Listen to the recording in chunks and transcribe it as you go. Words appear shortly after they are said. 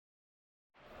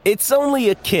It's only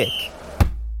a kick,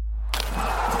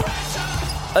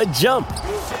 a jump,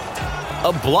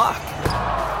 a block.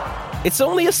 It's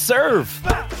only a serve.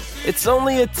 It's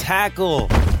only a tackle,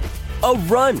 a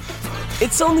run.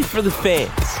 It's only for the fans.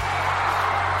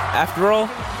 After all,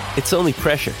 it's only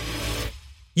pressure.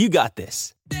 You got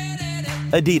this.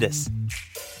 Adidas.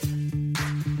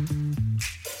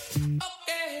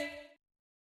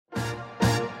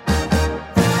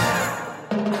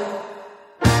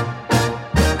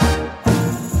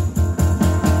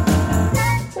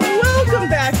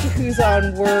 Who's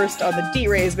on Worst on the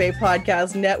D-Rays Bay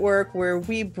Podcast Network, where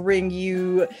we bring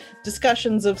you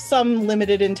discussions of some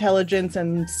limited intelligence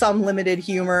and some limited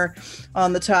humor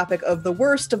on the topic of the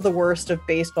worst of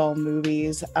baseball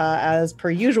movies. As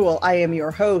per usual, I am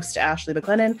your host, Ashley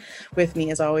McLennan. With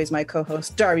me, as always, my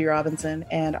co-host, Darby Robinson,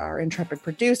 and our intrepid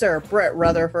producer, Brett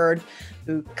Rutherford,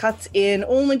 who cuts in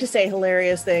only to say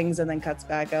hilarious things and then cuts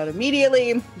back out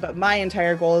immediately. But my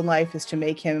entire goal in life is to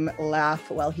make him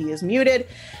laugh while he is muted.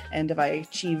 And if I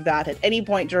achieve that at any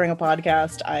point during a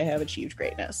podcast, I have achieved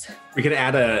greatness. We could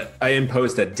add I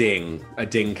imposed a ding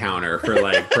counter for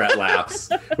like Brett laughs,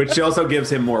 which also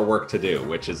gives him more work to do,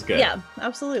 which is good. Yeah,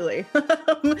 absolutely.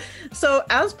 So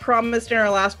as promised in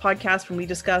our last podcast when we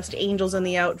discussed Angels in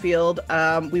the Outfield,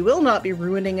 we will not be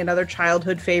ruining another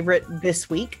childhood favorite this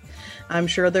week. I'm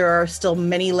sure there are still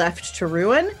many left to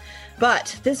ruin,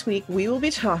 but this week we will be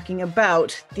talking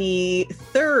about the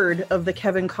third of the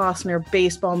Kevin Costner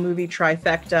baseball movie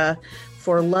trifecta,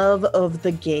 For Love of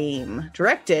the Game,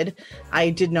 directed, I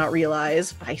did not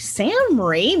realize, by Sam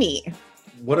Raimi.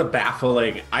 What a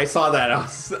baffling, I saw that,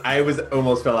 I was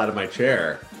almost fell out of my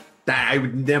chair. I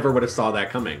never would have saw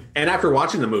that coming. And after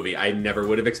watching the movie, I never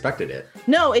would have expected it.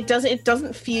 No, it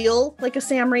doesn't feel like a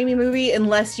Sam Raimi movie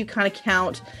unless you kind of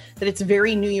count that it's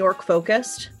very New York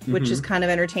focused, which is kind of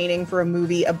entertaining for a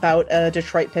movie about a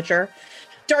Detroit pitcher.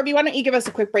 Darby, why don't you give us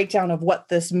a quick breakdown of what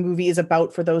this movie is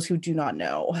about for those who do not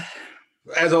know?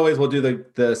 As always, we'll do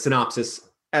the synopsis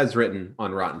as written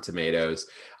on Rotten Tomatoes.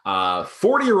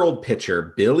 40-year-old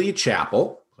pitcher Billy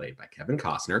Chappell, played by Kevin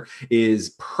Costner,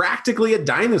 is practically a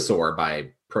dinosaur by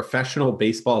professional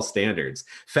baseball standards,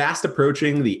 fast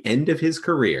approaching the end of his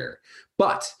career.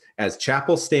 But as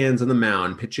Chappell stands on the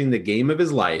mound pitching the game of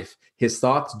his life, his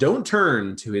thoughts don't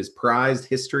turn to his prized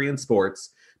history in sports,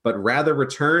 but rather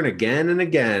return again and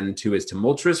again to his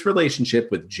tumultuous relationship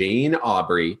with Jane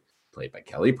Aubrey, played by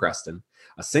Kelly Preston,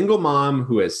 a single mom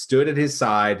who has stood at his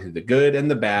side through the good and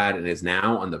the bad and is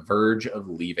now on the verge of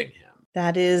leaving him.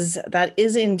 That is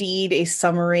indeed a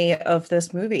summary of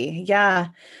this movie. Yeah.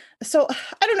 So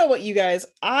I don't know what you guys,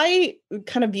 I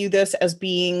kind of view this as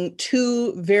being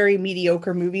two very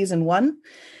mediocre movies in one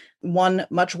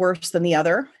much worse than the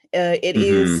other. It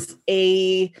is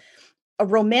a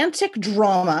romantic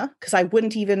drama, because I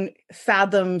wouldn't even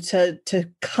fathom to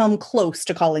come close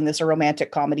to calling this a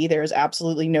romantic comedy. There is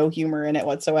absolutely no humor in it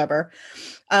whatsoever.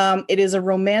 It is a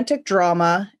romantic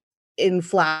drama in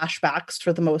flashbacks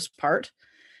for the most part,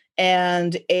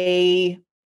 and a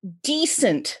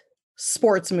decent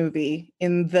sports movie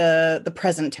in the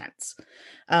present tense.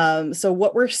 So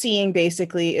what we're seeing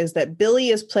basically is that Billy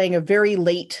is playing a very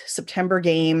late September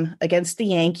game against the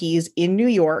Yankees in New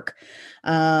York.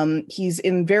 He's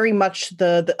in very much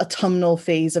the autumnal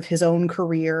phase of his own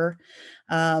career.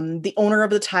 The owner of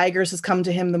the Tigers has come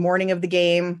to him the morning of the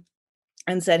game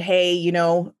and said, hey, you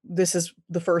know, this is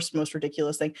the first most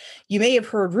ridiculous thing. You may have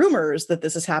heard rumors that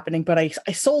this is happening, but I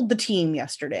sold the team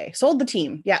yesterday. Sold the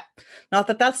team. Yeah. Not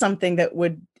that that's something that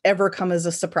would ever come as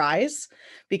a surprise,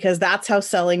 because that's how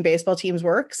selling baseball teams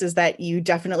works, is that you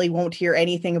definitely won't hear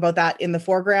anything about that in the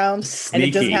foreground. Sneaky. And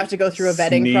it doesn't have to go through a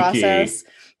vetting process,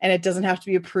 and it doesn't have to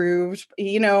be approved.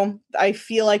 You know, I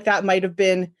feel like that might have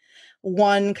been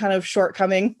one kind of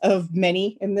shortcoming of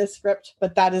many in this script,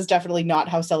 but that is definitely not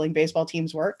how selling baseball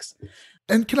teams works.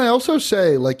 And can I also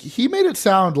say, like, he made it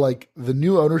sound like the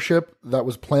new ownership that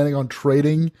was planning on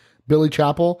trading Billy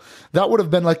Chappell, that would have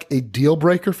been like a deal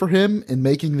breaker for him in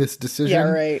making this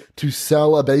decision to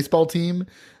sell a baseball team.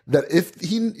 That if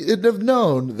he'd have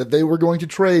known that they were going to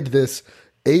trade this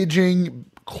aging,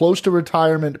 close to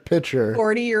retirement pitcher,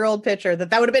 40-year-old pitcher,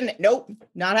 that would have been, nope,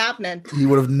 not happening. He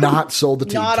would have not sold the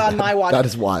team. Not on my watch. That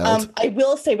is wild. I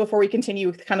will say, before we continue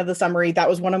with kind of the summary, that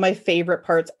was one of my favorite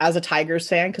parts as a Tigers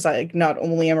fan, because I not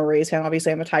only am a Rays fan,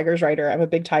 obviously I'm a Tigers writer, I'm a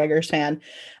big Tigers fan.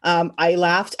 I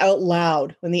laughed out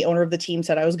loud when the owner of the team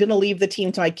said, I was going to leave the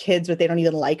team to my kids, but they don't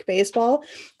even like baseball.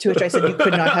 To which I said, you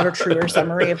could not have a truer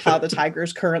summary of how the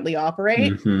Tigers currently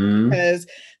operate. Because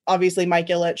obviously Mike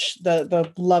Ilitch,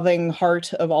 the loving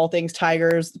heart of all things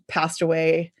Tigers, passed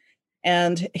away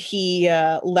And he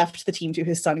left the team to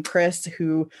his son, Chris,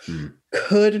 who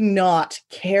could not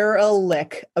care a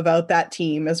lick about that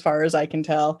team, as far as I can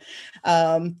tell.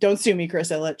 Don't sue me,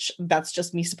 Chris Ilitch. That's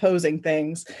just me supposing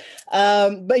things.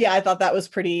 But yeah, I thought that was a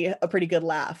pretty good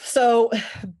laugh. So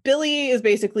Billy is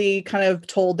basically kind of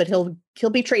told that he'll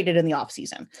be traded in the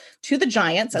offseason to the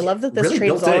Giants. I love that this really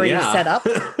trade was already set up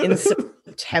in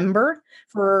September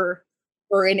for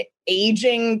an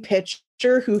aging pitcher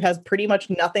who has pretty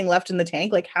much nothing left in the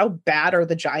tank. Like, how bad are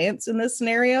the Giants in this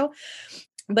scenario?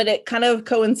 But it kind of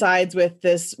coincides with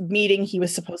this meeting he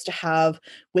was supposed to have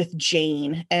with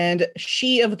Jane. And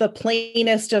she, of the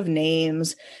plainest of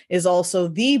names, is also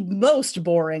the most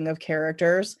boring of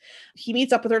characters. He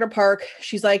meets up with her to park.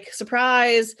 She's like,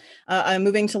 surprise, I'm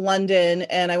moving to London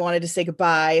and I wanted to say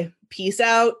goodbye. Peace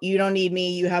out. You don't need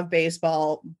me. You have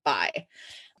baseball. Bye.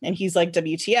 And he's like,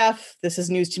 WTF, this is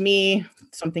news to me.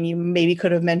 Something you maybe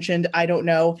could have mentioned, I don't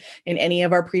know, in any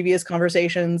of our previous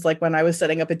conversations, like when I was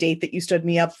setting up a date that you stood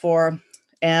me up for.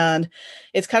 And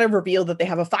it's kind of revealed that they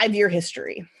have a 5-year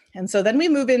history. And so then we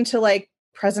move into like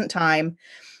present time.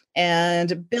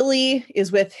 And Billy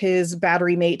is with his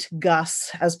battery mate, Gus,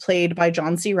 as played by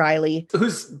John C. Reilly.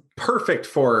 Who's perfect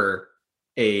for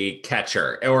a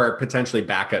catcher or potentially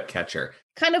backup catcher.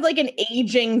 Kind of like an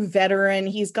aging veteran.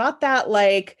 He's got that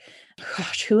like,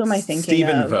 gosh, who am I thinking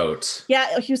Stephen of? Vogt.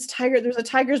 Yeah, he was There's a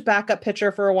Tigers backup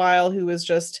pitcher for a while who was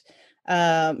just,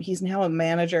 he's now a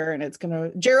manager,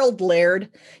 and Gerald Laird.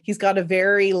 He's got a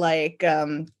very like,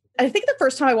 I think the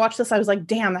first time I watched this, I was like,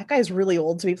 damn, that guy's really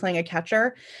old to be playing a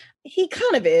catcher. He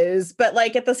kind of is, but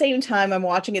like at the same time, I'm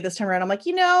watching it this time around, I'm like,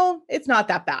 it's not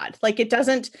that bad. Like, it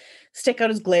doesn't stick out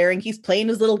as glaring. He's playing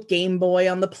his little Game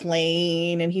Boy on the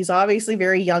plane, and he's obviously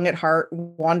very young at heart,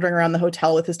 wandering around the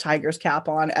hotel with his Tigers cap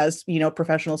on, as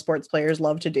professional sports players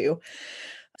love to do.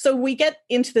 So we get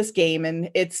into this game, and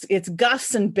it's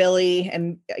Gus and Billy,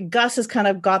 and Gus has kind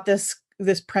of got this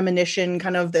premonition,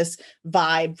 kind of this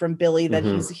vibe from Billy that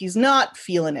he's not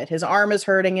feeling it. His arm is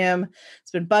hurting him.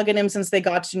 It's been bugging him since they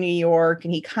got to New York.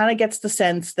 And he kind of gets the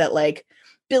sense that like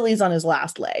Billy's on his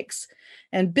last legs.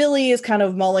 And Billy is kind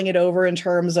of mulling it over in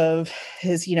terms of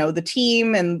his, the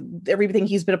team and everything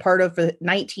he's been a part of for a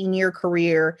 19-year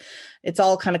career. It's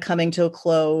all kind of coming to a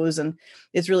close, and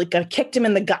it's really kind of kicked him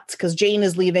in the guts because Jane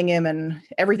is leaving him and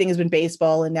everything has been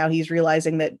baseball. And now he's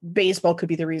realizing that baseball could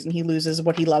be the reason he loses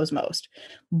what he loves most.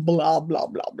 Blah, blah,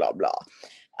 blah, blah,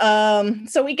 blah.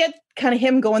 So we get kind of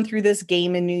him going through this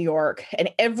game in New York, and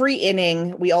every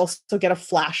inning we also get a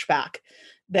flashback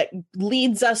that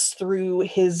leads us through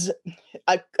his,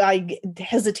 I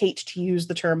hesitate to use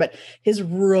the term, but his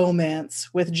romance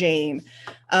with Jane.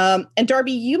 And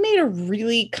Darby, you made a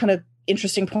really kind of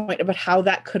interesting point about how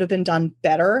that could have been done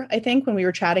better, I think, when we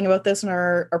were chatting about this in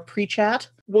our pre-chat.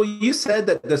 Well, you said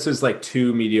that this was like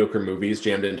 2 mediocre movies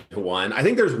jammed into one. I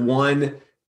think there's one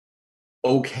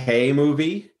okay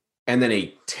movie and then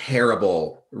a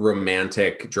terrible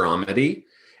romantic dramedy.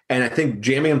 And I think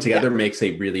jamming them together makes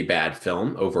a really bad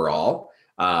film overall.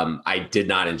 I did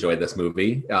not enjoy this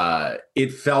movie.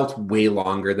 It felt way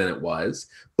longer than it was.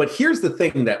 But here's the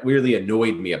thing that really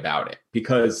annoyed me about it,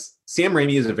 because Sam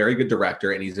Raimi is a very good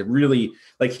director, and he's a really,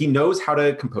 he knows how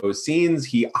to compose scenes.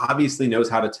 He obviously knows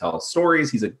how to tell stories.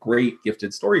 He's a great,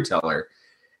 gifted storyteller.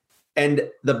 And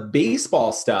the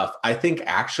baseball stuff, I think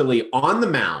actually on the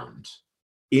mound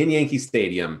in Yankee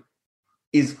Stadium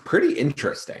is pretty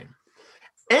interesting.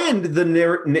 And the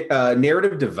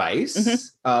narrative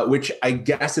device, which I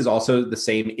guess is also the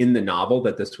same in the novel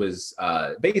that this was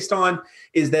based on,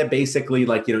 is that basically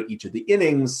each of the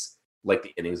innings, like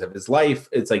the innings of his life,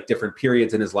 it's like different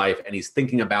periods in his life, and he's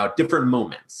thinking about different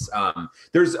moments.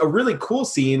 There's a really cool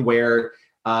scene where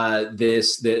one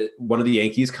of the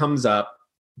Yankees comes up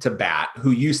to bat,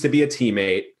 who used to be a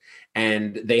teammate,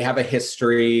 and they have a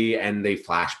history, and they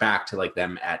flash back to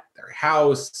them at their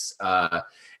house.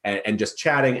 And just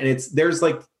chatting. And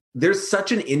there's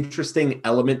such an interesting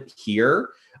element here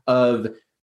of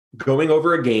going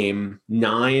over a game,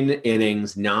 9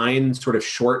 innings, 9 sort of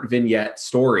short vignette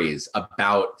stories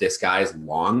about this guy's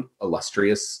long,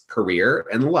 illustrious career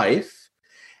and life,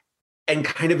 and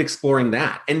kind of exploring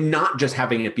that, and not just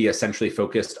having it be essentially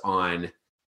focused on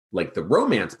the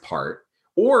romance part,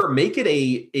 or make it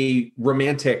a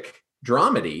romantic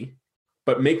dramedy,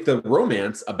 but make the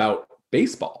romance about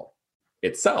baseball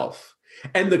itself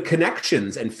and the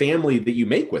connections and family that you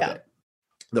make with it,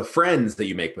 the friends that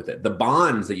you make with it, the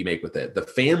bonds that you make with it, the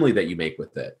family that you make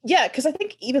with it. Yeah, because I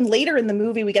think even later in the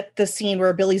movie we get the scene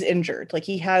where Billy's injured.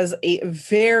 He has a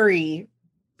very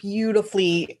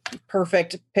beautifully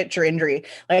perfect pitcher injury,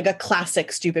 like a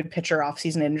classic stupid pitcher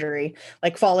off-season injury,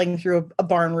 like falling through a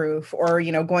barn roof or,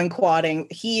 you know, going quadding.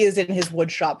 He is in his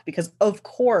wood shop because of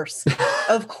course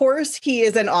he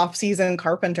is an off-season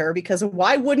carpenter, because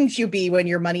why wouldn't you be when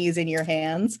your money is in your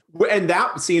hands? And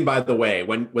that scene, by the way,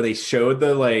 when they showed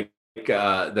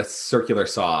the circular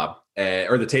saw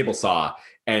or the table saw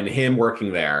and him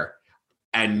working there,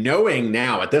 and knowing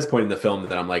now at this point in the film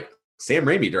that I'm like, Sam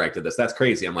Raimi directed this. That's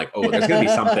crazy. I'm like, oh, there's going to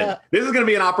be something. This is going to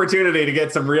be an opportunity to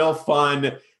get some real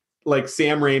fun, like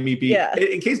Sam Raimi.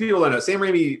 In case people don't know, Sam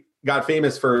Raimi got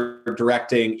famous for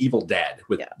directing Evil Dead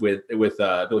with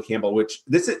Bill Campbell, which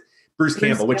this is Bruce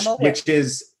Campbell, which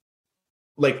is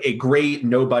like a great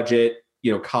no budget,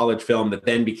 you know, college film that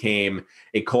then became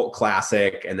a cult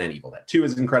classic. And then Evil Dead 2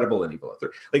 is incredible, and Evil Dead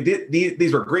 3. Like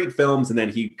these were great films. And then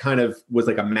he kind of was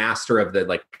like a master of the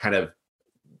like kind of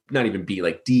not even be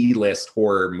like D-list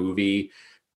horror movie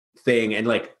thing, and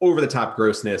like over the top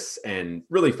grossness and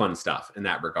really fun stuff in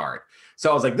that regard.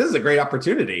 So I was like, this is a great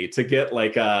opportunity to get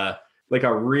like a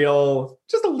real,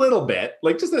 just a little bit,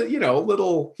 like just a, you know,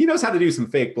 little, he knows how to do some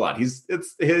fake blood. He's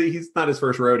not his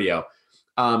first rodeo.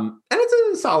 And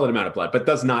it's a solid amount of blood, but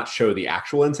does not show the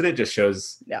actual incident, just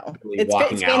shows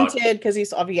it's painted because he's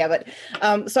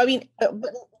but so I mean,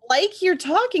 but like you're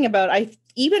talking about, I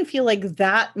even feel like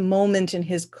that moment in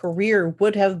his career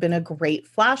would have been a great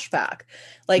flashback,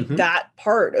 like that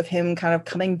part of him kind of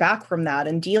coming back from that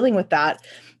and dealing with that.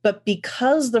 But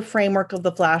because the framework of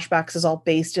the flashbacks is all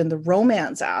based in the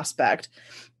romance aspect,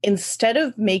 instead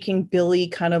of making Billy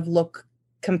kind of look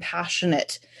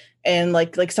compassionate and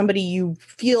like somebody you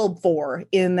feel for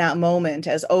in that moment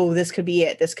as, oh, this could be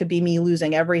it, this could be me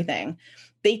losing everything,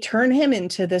 they turn him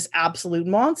into this absolute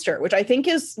monster, which I think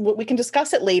is what we can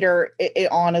discuss it later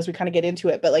on as we kind of get into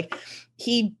it. But like,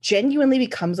 he genuinely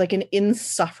becomes like an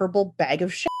insufferable bag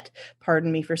of shit.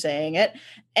 Pardon me for saying it.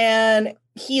 And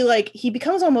he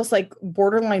becomes almost like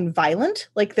borderline violent.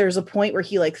 Like there's a point where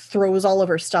he like throws all of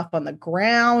her stuff on the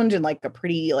ground and like a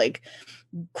pretty like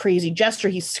crazy gesture.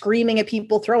 He's screaming at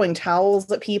people, throwing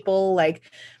towels at people, like.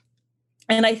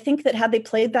 And I think that had they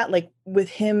played that, like with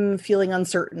him feeling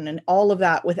uncertain and all of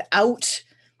that without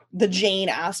the Jane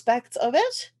aspects of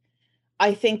it,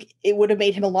 I think it would have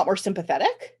made him a lot more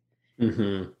sympathetic.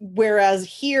 Mm-hmm. Whereas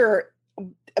here,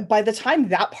 by the time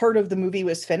that part of the movie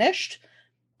was finished,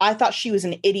 I thought she was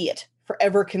an idiot for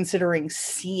ever considering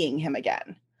seeing him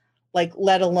again, like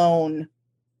let alone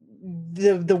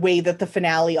the way that the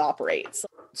finale operates.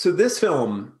 So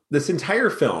this entire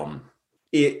film,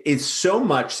 it is so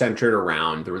much centered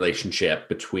around the relationship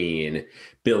between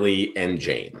Billy and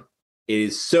Jane. It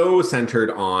is so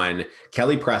centered on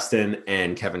Kelly Preston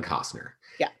and Kevin Costner.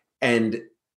 Yeah. And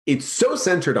it's so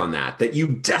centered on that you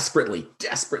desperately,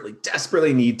 desperately,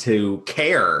 desperately need to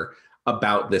care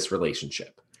about this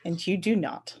relationship. And you do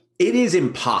not. It is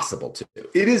impossible to do.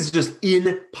 It is just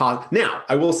impossible. Now,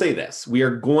 I will say this. We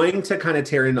are going to kind of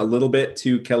tear in a little bit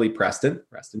to Kelly Preston.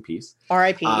 Rest in peace.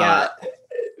 R.I.P. Yeah.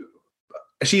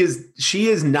 She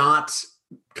is not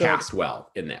cast well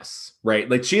in this, right?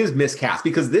 Like she is miscast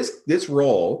because this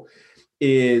role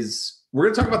is, we're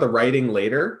going to talk about the writing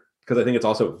later because I think it's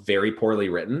also very poorly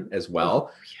written as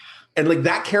well. Oh, yeah. And like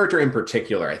that character in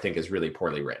particular, I think is really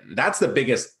poorly written. That's the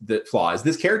biggest flaw is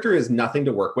this character is nothing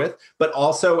to work with, but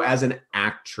also as an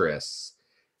actress,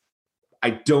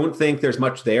 I don't think there's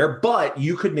much there, but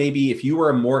you could maybe, if you were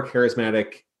a more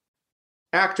charismatic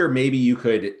actor, maybe you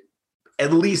could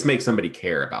at least make somebody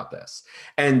care about this.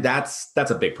 And that's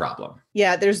a big problem.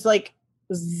 Yeah. There's like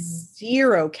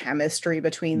zero chemistry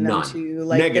between them two.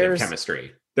 Like negative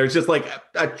chemistry. There's just like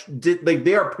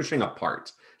they are pushing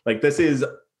apart. Like this is,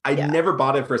 I never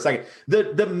bought it for a second.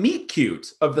 The meet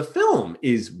cute of the film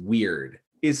is weird,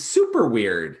 is super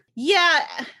weird. Yeah.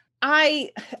 And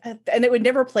it would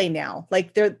never play now.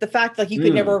 Like the fact like you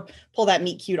could never pull that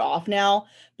meet cute off now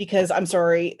because I'm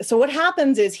sorry. So what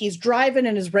happens is he's driving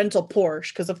in his rental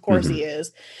Porsche because of course he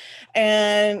is.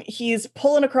 And he's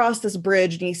pulling across this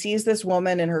bridge and he sees this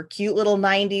woman in her cute little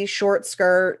 90s short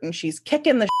skirt and she's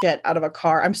kicking the shit out of a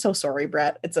car. I'm so sorry,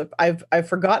 Brett. I've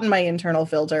forgotten my internal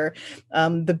filter.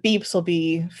 The beeps will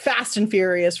be fast and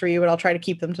furious for you, but I'll try to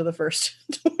keep them to the first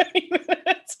 20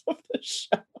 minutes of the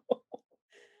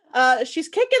show. She's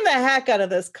kicking the heck out of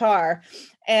this car.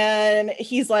 And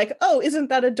he's like, oh, isn't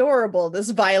that adorable? This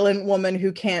violent woman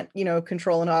who can't,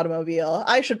 control an automobile.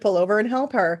 I should pull over and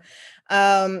help her.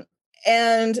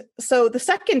 And so the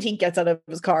second he gets out of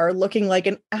his car looking like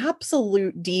an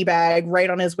absolute D-bag right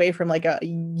on his way from like a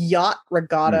yacht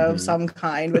regatta of some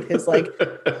kind with his like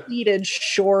pleated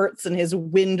shorts and his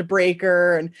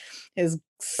windbreaker and his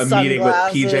sunglasses. A meeting with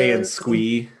PJ and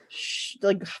Squee.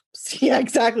 Like, yeah,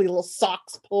 exactly. Little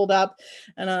socks pulled up.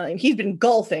 And he's been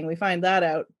golfing. We find that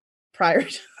out prior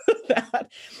to that,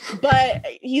 but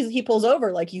he pulls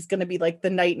over like he's going to be like the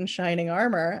knight in shining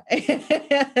armor,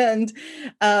 and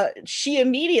she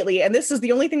immediately, and this is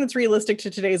the only thing that's realistic to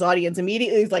today's audience,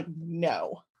 immediately is like,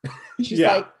 no. She's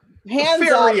like, hands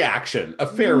up. A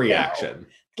fair reaction.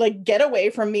 Like, get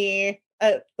away from me.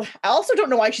 I also don't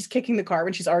know why she's kicking the car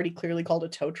when she's already clearly called a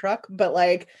tow truck, but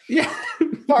like, yeah,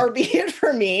 far be it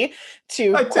for me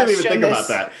to I didn't even think about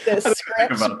that. This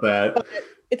script, about that. But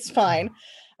it's fine.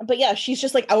 But yeah, she's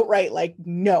just like outright like,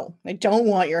 no, I don't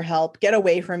want your help. Get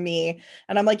away from me.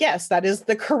 And I'm like, yes, that is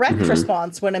the correct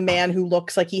response when a man who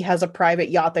looks like he has a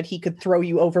private yacht that he could throw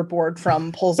you overboard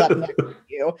from pulls up next to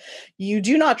you. You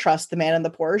do not trust the man in the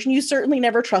Porsche, and you certainly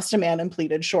never trust a man in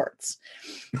pleated shorts.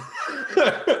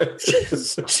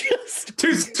 just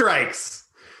 2 strikes.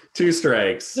 2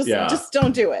 strikes. Just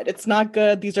don't do it. It's not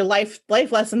good. These are life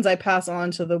lessons I pass on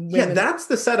to the women. Yeah, that's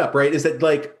the setup, right? Is that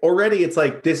like already it's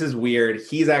like, this is weird.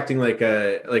 He's acting like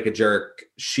a jerk.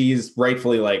 She's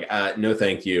rightfully like, no,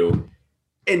 thank you.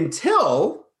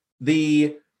 Until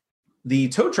the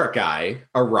tow truck guy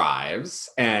arrives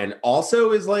and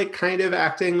also is like kind of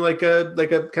acting like a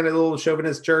kind of little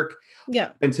chauvinist jerk. Yeah.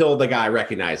 Until the guy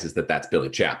recognizes that that's Billy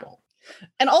Chapel.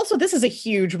 And also, this is a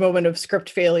huge moment of script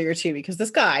failure, too, because this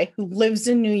guy who lives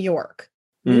in New York,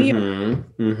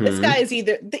 this guy is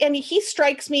either, and he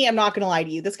strikes me, I'm not going to lie to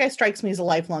you, this guy strikes me as a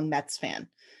lifelong Mets fan.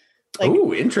 Like,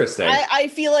 ooh, interesting. I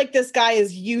feel like this guy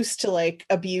is used to like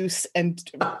abuse and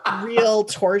real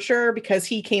torture because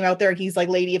he came out there and he's like,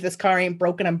 lady, if this car ain't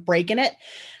broken, I'm breaking it.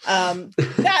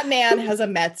 That man has a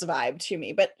Mets vibe to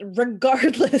me. But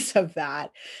regardless of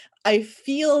that, I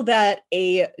feel that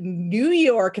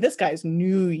this guy's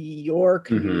New York,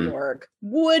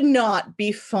 would not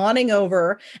be fawning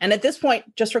over. And at this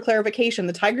point, just for clarification,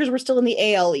 the Tigers were still in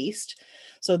the AL East.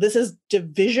 So this is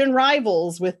division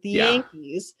rivals with the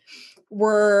Yankees.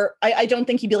 I don't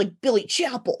think he'd be like, Billy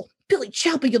Chapel,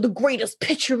 you're the greatest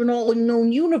pitcher in all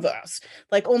known universe.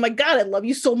 Like, oh my God, I love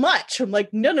you so much. I'm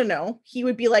like, no. He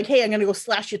would be like, hey, I'm going to go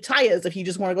slash your tires if you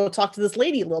just want to go talk to this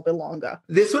lady a little bit longer.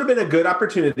 This would have been a good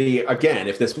opportunity, again,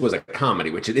 if this was a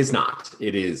comedy, which it is not.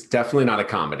 It is definitely not a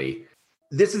comedy.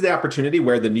 This is the opportunity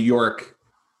where the New York,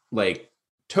 like,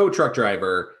 tow truck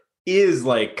driver is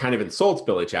like kind of insults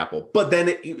Billy Chapel, but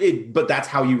then but that's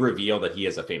how you reveal that he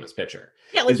is a famous pitcher.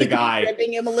 Yeah, like the guy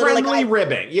ribbing him a little, friendly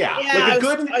ribbing. Yeah,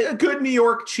 like a good New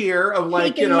York cheer of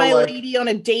like, taking my lady on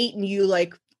a date and you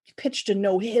like pitched a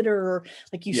no-hitter,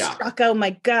 like you struck out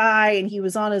my guy and he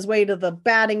was on his way to the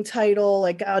batting title.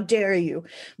 Like, how dare you?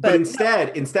 But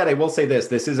instead, I will say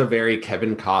this is a very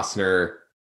Kevin Costner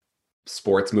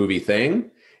sports movie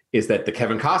thing, is that the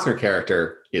Kevin Costner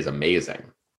character is amazing.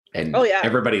 And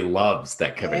everybody loves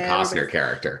that Kevin Costner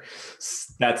character.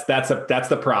 That's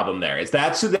the problem there. Is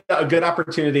that's a good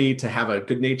opportunity to have a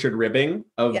good-natured ribbing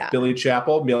of Billy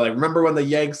Chapel. Be like, remember when the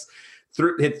Yanks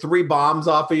hit 3 bombs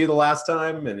off of you the last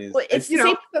time? And it's the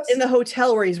same in the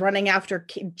hotel where he's running after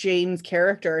Jane's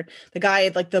character. The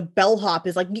guy, like the bellhop,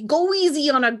 is like, go easy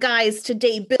on our guys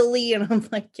today, Billy. And I'm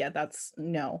like, yeah, that's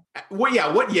no. What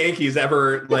Yankees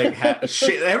ever like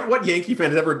what Yankee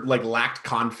fans ever like lacked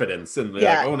confidence in like,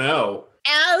 oh no.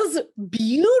 As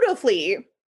beautifully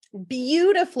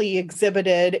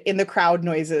exhibited in the crowd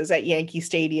noises at Yankee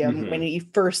Stadium when you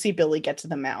first see Billy get to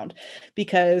the mound,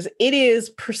 because it is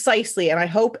precisely, and I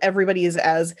hope everybody is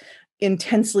as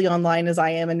intensely online as I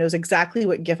am and knows exactly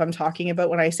what GIF I'm talking about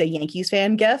when I say Yankees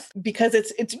fan GIF, because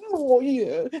it's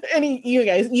and you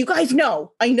guys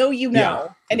know, I know you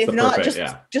know, and if not,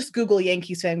 just Google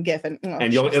Yankees fan GIF and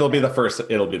it'll be the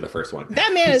first one.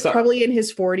 That man is probably in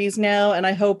his 40s now, and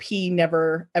I hope he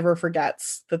never ever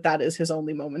forgets that is his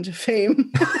only moment of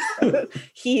fame.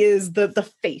 He is the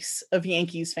face of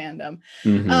Yankees fandom.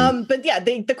 But yeah,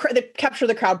 they capture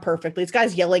the crowd perfectly. This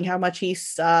guy's yelling how much he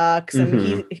sucks,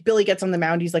 and Billy gets on the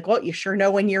mound. He's like, well, you sure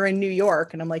know when you're in New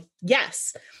York. And I'm like,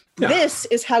 yes, this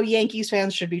is how Yankees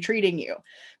fans should be treating you,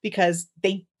 because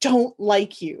they don't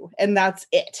like you. And that's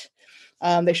it.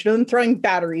 They should have been throwing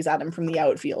batteries at him from the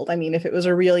outfield. I mean, if it was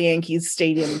a real Yankees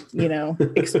stadium,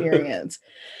 experience.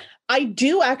 I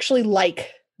do actually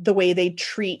like the way they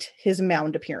treat his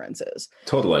mound appearances.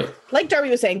 Totally. Like Darby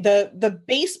was saying, the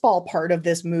baseball part of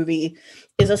this movie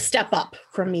is a step up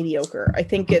from mediocre. I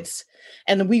think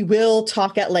and we will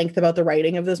talk at length about the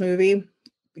writing of this movie,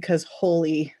 because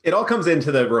holy. It all comes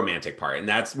into the romantic part, and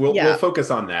that's we'll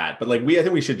focus on that. But like I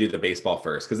think we should do the baseball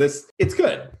first because it's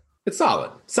good. It's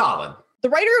solid. The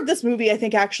writer of this movie, I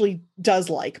think, actually does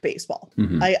like baseball.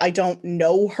 Mm-hmm. I don't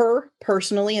know her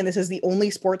personally, and this is the only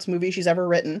sports movie she's ever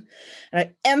written. And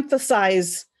I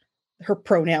emphasize her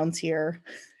pronouns here.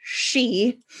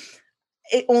 She,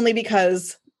 only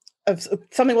because of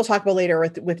something we'll talk about later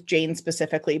with Jane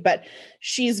specifically. But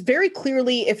she's very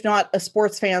clearly, if not a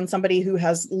sports fan, somebody who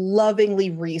has lovingly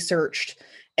researched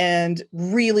and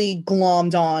really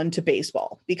glommed on to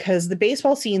baseball, because the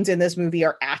baseball scenes in this movie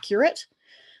are accurate.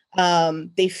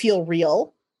 They feel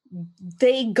real.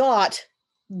 They got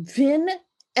Vin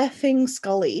effing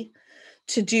Scully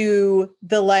to do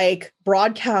the like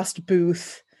broadcast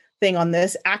booth thing on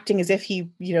this, acting as if he,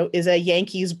 is a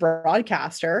Yankees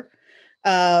broadcaster.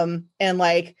 And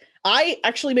like, I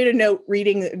actually made a note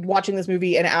watching this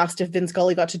movie and asked if Vin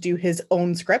Scully got to do his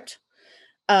own script.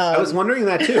 I was wondering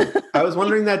that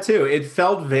too. It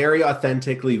felt very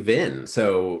authentically Vin.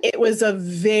 So it was a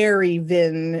very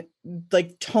Vin,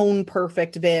 like tone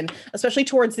perfect Vin, especially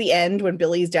towards the end when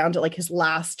Billy's down to like his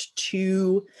last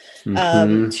two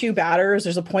batters.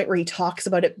 There's a point where he talks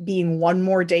about it being one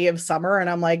more day of summer. And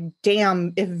I'm like,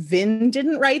 damn, if Vin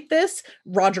didn't write this,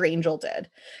 Roger Angel did.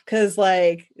 Cause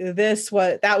like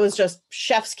that was just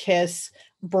chef's kiss.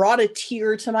 Brought a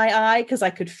tear to my eye because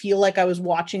I could feel like I was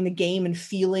watching the game and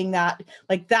feeling that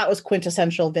like that was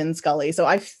quintessential Vin Scully. So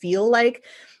I feel like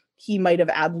he might have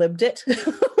ad-libbed it.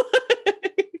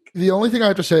 The only thing I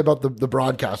have to say about the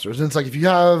broadcasters, and it's like if you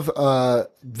have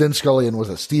Vin Scully and was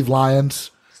it Steve Lyons?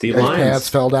 His pants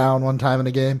fell down one time in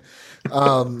a game.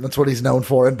 That's what he's known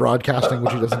for in broadcasting,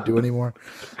 which he doesn't do anymore.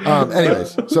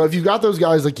 Anyways, so if you've got those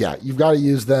guys, like, yeah, you've got to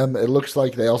use them. It looks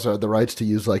like they also had the rights to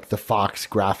use like the Fox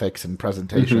graphics and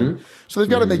presentation. Mm-hmm. So they've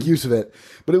got to make use of it.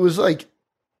 But it was like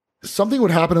something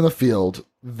would happen in the field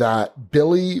that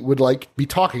Billy would like be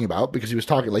talking about because he was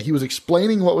talking, like he was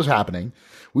explaining what was happening.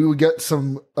 We would get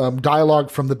some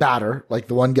dialogue from the batter, like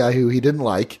the one guy who he didn't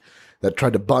like that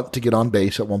tried to bunt to get on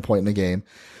base at one point in the game.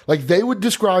 Like they would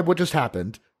describe what just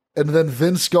happened. And then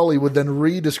Vin Scully would then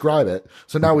re-describe it.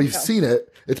 So now we've seen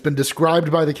it. It's been described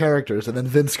by the characters. And then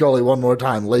Vin Scully one more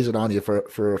time lays it on you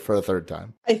for a third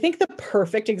time. I think the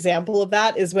perfect example of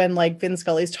that is when like Vin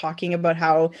Scully's talking about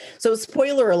how, so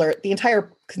spoiler alert, the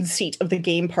entire conceit of the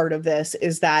game part of this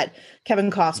is that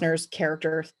Kevin Costner's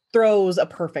character throws a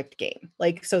perfect game.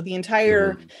 Like, so the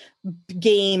entire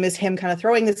game is him kind of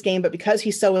throwing this game, but because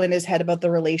he's so in his head about the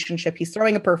relationship, he's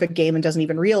throwing a perfect game and doesn't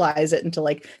even realize it until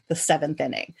like the 7th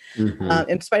inning.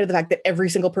 In spite of the fact that every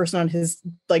single person on his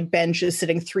like bench is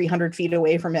sitting 300 feet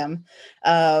away from him,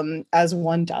 as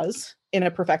one does in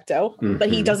a perfecto, but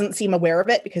he doesn't seem aware of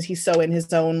it because he's so in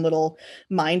his own little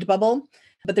mind bubble.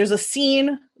 But there's a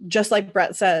scene, just like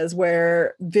Brett says,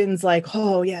 where Vin's like,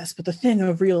 oh, yes, but the thing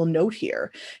of real note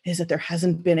here is that there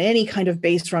hasn't been any kind of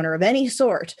base runner of any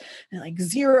sort. And like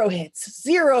 0 hits,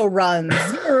 0 runs,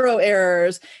 0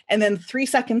 errors. And then 3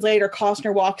 seconds later,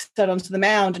 Costner walks out onto the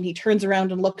mound and he turns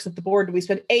around and looks at the board. And we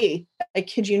spent I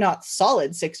kid you not,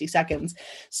 solid 60 seconds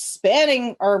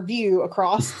spanning our view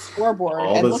across the scoreboard.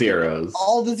 All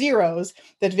the zeros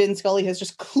that Vin Scully has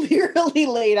just clearly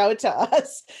laid out to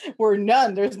us.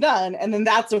 There's none. And then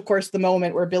that's, of course, the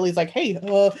moment where Billy's like, hey,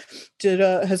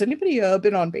 has anybody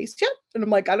been on base yet? And I'm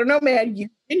like, I don't know, man.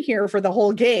 You've been here for the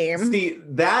whole game. See,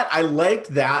 that, I liked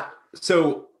that.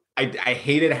 So I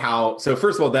hated how, so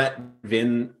first of all, that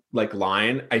Vin like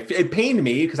line, it pained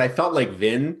me because I felt like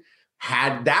Vin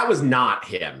that was not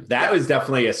him. That was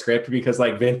definitely a script because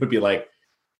like Vin would be like,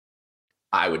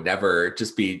 I would never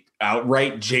just be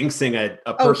outright jinxing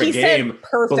a perfect game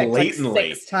blatantly.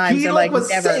 Like 6 times. He like was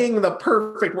saying the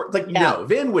perfect word. Like, no,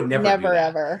 Vin would never do that.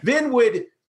 Ever. Vin would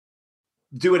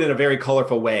do it in a very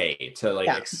colorful way to like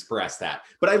express that.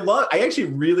 But I actually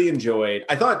really enjoyed,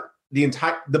 I thought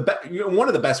one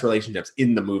of the best relationships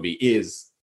in the movie is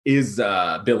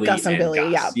Billy Gus and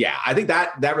Billy. Gus. Yeah. I think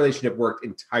that relationship worked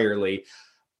entirely.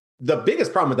 The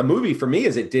biggest problem with the movie for me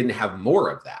is it didn't have more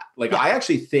of that. Like, I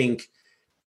actually think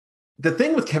the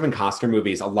thing with Kevin Costner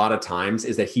movies a lot of times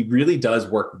is that he really does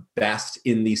work best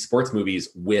in these sports movies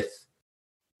with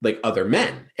like other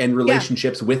men and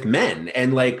relationships with men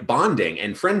and like bonding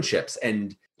and friendships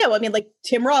and well, I mean, like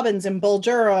Tim Robbins and Bull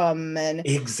Durham and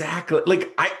exactly.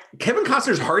 Like Kevin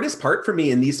Costner's hardest part for me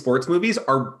in these sports movies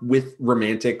are with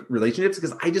romantic relationships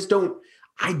because I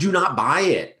do not buy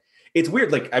it. It's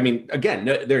weird. Like, I mean, again,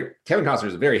 Kevin Costner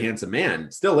is a very handsome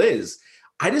man, still is.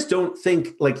 I just don't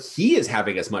think like he is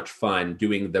having as much fun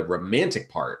doing the romantic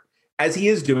part as he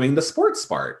is doing the sports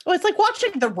part. Well, it's like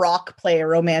watching The Rock play a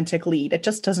romantic lead. It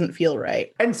just doesn't feel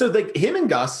right. And so like him and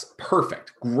Gus,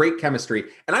 perfect, great chemistry.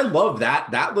 And I love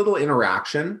that little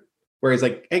interaction where he's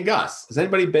like, hey, Gus, has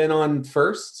anybody been on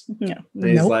first? Yeah. And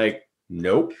he's like,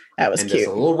 nope. That was and cute.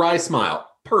 Just a little wry smile.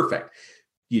 Perfect.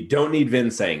 You don't need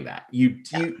Vin saying that. You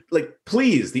like,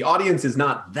 please, the audience is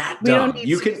not that dumb.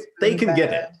 They can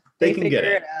get it. They can get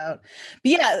it out.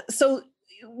 But yeah, so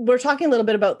we're talking a little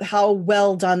bit about how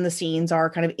well done the scenes are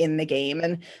kind of in the game.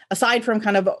 And aside from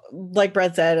kind of like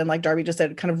Brett said, and like Darby just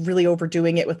said, kind of really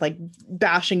overdoing it with like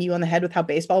bashing you on the head with how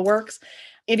baseball works,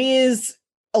 it is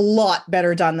a lot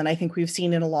better done than I think we've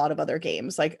seen in a lot of other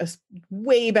games, like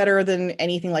way better than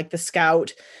anything like The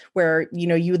Scout, where, you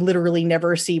know, you would literally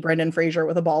never see Brendan Fraser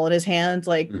with a ball in his hands.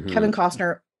 Like Kevin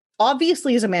Costner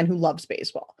obviously is a man who loves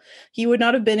baseball. He would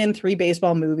not have been in 3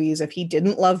 baseball movies if he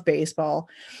didn't love baseball.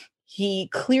 He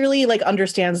clearly like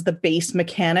understands the base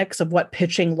mechanics of what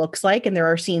pitching looks like. And there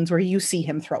are scenes where you see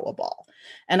him throw a ball.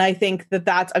 And I think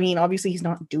that's, I mean, obviously he's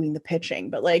not doing the pitching,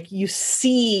 but like you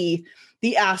see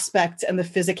the aspect and the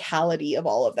physicality of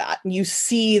all of that. And you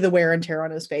see the wear and tear on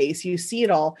his face. You see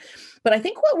it all. But I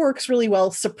think what works really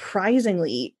well,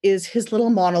 surprisingly, is his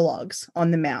little monologues on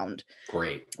the mound.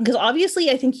 Great. Because obviously,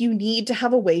 I think you need to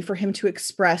have a way for him to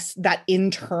express that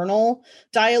internal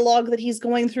dialogue that he's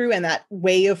going through and that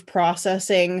way of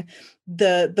processing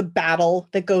the battle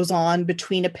that goes on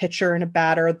between a pitcher and a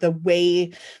batter, the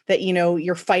way that, you know,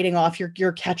 you're fighting off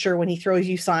your catcher when he throws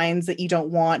you signs that you don't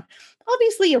want.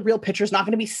 Obviously, a real pitcher's not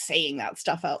going to be saying that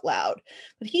stuff out loud,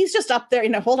 but he's just up there. You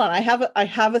know, hold on. I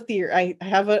have a theory. I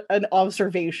have an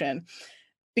observation,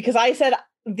 because I said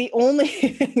the only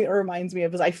thing it reminds me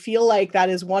of is I feel like that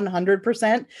is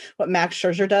 100% what Max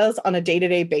Scherzer does on a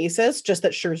day-to-day basis, just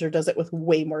that Scherzer does it with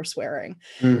way more swearing.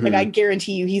 Like I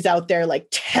guarantee you he's out there like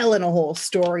telling a whole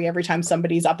story every time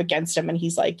somebody's up against him and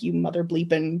he's like, you mother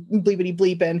bleeping, bleepity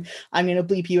bleeping, I'm going to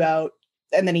bleep you out.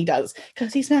 And then he does,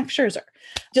 because he's Max Scherzer.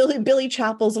 Billy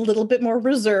Chappell's a little bit more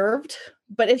reserved,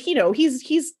 but if, you know,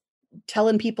 he's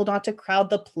telling people not to crowd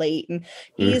the plate, and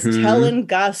he's telling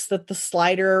Gus that the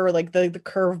slider or like the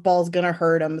curveball is going to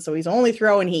hurt him, so he's only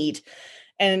throwing heat.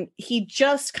 And he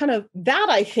just kind of, that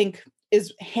I think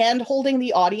is hand holding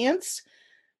the audience,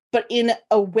 but in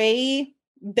a way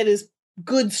that is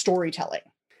good storytelling.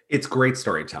 It's great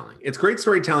storytelling. It's great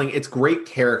storytelling. It's great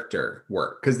character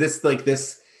work, because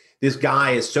this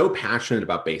guy is so passionate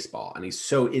about baseball and he's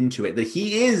so into it that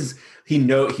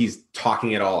he's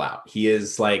talking it all out. He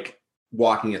is like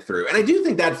walking it through. And I do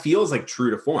think that feels like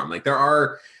true to form. Like there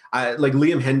are like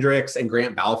Liam Hendricks and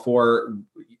Grant Balfour,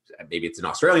 maybe it's an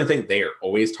Australian thing. They are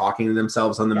always talking to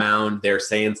themselves on the mound. They're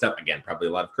saying stuff, again, probably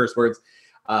a lot of curse words,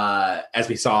 as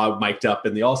we saw mic'd up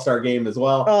in the All-Star game as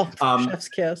well. Chef's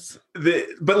kiss.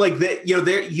 You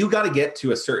got to get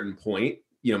to a certain point,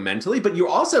 you know, mentally, but you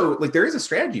also like, there is a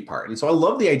strategy part. And so I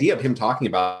love the idea of him talking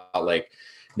about like,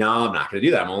 no, I'm not going to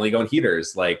do that. I'm only going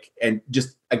heaters, like, and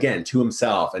just again, to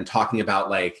himself and talking about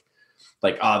like,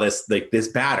 oh, this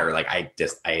batter, like, I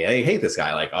hate this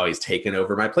guy. Like, oh, he's taken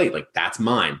over my plate. Like, that's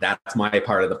mine. That's my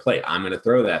part of the plate. I'm going to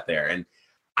throw that there. And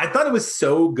I thought it was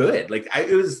so good. Like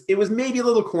it was maybe a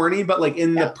little corny, but like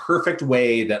in the perfect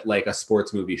way that like a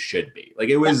sports movie should be. Like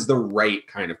it was the right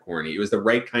kind of corny. It was the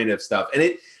right kind of stuff. And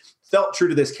it felt true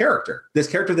to this character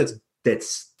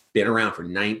that's been around for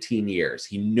 19 years.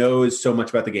 He knows so much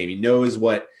about the game. He knows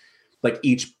what like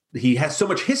he has so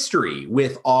much history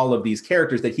with all of these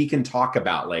characters that he can talk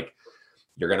about. Like,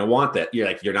 you're going to want that.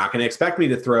 You're not going to expect me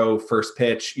to throw first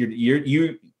pitch. You're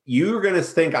going to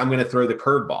think I'm going to throw the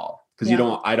curveball because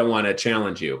I don't want to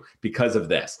challenge you because of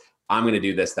this. I'm going to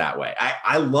do this that way.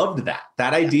 I loved that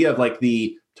idea of like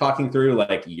the talking through,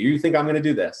 like, you think I'm going to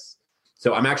do this,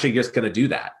 so I'm actually just going to do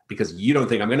that because you don't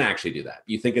think I'm going to actually do that.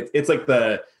 You think it's like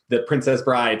the Princess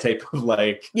Bride type of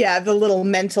like, the little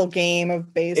mental game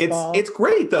of baseball. It's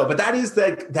great though, but that is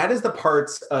the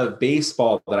parts of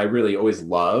baseball that I really always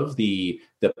love, the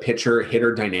pitcher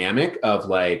hitter dynamic of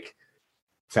like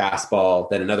fastball,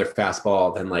 then another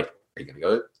fastball, then like, are you going to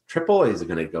go triple? Is it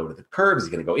going to go to the curve? Is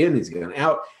he going to go in? Is he going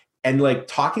out? And like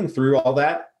talking through all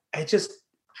that, that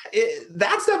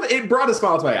stuff, it brought a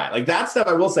smile to my eye. Like that stuff,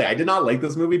 I will say, I did not like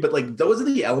this movie, but like those are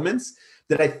the elements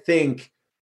that I think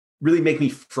really make me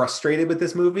frustrated with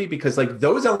this movie, because like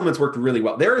those elements worked really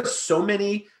well. There are so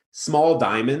many small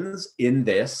diamonds in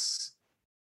this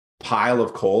pile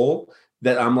of coal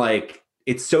that I'm like,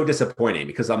 it's so disappointing,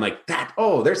 because I'm like,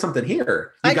 there's something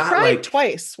here. I cried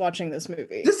twice watching this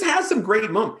movie. This has some great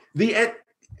moments. This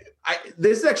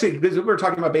is actually, because we were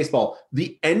talking about baseball,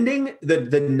 the ending,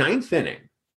 the ninth inning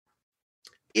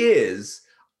is,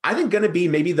 I think, going to be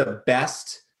maybe the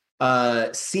best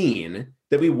scene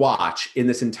that we watch in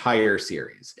this entire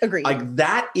series. Agreed. Like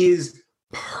that is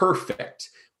perfect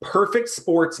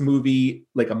sports movie,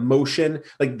 like emotion.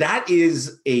 Like that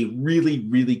is a really,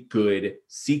 really good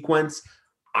sequence.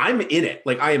 I'm in it.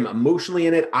 Like I am emotionally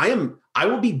in it. I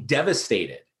will be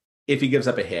devastated if he gives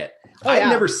up a hit. I've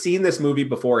never seen this movie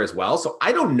before as well. So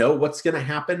I don't know what's going to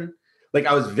happen. Like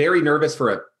I was very nervous for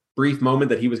a brief moment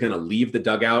that he was going to leave the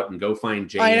dugout and go find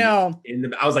Jane. I know.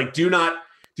 I was like, do not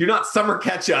summer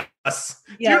catch us.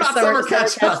 Yeah, do not summer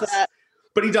catch us. That.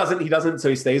 But he doesn't. So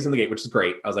he stays in the gate, which is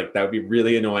great. I was like, that would be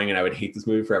really annoying. And I would hate this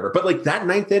movie forever. But like that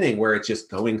ninth inning where it's just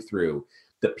going through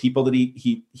the people that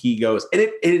he goes and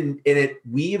it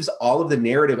weaves all of the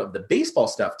narrative of the baseball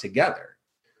stuff together.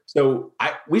 So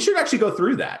we should actually go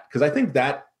through that. Cause I think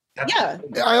that's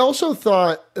I also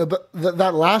thought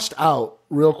that last out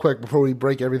real quick before we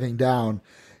break everything down,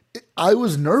 I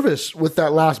was nervous with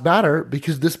that last batter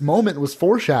because this moment was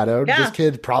foreshadowed. Yeah. This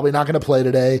kid's probably not going to play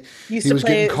today. He was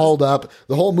getting called up.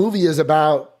 The whole movie is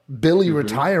about Billy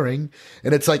retiring.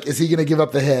 And it's like, is he going to give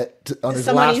up the hit on his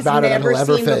last batter that he'll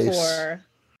ever face? Before.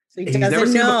 So he's never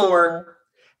seen before.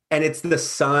 And it's the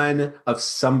son of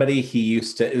somebody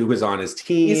who was on his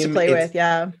team. He used to play with,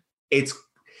 yeah.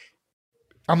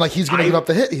 I'm like, he's going to give up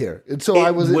the hit here. And so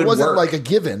it wasn't like a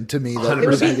given to me. That it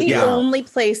would be the only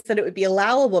place that it would be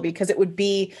allowable because it would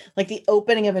be like the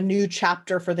opening of a new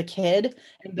chapter for the kid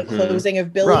and the closing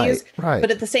of Billy's. Right.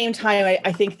 But at the same time,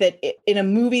 I think that in a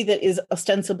movie that is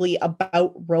ostensibly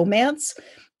about romance,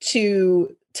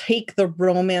 to take the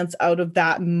romance out of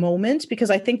that moment, because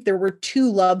I think there were two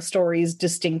love stories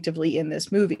distinctively in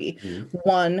this movie.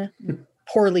 One,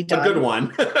 poorly done. A good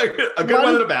one. A good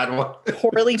one and a bad one.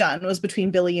 Poorly done was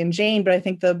between Billy and Jane, but I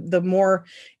think the more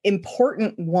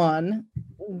important one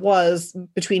was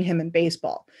between him and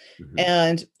baseball.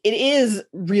 And it is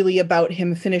really about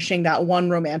him finishing that one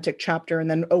romantic chapter and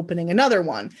then opening another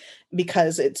one,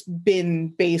 because it's been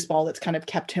baseball that's kind of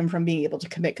kept him from being able to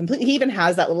commit completely. He even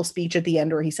has that little speech at the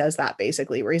end where he says that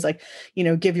basically, where he's like,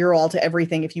 give your all to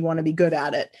everything if you want to be good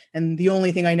at it. And the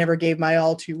only thing I never gave my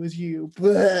all to was you.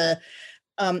 Blah.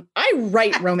 I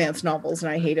write romance novels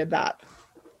and I hated that.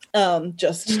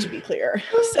 Just to be clear.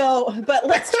 So, but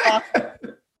let's talk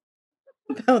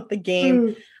about the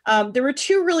game. There were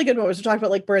two really good moments. We talked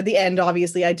about like where at the end,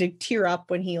 obviously I did tear up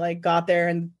when he like got there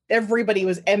and everybody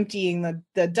was emptying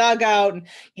the dugout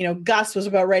and, Gus was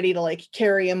about ready to like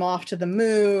carry him off to the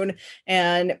moon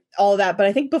and all that. But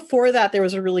I think before that, there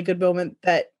was a really good moment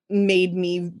that made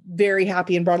me very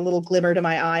happy and brought a little glimmer to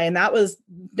my eye. And that was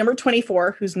number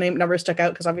 24, whose number stuck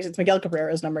out because obviously it's Miguel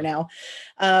Cabrera's number now.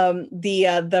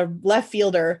 The left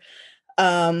fielder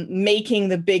making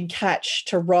the big catch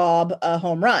to rob a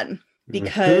home run,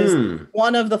 because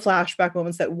one of the flashback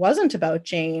moments that wasn't about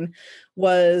Jane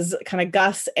was kind of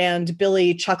Gus and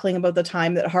Billy chuckling about the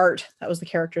time that Hart, that was the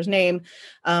character's name,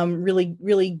 really,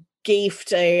 really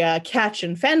gafed a catch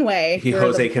in Fenway. He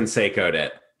Jose Canseco'd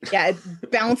it. Yeah,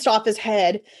 it bounced off his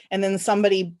head and then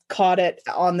somebody caught it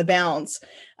on the bounce.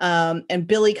 And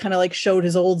Billy kind of like showed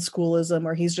his old schoolism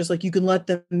where he's just like, you can let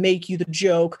them make you the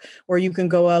joke, or you can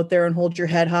go out there and hold your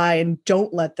head high and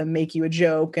don't let them make you a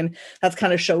joke. And that's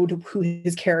kind of showed who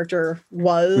his character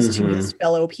was to his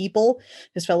fellow people,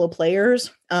 his fellow players.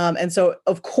 And so,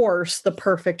 of course, the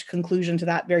perfect conclusion to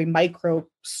that very micro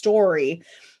story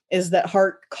is that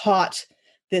Hart caught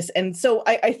this. And so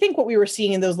I think what we were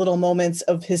seeing in those little moments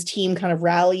of his team kind of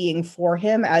rallying for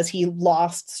him as he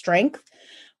lost strength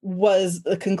was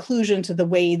the conclusion to the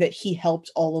way that he helped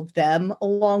all of them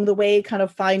along the way kind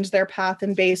of find their path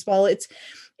in baseball. It's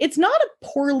not a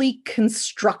poorly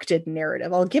constructed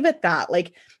narrative. I'll give it that.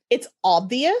 Like, it's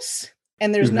obvious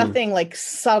and there's nothing like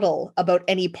subtle about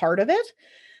any part of it.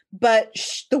 But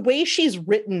the way she's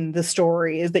written the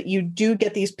story is that you do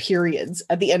get these periods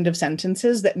at the end of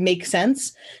sentences that make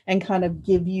sense and kind of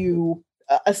give you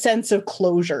a sense of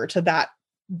closure to that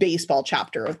baseball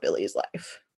chapter of Billy's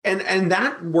life. And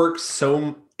that works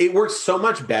so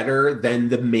much better than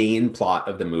the main plot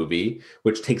of the movie,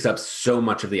 which takes up so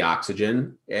much of the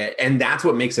oxygen. And that's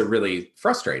what makes it really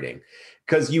frustrating,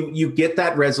 because you get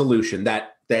that resolution,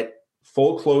 that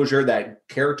full closure, that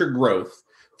character growth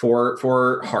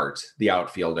for Hart, the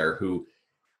outfielder, who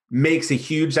makes a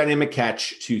huge dynamic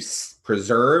catch to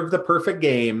preserve the perfect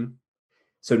game.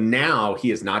 So now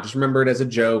he is not just remembered as a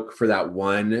joke for that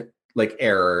one like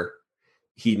error.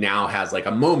 He now has like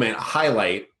a moment, a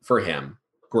highlight for him.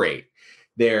 Great.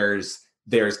 There's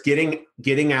getting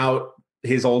out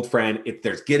his old friend.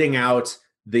 There's getting out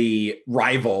the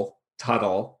rival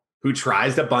Tuttle, who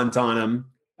tries to bunt on him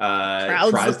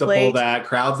Tries to pull that,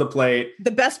 crowds the plate.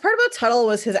 The best part about Tuttle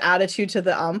was his attitude to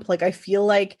the ump. Like, I feel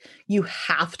like you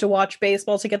have to watch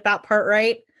baseball to get that part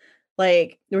right.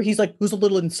 Like, where he's like, it was a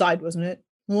little inside, wasn't it?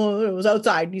 Well, it was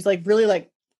outside. And he's like really like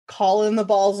calling the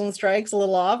balls and strikes a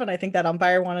little off, and I think that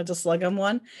umpire wanted to slug him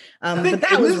one. But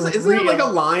that isn't there like a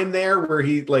line there where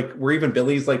he like where even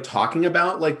Billy's like talking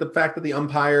about like the fact that the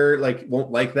umpire like won't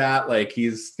like that, like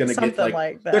he's gonna something get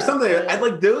like that. There's something I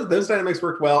like those dynamics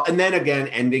worked well, and then again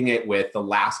ending it with the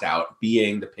last out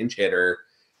being the pinch hitter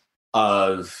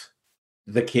of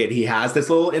the kid he has this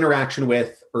little interaction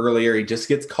with earlier. He just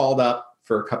gets called up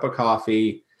for a cup of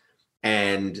coffee,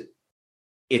 and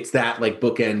it's that like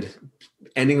bookend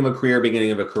ending of a career,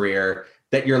 beginning of a career,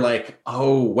 that you're like,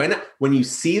 oh, when you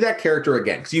see that character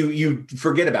again, because you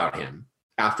forget about him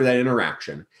after that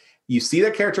interaction, you see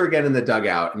that character again in the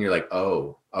dugout, and you're like,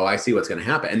 oh, I see what's going to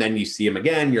happen. And then you see him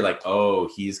again, you're like, oh,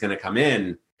 he's going to come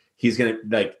in, he's going to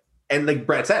like, and like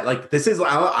Brett said, like this is,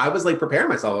 I was like preparing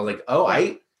myself. I was like, oh,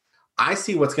 I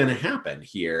see what's going to happen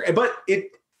here. But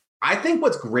I think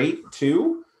what's great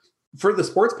too for the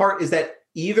sports part is that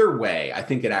either way, I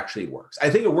think it actually works. I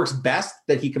think it works best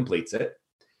that he completes it.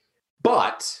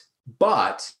 But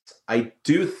I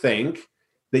do think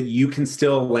that you can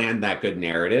still land that good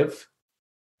narrative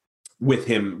with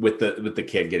him, with the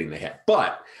kid getting the hit.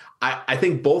 But I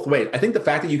think both ways. I think the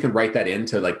fact that you can write that in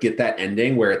to like get that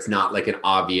ending where it's not like an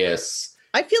obvious.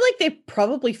 I feel like they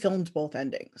probably filmed both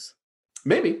endings.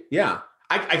 Maybe, yeah.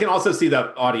 I can also see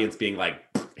the audience being like,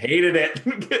 hated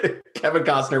it. Kevin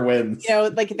Costner wins. You know,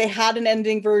 like they had an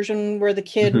ending version where the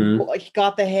kid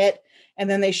got the hit, and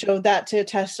then they showed that to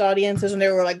test audiences, and they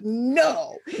were like,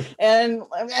 no. And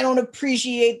I don't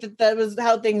appreciate that was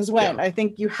how things went. Yeah. I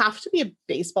think you have to be a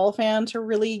baseball fan to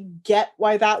really get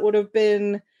why that would have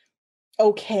been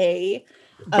okay.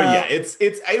 But yeah,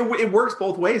 it works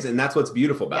both ways, and that's what's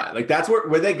beautiful about it. Like that's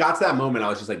where they got to that moment. I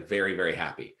was just like very, very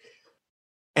happy.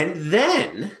 And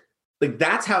then like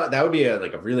that would be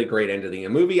a really great end to the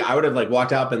movie. I would have like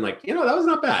walked out and like, that was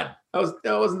not bad.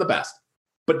 That wasn't the best.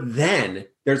 But then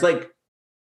there's like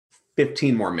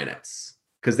 15 more minutes,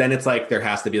 because then it's like there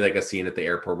has to be like a scene at the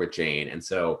airport with Jane. And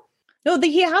so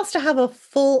he has to have a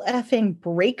full effing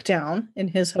breakdown in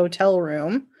his hotel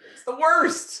room. It's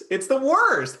the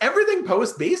worst. Everything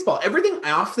post baseball, everything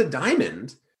off the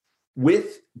diamond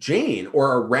with Jane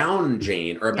or around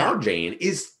Jane or about Jane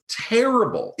is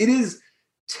terrible. It is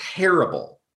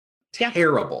terrible.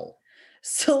 Terrible.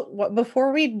 So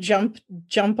before we jump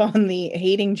on the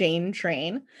hating Jane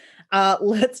train,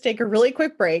 let's take a really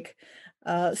quick break,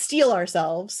 steel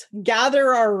ourselves,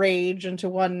 gather our rage into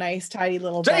one nice tidy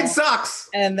little Jane sucks,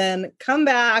 and then come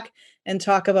back and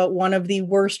talk about one of the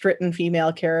worst written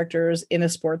female characters in a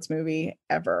sports movie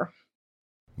ever.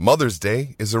 Mother's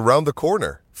Day is around the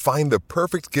corner. Find the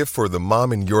perfect gift for the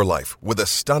mom in your life with a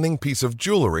stunning piece of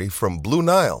jewelry from Blue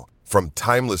Nile. From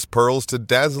timeless pearls to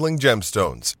dazzling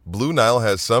gemstones, Blue Nile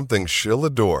has something she'll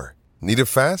adore. Need it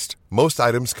fast? Most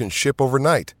items can ship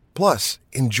overnight. Plus,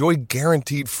 enjoy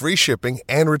guaranteed free shipping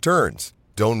and returns.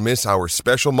 Don't miss our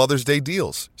special Mother's Day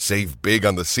deals. Save big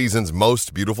on the season's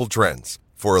most beautiful trends.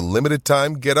 For a limited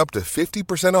time, get up to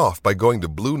 50% off by going to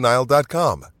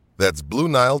BlueNile.com. That's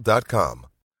BlueNile.com.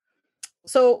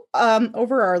 So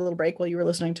over our little break while you were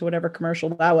listening to whatever commercial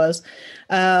that was,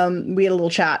 we had a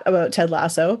little chat about Ted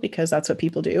Lasso, because that's what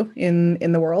people do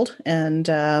in the world. And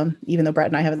even though Brett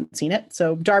and I haven't seen it,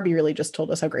 so Darby really just told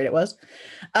us how great it was.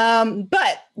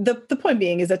 But the point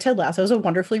being is that Ted Lasso is a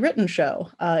wonderfully written show.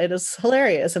 It is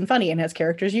hilarious and funny and has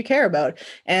characters you care about.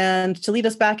 And to lead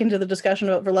us back into the discussion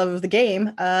about For Love of the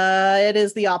Game, it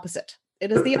is the opposite.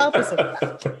 It is the opposite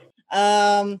of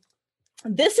that.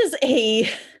 This is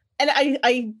and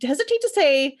I hesitate to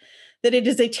say that it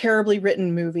is a terribly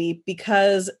written movie,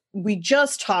 because we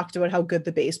just talked about how good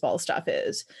the baseball stuff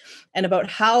is and about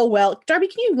how well. Darby,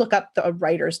 can you look up the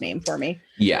writer's name for me?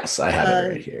 Yes, I have it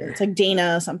right here. It's like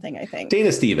Dana something, I think.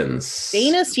 Dana Stevens.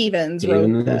 Dana Stevens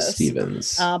wrote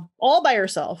this. All by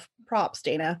herself. Props,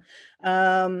 Dana.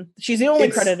 She's the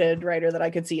only credited writer that I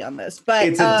could see on this, but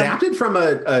it's adapted from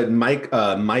a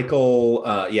Michael.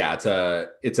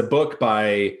 It's a book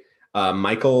by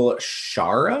Michael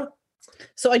Shara.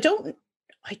 So I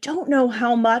don't know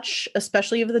how much,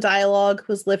 especially of the dialogue,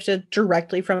 was lifted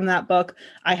directly from that book.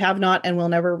 I have not and will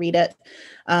never read it.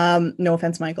 No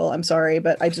offense, Michael. I'm sorry,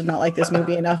 but I did not like this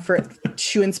movie enough for it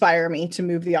to inspire me to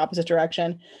move the opposite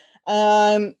direction.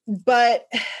 But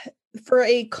for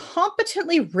a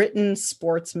competently written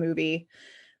sports movie,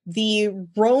 the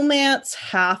romance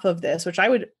half of this, which I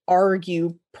would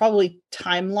argue probably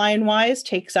timeline-wise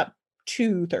takes up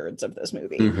 2/3 of this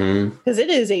movie, because it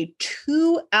is a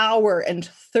 2-hour and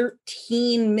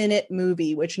 13-minute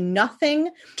movie, which nothing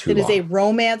that is a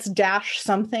romance dash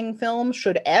something film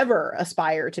should ever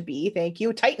aspire to be. Thank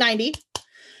you. Tight 90.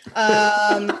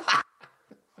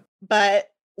 But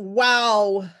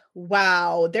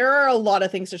wow, there are a lot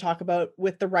of things to talk about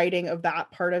with the writing of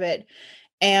that part of it,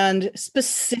 and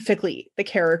specifically the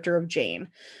character of Jane.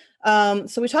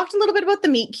 So we talked a little bit about the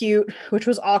meet cute, which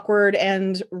was awkward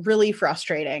and really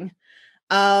frustrating.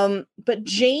 But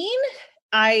Jane,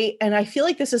 I feel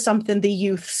like this is something the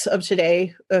youths of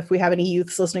today, if we have any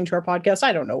youths listening to our podcast,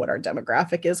 I don't know what our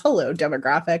demographic is. Hello,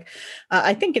 demographic.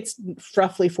 I think it's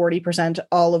roughly 40%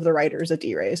 all of the writers at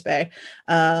D-Rays Bay.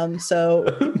 So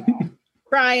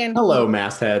Brian. Hello,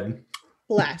 masthead.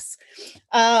 Bless.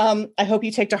 I hope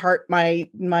you take to heart my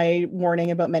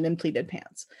warning about men in pleated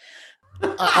pants.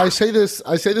 I say this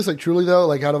like truly though,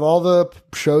 like out of all the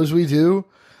shows we do,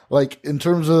 like not in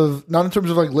terms of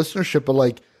like listenership, but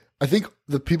like I think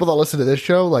the people that listen to this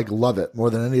show like love it more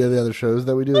than any of the other shows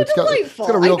that we do. It's got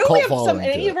a real cult following.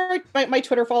 Any of my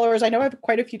Twitter followers, I know I have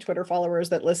quite a few Twitter followers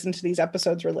that listen to these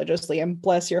episodes religiously, and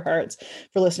bless your hearts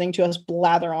for listening to us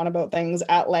blather on about things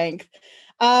at length.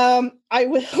 I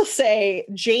will say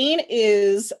Jane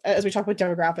is, as we talk about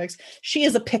demographics, she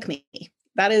is a pick-me.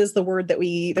 That is the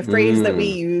phrase that we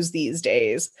use these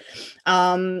days.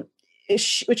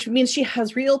 Which means she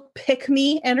has real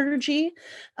pick-me energy.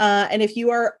 And if you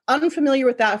are unfamiliar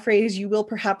with that phrase, you will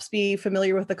perhaps be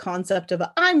familiar with the concept of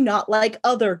I'm not like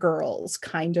other girls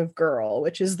kind of girl,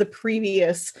 which is the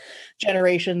previous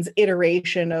generation's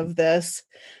iteration of this.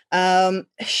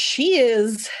 She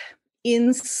is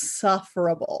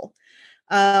insufferable.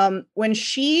 When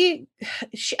she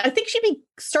I think she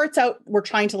starts out, we're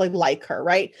trying to like her,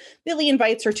 right? Billy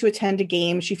invites her to attend a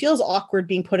game. She feels awkward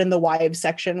being put in the wives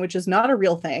section, which is not a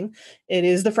real thing. It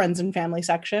is the friends and family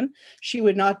section. She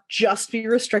would not just be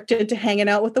restricted to hanging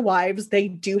out with the wives. They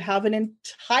do have an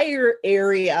entire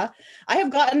area. I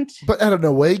have gotten but at an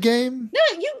away game?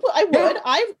 I would.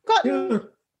 I've gotten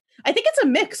I think it's a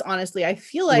mix, honestly. I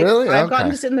feel like I've gotten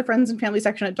to sit in the friends and family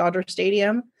section at Dodger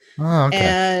Stadium. Oh, okay.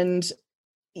 And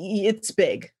it's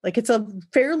big. Like it's a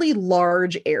fairly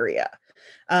large area.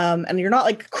 And you're not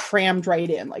like crammed right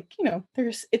in. Like,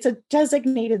 it's a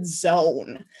designated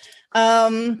zone.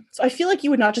 So I feel like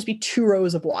you would not just be 2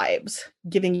 rows of wives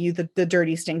giving you the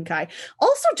dirty stink eye.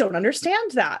 Also don't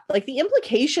understand that. Like the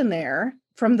implication there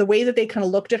from the way that they kind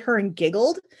of looked at her and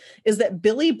giggled is that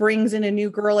Billy brings in a new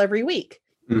girl every week.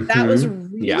 That was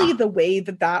really the way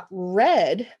that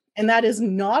read. And that is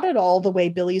not at all the way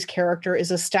Billy's character is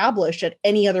established at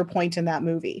any other point in that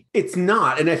movie. It's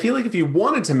not. And I feel like if you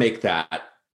wanted to make that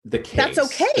the case, that's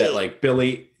okay. That like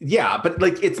Billy, but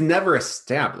like it's never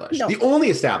established. No. The only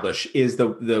established is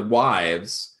the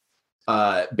wives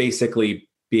basically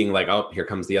being like, oh, here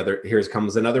comes another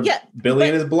Billy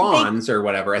and his blondes or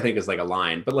whatever, I think is like a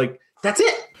line. But like, that's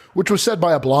it. Which was said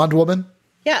by a blonde woman.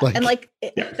 Yeah. And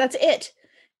that's it.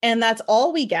 And that's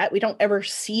all we get. We don't ever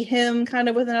see him kind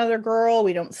of with another girl.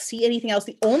 We don't see anything else.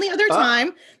 The only other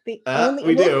time,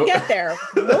 we'll get there.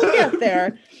 We'll get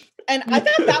there. And I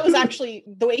thought that was actually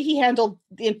the way he handled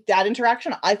that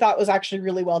interaction. I thought was actually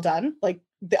really well done. Like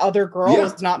the other girl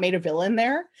was not made a villain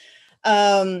there.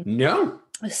 No.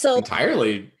 So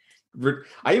entirely.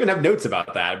 I even have notes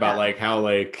about that. About like how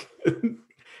like.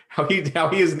 How he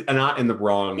is not in the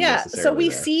wrong. Yeah. So we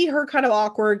see her kind of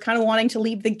awkward, kind of wanting to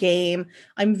leave the game.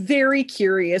 I'm very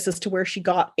curious as to where she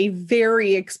got a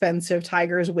very expensive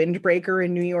Tigers windbreaker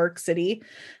in New York City.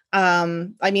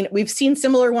 I mean, we've seen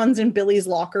similar ones in Billy's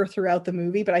locker throughout the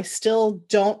movie, but I still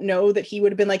don't know that he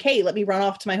would have been like, hey, let me run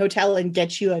off to my hotel and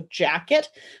get you a jacket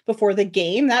before the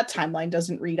game. That timeline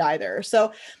doesn't read either.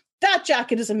 So that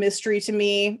jacket is a mystery to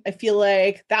me. I feel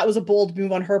like that was a bold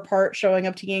move on her part, showing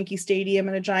up to Yankee Stadium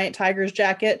in a giant Tigers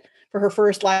jacket for her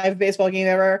first live baseball game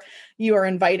ever. You are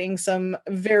inviting some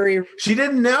She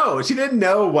didn't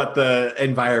know what the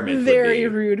environment would be. Very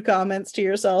rude comments to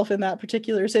yourself in that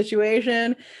particular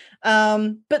situation.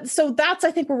 But so that's,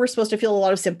 I think, where we're supposed to feel a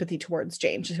lot of sympathy towards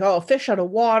Jane. She's fish out of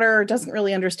water, doesn't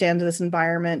really understand this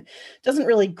environment, doesn't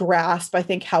really grasp, I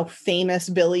think, how famous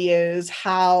Billy is,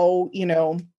 how,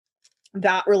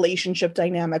 that relationship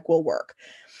dynamic will work.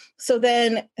 So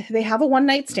then they have a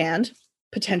one-night stand,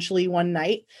 potentially one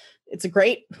night. It's a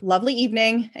great, lovely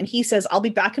evening. And he says, I'll be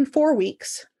back in 4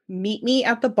 weeks. Meet me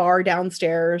at the bar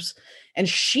downstairs. And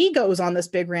she goes on this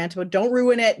big rant about don't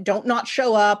ruin it, don't not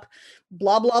show up,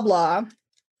 blah, blah, blah.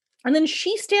 And then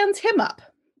she stands him up,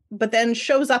 but then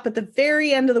shows up at the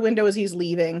very end of the window as he's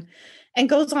leaving and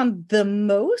goes on the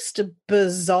most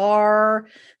bizarre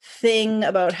thing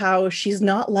about how she's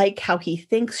not like how he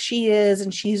thinks she is,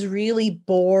 and she's really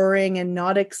boring and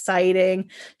not exciting.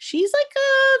 She's like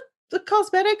the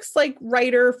cosmetics like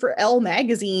writer for Elle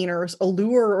magazine or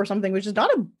Allure or something, which is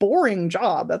not a boring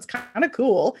job. That's kind of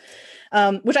cool.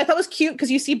 Which I thought was cute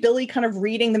because you see Billy kind of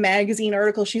reading the magazine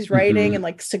article she's writing and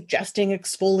like suggesting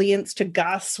exfoliants to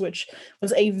Gus, which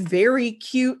was a very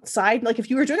cute side. Like if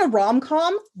you were doing a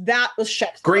rom-com, that was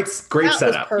great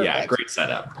setup. Yeah, great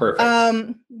setup.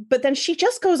 Perfect. But then she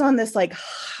just goes on this like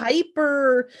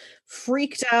hyper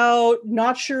freaked out,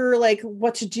 not sure like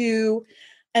what to do.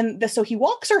 And so he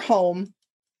walks her home.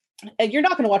 And you're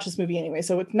not going to watch this movie anyway,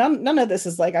 so it's none of this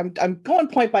is like I'm going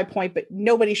point by point, but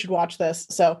nobody should watch this,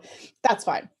 so that's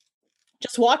fine.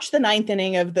 Just watch the 9th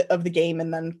inning of the game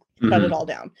and then cut it all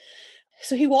down.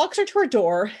 So he walks her to her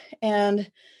door,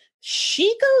 and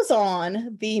she goes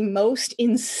on the most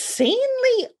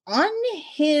insanely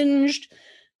unhinged,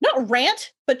 not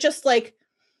rant, but just like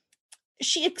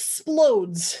she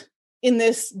explodes in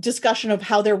this discussion of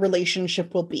how their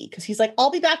relationship will be. Because he's like, I'll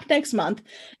be back next month.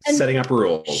 And setting up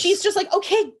rules. She's just like,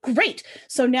 okay, great.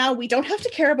 So now we don't have to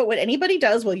care about what anybody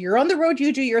does. Well, you're on the road.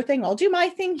 You do your thing. I'll do my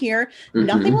thing here.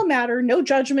 Nothing will matter. No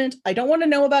judgment. I don't want to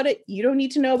know about it. You don't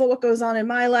need to know about what goes on in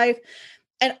my life.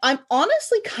 And I'm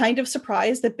honestly kind of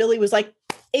surprised that Billy was like,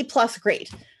 A+ great.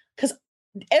 Because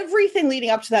everything leading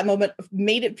up to that moment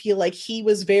made it feel like he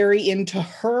was very into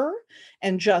her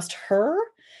and just her.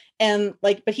 And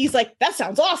like, but he's like, that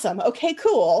sounds awesome. Okay,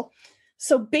 cool.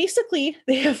 So basically,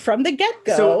 they have from the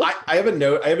get-go. So I have a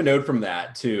note. I have a note from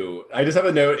that too. I just have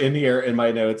a note in here in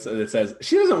my notes that says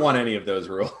she doesn't want any of those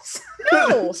rules.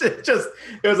 No, it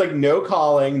was like no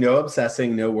calling, no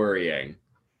obsessing, no worrying,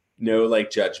 no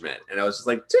like judgment. And I was just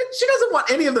like, she doesn't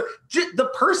want any of the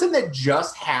person that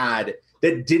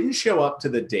didn't show up to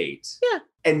the date. Yeah.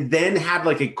 And then had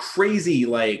like a crazy,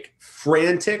 like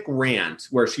frantic rant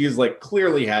where she's like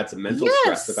clearly had some mental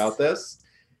stress about this.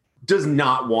 Does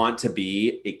not want to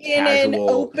be a casual, in an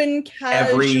open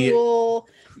casual,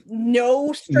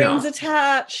 no strings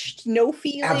attached, no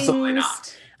feelings. Absolutely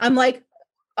not. I'm like,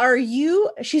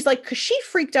 she's like, because she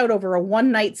freaked out over a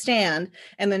one-night stand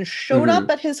and then showed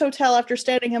up at his hotel after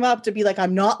standing him up to be like,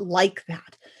 I'm not like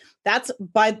that. That's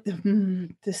by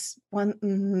this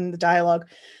one, the dialogue.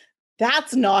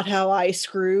 That's not how I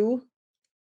screw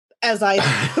as I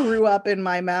threw up in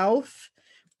my mouth,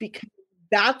 because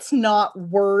that's not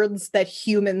words that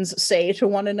humans say to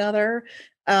one another.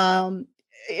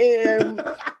 It's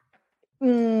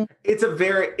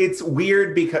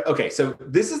weird because, okay, so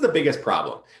this is the biggest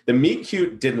problem. The meet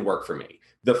cute didn't work for me.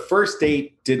 The first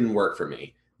date didn't work for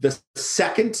me. The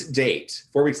second date,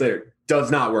 4 weeks later,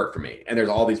 does not work for me. And there's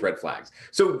all these red flags.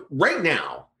 So right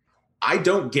now, I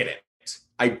don't get it.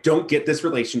 I don't get this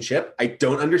relationship. I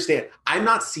don't understand. I'm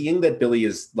not seeing that Billy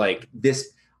is like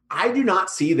this. I do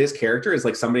not see this character as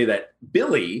like somebody that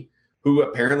Billy, who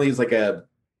apparently is like a,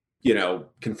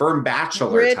 confirmed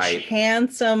bachelor rich, type,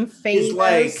 handsome, famous. Is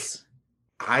like,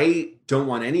 I don't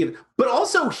want any of it. But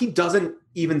also he doesn't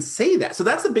even say that. So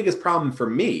that's the biggest problem for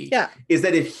me. Yeah. Is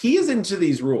that if he is into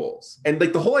these rules, and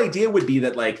like the whole idea would be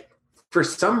that like, for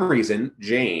some reason,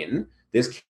 Jane,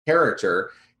 this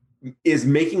character, is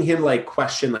making him like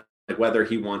question like whether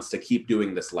he wants to keep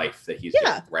doing this life that he's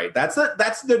doing, right? That's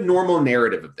the normal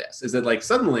narrative of this, is that like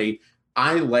suddenly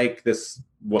I like this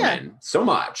woman so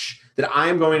much that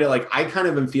I'm going to like, I kind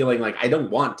of am feeling like I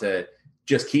don't want to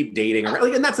just keep dating her.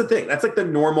 Like, and that's the thing. That's like the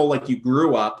normal, like you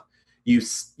grew up,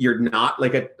 you're not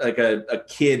like a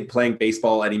kid playing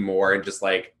baseball anymore and just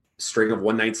like string of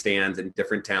one-night stands in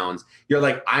different towns. You're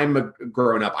like, I'm a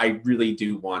grown up. I really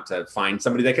do want to find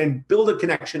somebody that can build a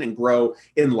connection and grow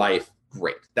in life.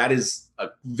 Great. That is a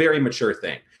very mature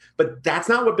thing. But that's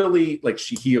not what Billy, like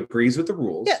he agrees with the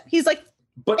rules. Yeah, he's like,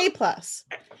 but A+.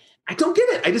 I don't get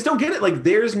it. I just don't get it. Like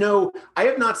I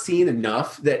have not seen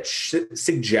enough that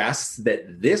suggests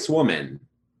that this woman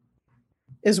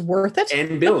is worth it.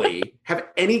 And Billy have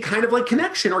any kind of like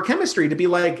connection or chemistry to be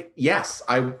like, yes,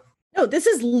 No, this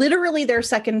is literally their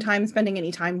second time spending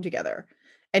any time together.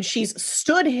 And she's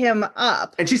stood him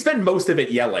up. And she spent most of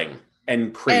it yelling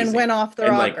and crazy. And went off the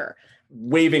rocker. Like,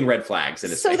 waving red flags in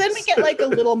his face. So then we get like a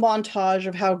little montage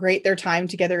of how great their time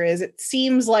together is. It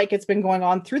seems like it's been going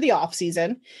on through the off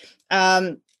season.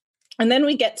 And then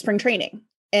we get spring training.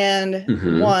 And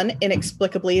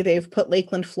inexplicably, they've put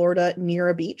Lakeland, Florida near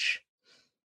a beach.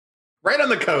 Right on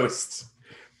the coast.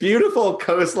 Beautiful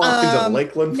coastlines of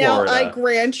Lakeland, Florida. Now, I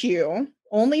grant you,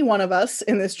 only one of us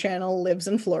in this channel lives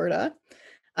in Florida.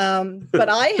 But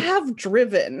I have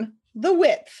driven the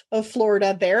width of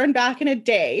Florida there and back in a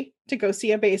day to go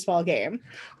see a baseball game.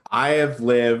 I have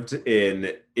lived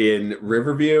in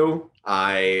Riverview.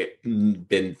 I've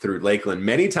been through Lakeland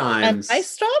many times. And I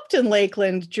stopped in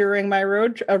Lakeland during my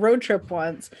road trip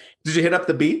once. Did you hit up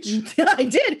the beach? I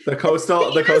did. The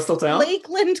coastal town?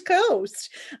 Lakeland coast.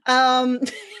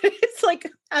 It's like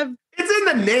it's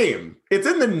in the name. It's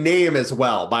in the name as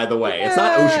well, by the way. It's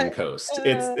not Ocean Coast.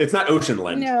 It's not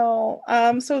Oceanland. No.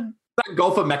 So it's not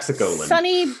Gulf of Mexico land.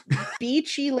 Sunny,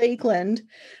 beachy Lakeland.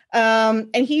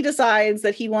 And he decides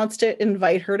that he wants to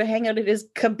invite her to hang out at his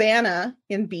cabana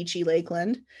in beachy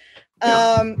Lakeland.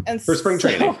 And for spring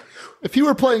training. If you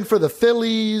were playing for the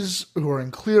Phillies, who are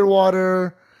in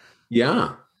Clearwater,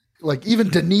 yeah, like even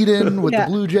Dunedin with the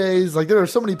Blue Jays, like there are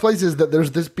so many places that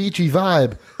there's this beachy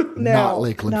vibe. Not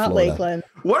Lakeland, Florida. Lakeland.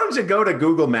 Why don't you go to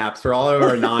Google Maps for all of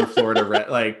our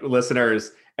non-Florida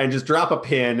listeners and just drop a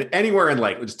pin anywhere in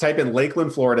just type in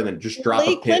Lakeland, Florida, and then just drop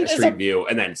a pin, street view,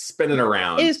 and then spin it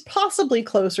around. Is possibly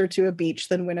closer to a beach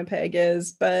than Winnipeg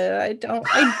is, but I don't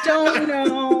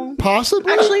know.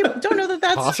 Possibly. Actually, don't know that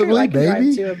that's possibly, true. I can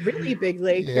maybe. drive to a really big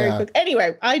lake very quick.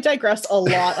 Anyway, I digress a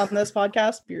lot on this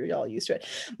podcast. You're all used to it.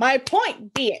 My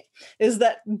point being is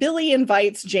that Billy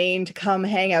invites Jane to come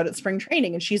hang out at spring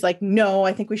training, and she's like, "No,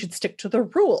 I think we should stick to the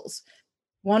rules."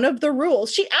 One of the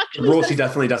rules she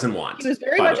definitely doesn't want. She was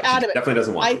very much adamant. Definitely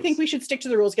doesn't want. I think we should stick to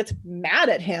the rules. Gets mad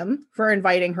at him for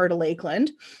inviting her to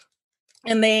Lakeland,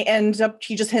 and they end up.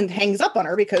 He just hangs up on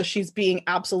her because she's being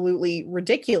absolutely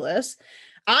ridiculous.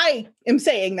 I am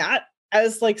saying that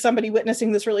as somebody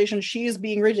witnessing this relation. She's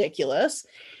being ridiculous,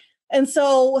 and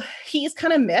so he's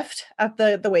kind of miffed at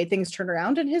the way things turn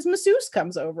around. And his masseuse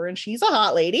comes over, and she's a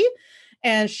hot lady,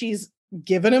 and she's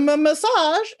giving him a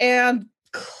massage and.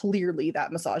 Clearly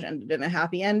that massage ended in a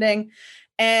happy ending,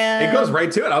 and it goes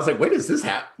right to it. I was like, wait, is this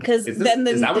happen? Because is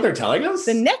that what they're telling us?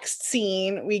 The next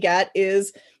scene we get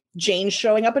is Jane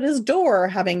showing up at his door,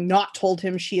 having not told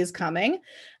him she is coming,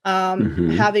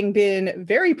 having been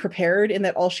very prepared in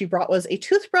that all she brought was a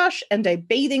toothbrush and a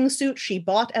bathing suit she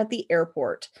bought at the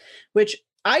airport, which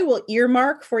I will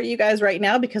earmark for you guys right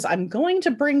now because I'm going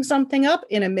to bring something up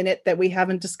in a minute that we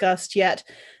haven't discussed yet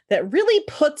that really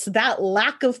puts that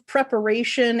lack of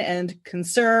preparation and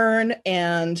concern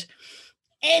and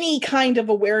any kind of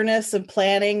awareness and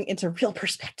planning into real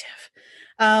perspective.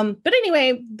 But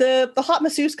anyway, the hot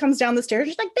masseuse comes down the stairs.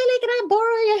 She's like, "Billy, can I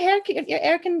borrow your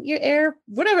hair,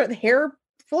 whatever, the hair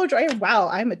blow dryer?" Wow,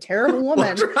 I'm a terrible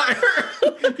woman. Blow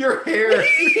dryer. Your hair.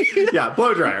 Yeah,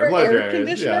 blow dryer. Air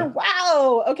conditioner. Yeah.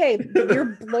 Wow. Okay,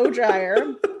 your blow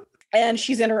dryer. And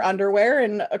she's in her underwear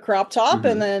and a crop top.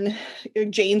 And then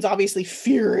Jane's obviously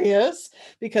furious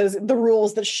because the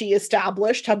rules that she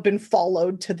established have been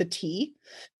followed to the T.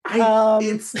 I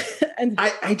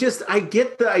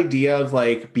get the idea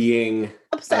of being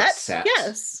upset.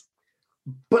 Yes.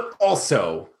 But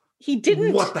also he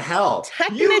didn't. What the hell?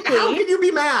 Technically, how can you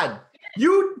be mad?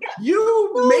 You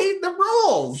made the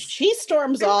rules. She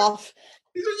storms off.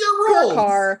 These are your rules. Her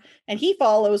car, and he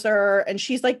follows her, and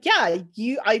she's like, "Yeah,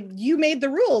 you made the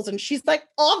rules," and she's like,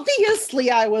 "Obviously,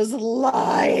 I was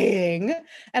lying,"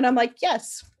 and I'm like,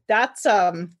 "Yes, that's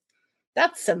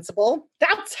sensible.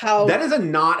 That's how." That is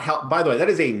by the way, that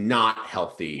is a not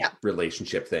healthy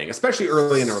relationship thing, especially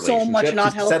early in a relationship. So much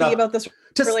not healthy about this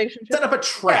relationship. Set up a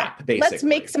trap, basically. Let's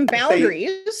make some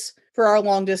boundaries for our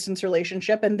long distance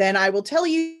relationship, and then I will tell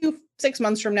you 6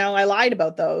 months from now I lied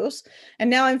about those, and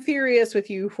now I'm furious with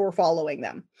you for following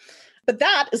them. But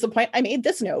that is the point I made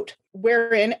this note,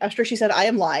 wherein after she said, "I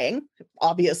am lying,"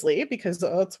 obviously, because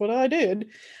that's what I did,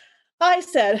 I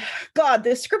said, "God,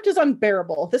 this script is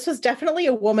unbearable. This was definitely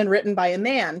a woman written by a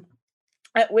man."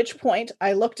 At which point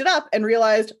I looked it up and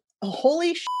realized,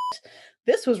 holy shit,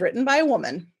 this was written by a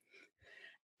woman.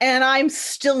 And I'm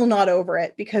still not over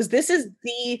it because this is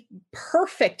the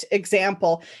perfect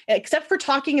example, except for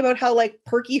talking about how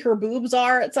perky her boobs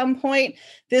are at some point.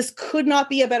 This could not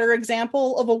be a better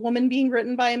example of a woman being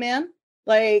written by a man.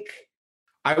 I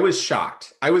was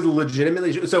shocked. I was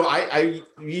legitimately so. I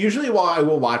usually I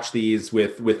will watch these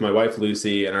with my wife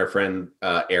Lucy and our friend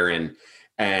Erin,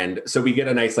 and so we get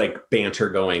a nice banter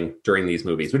going during these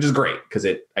movies, which is great because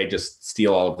I just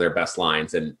steal all of their best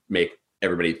lines and make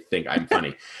everybody think I'm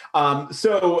funny.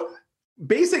 So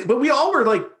basic, but we all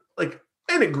were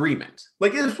in agreement.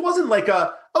 It wasn't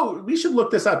we should look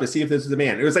this up to see if this is a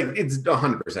man. It was it's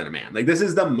 100% a man. This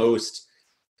is the most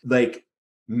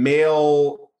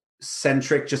male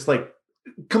centric, just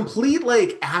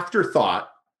complete afterthought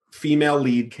female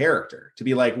lead character to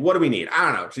be what do we need? I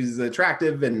don't know. She's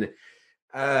attractive and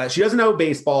she doesn't know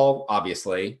baseball,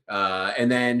 obviously.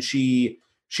 And then she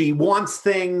wants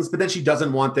things, but then she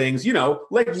doesn't want things,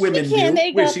 like women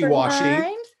do,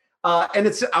 wishy-washy.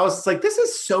 And I was like, this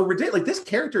is so ridiculous. Like, this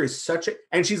character is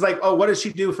and she's like, oh, what does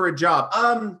she do for a job?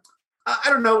 I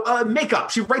don't know, makeup.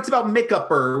 She writes about makeup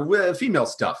or female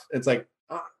stuff. It's like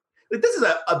this is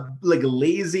a like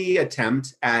lazy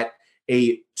attempt at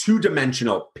a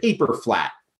 2-dimensional paper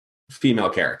flat female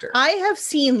character. I have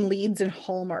seen leads in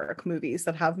Hallmark movies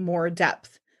that have more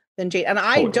depth than Jane. And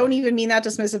I don't even mean that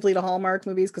dismissively to Hallmark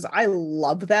movies, because I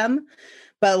love them,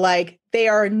 but like, they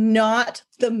are not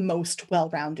the most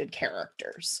well-rounded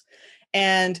characters.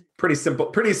 And pretty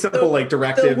simple, like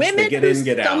directives. The women they get in,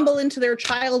 get out. Stumble into their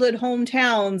childhood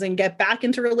hometowns and get back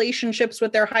into relationships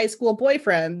with their high school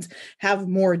boyfriends have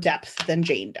more depth than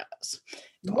Jane does.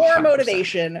 More 100%.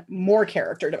 Motivation, more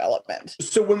character development.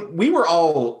 So when we were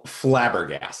all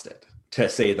flabbergasted, to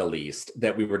say the least,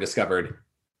 that we were discovered,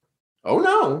 oh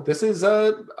no, this is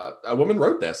a woman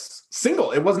wrote this.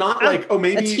 Single. It was not like, oh,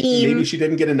 maybe she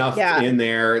didn't get enough in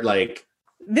there. Like,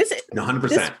 this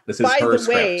 100%. This is by her the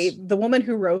way, script. The woman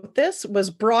who wrote this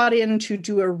was brought in to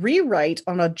do a rewrite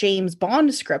on a James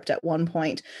Bond script at one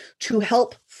point to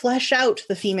help flesh out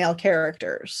the female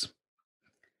characters.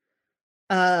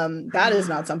 That is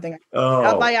not something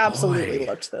I absolutely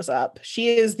looked this up.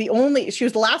 She was the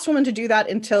last woman to do that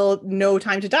until No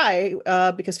Time to Die,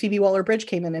 because Phoebe Waller-Bridge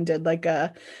came in and did like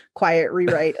a quiet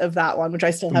rewrite of that one, which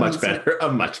I still haven't seen. A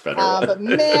much better one. But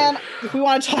man, if we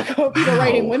want to talk about people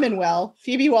writing women well,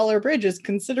 Phoebe Waller-Bridge is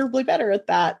considerably better at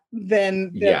that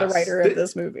than the writer of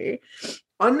this movie.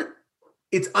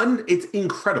 It's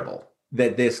incredible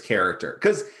that this character,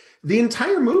 because the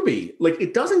entire movie, like,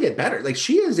 it doesn't get better. Like,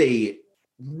 she is a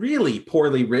really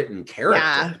poorly written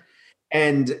character.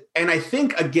 And I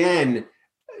think, again,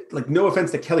 like, no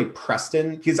offense to Kelly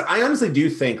Preston, because I honestly do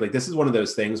think, like, this is one of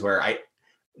those things where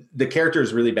the character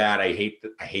is really bad. I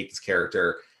hate this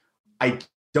character. I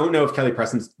don't know if Kelly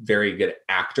Preston's very good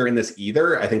actor in this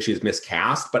either. I think she's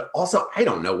miscast, but also I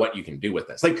don't know what you can do with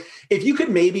this. Like, if you could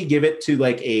maybe give it to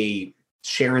like a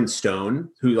Sharon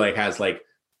Stone, who like has like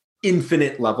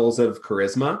infinite levels of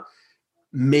charisma,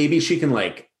 maybe she can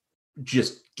like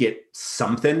just get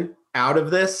something out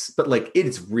of this, but like,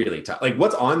 it's really tough. Like,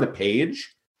 what's on the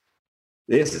page,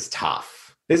 this is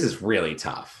tough. This is really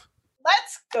tough.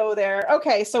 Let's go there.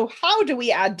 Okay, so how do we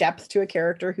add depth to a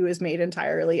character who is made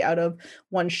entirely out of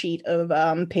one sheet of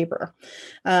paper?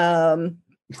 Add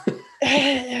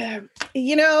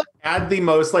the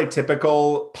most like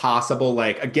typical possible,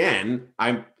 like, again,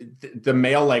 I'm the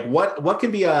male, like what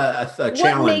can be a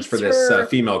challenge for this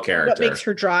female character? What makes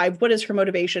her drive? What is her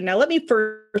motivation? Now, let me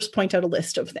first point out a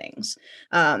list of things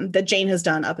that Jane has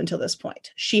done up until this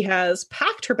point. She has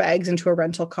packed her bags into a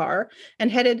rental car and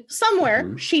headed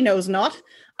somewhere she knows not.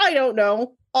 I don't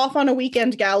know. Off on a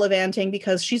weekend gallivanting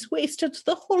because she's wasted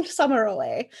the whole summer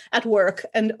away at work.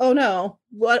 And oh no,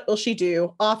 what will she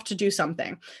do? Off to do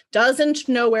something. Doesn't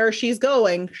know where she's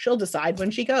going. She'll decide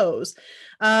when she goes.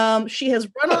 She has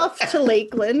run off to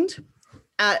Lakeland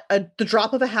at the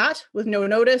drop of a hat with no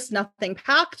notice, nothing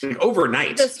packed.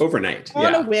 Overnight.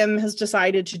 On a whim has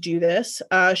decided to do this.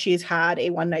 She's had a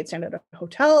one-night stand at a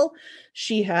hotel.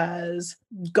 She has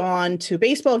gone to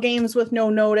baseball games with no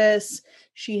notice.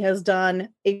 She has done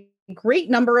a great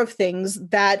number of things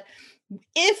that,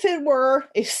 if it were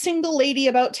a single lady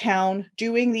about town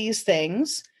doing these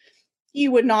things, you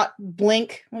would not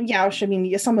blink. Well, yeah, I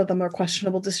mean, some of them are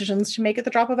questionable decisions to make at the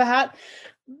drop of a hat,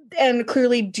 and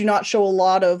clearly do not show a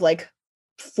lot of like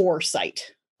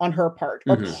foresight on her part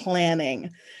or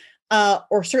planning,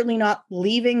 or certainly not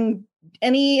leaving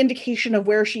any indication of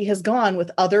where she has gone with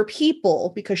other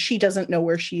people, because she doesn't know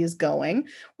where she is going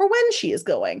or when she is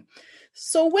going.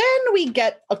 So when we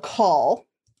get a call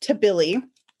to Billy,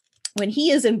 when he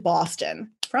is in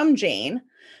Boston from Jane,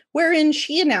 wherein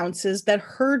she announces that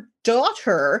her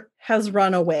daughter has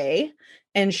run away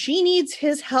and she needs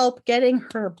his help getting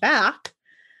her back,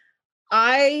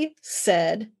 I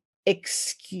said,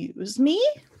 excuse me?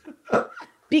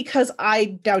 Because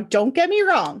now don't get me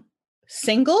wrong,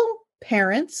 single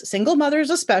parents, single mothers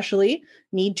especially,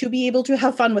 need to be able to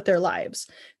have fun with their lives.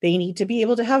 They need to be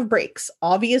able to have breaks.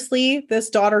 Obviously, this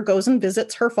daughter goes and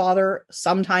visits her father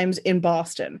sometimes in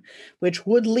Boston, which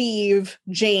would leave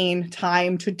Jane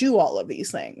time to do all of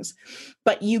these things.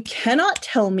 But you cannot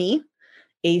tell me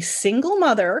a single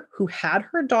mother who had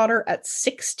her daughter at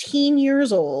 16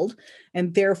 years old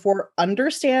and therefore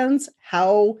understands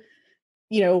how,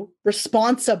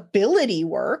 responsibility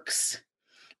works,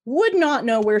 would not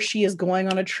know where she is going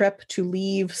on a trip to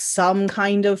leave some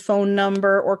kind of phone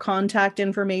number or contact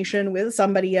information with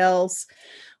somebody else,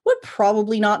 would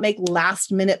probably not make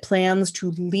last minute plans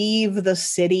to leave the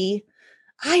city.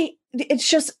 it's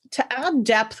just to add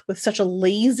depth with such a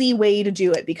lazy way to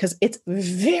do it, because it's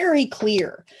very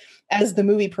clear as the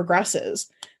movie progresses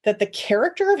that the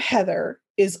character of Heather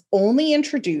is only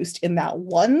introduced in that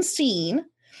one scene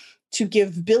to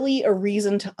give Billy a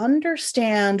reason to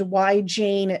understand why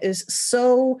Jane is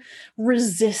so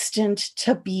resistant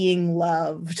to being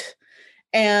loved.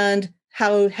 And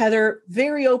how Heather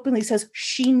very openly says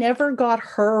she never got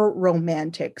her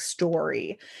romantic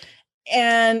story.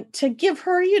 And to give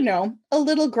her, you know, a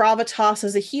little gravitas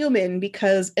as a human,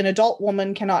 because an adult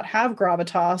woman cannot have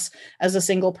gravitas as a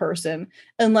single person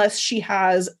unless she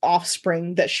has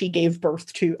offspring that she gave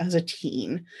birth to as a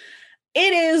teen.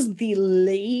 It is the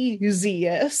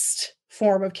laziest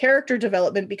form of character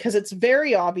development, because it's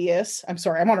very obvious. I'm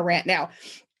sorry, I'm on a rant now.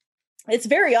 It's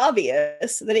very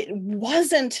obvious that it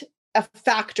wasn't a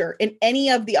factor in any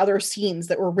of the other scenes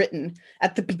that were written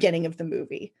at the beginning of the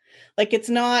movie. Like, it's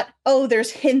not, oh,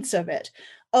 there's hints of it.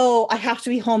 Oh, I have to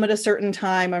be home at a certain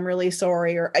time. I'm really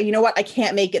sorry. Or, you know what? I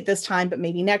can't make it this time, but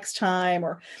maybe next time.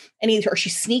 Or she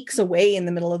sneaks away in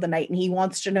the middle of the night and he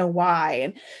wants to know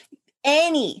why.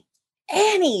 And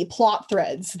any plot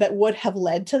threads that would have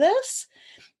led to this,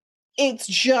 it's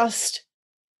just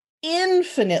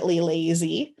infinitely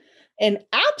lazy. An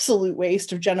absolute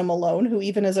waste of Jenna Malone, who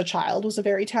even as a child was a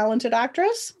very talented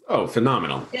actress. Oh,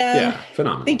 phenomenal. Yeah,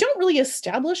 phenomenal. They don't really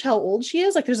establish how old she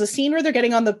is. Like, there's a scene where they're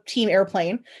getting on the team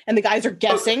airplane and the guys are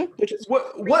guessing, which is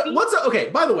okay,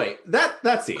 by the way,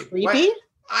 that scene. Creepy?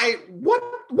 What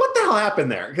the hell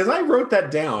happened there? Because I wrote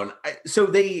that down.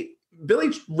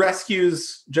 Billy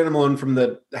rescues Jenna Malone from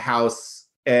the house,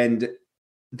 and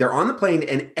they're on the plane,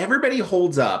 and everybody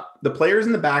holds up, the players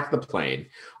in the back of the plane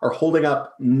are holding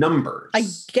up numbers. I'm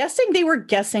guessing they were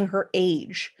guessing her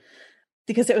age,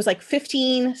 because it was like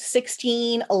 15,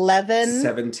 16, 11.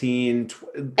 17.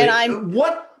 I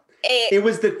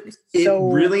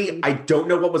don't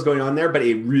know what was going on there, but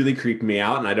it really creeped me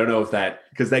out. And I don't know if that,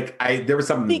 because there was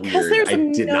something weird. I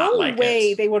did not like it. Because there's no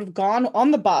way they would have gone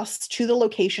on the bus to the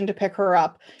location to pick her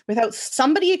up without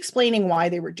somebody explaining why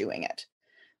they were doing it.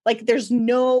 Like, there's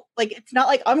no, like, it's not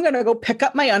like I'm going to go pick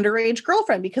up my underage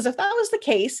girlfriend, because if that was the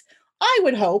case, I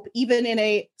would hope, even in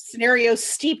a scenario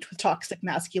steeped with toxic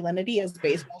masculinity as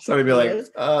baseball. Somebody be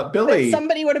like, Billy.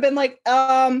 Somebody would have been like,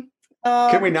 can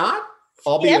we not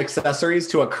all be accessories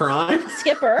to a crime?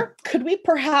 Skipper, could we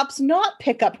perhaps not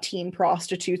pick up teen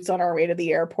prostitutes on our way to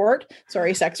the airport?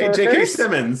 Sorry, sex workers. J.K.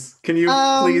 Simmons, can you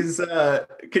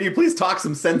please talk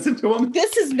some sense into him?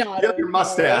 This is not. You have your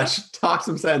mustache. Talk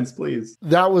some sense, please.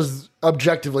 That was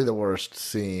objectively the worst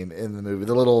scene in the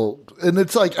movie. And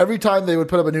it's like every time they would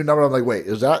put up a new number, I'm like, wait,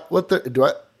 is that what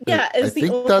Yeah, I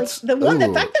think that's the one.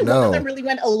 The fact that one of them really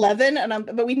went 11,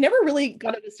 but we never really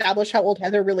got to establish how old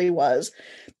Heather really was.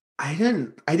 I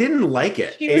didn't like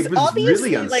it. It was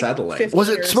really unsettling. Like, was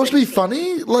it supposed to be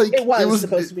funny? Like, it was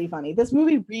supposed to be funny. This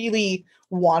movie really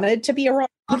wanted to be a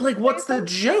rom-com. But like, what's the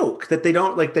joke that they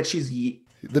don't like that she's?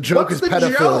 The joke is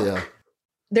pedophilia. Joke?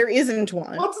 There isn't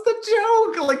one. What's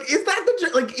the joke? Like, is that the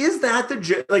joke? Like, is that the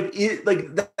joke?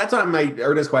 That's what my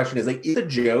earnest question is. Like, is the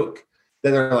joke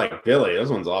that they're like, Billy, this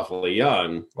one's awfully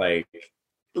young. Like,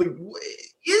 is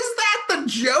that the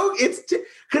joke? It's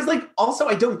because like, also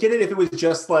I don't get it if it was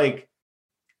just like,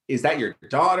 is that your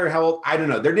daughter? How old? I don't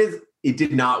know. It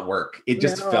did not work. It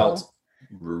just felt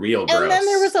real gross. And then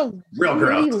there was a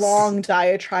really long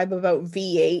diatribe about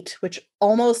V8, which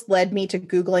almost led me to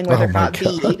Googling whether or not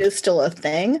V8 is still a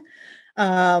thing.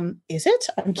 Is it?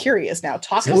 I'm curious now.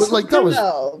 There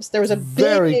was a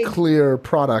very clear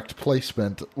product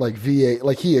placement, like V8.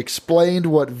 Like, he explained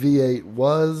what V8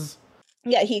 was.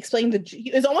 Yeah, he explained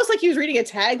it was almost like he was reading a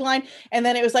tagline, and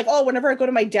then it was like, oh, whenever I go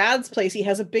to my dad's place, he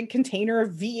has a big container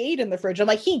of V8 in the fridge. I'm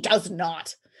like, he does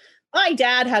not. My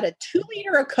dad had a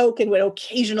 2-liter of Coke and would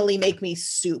occasionally make me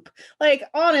soup. Like,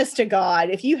 honest to God,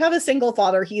 if you have a single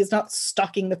father, he is not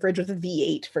stocking the fridge with a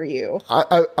V8 for you.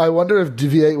 I wonder if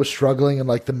V8 was struggling in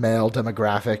like the male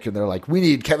demographic, and they're like, we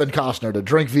need Kevin Costner to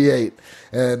drink V8,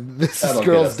 and this is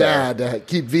girl's dad to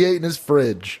keep V8 in his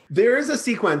fridge. There is a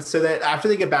sequence so that after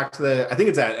they get back to I think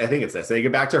it's this. They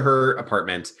get back to her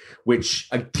apartment, which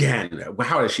again,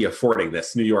 how is she affording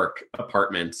this New York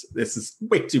apartment? This is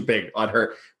way too big on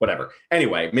her. Whatever.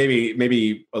 Anyway,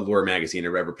 maybe Allure magazine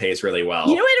or whatever pays really well.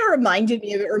 You know what it reminded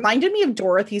me of? It reminded me of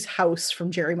Dorothy's house from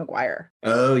Jerry Maguire.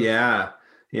 Oh yeah.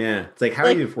 It's like, how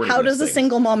are you affording? How does a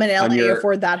single mom in LA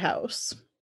afford that house?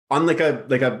 On like a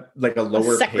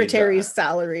lower secretary's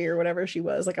salary or whatever she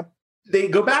was. They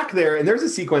go back there and there's a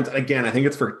sequence, again, I think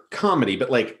it's for comedy, but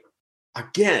like,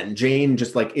 again, Jane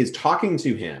just like is talking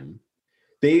to him.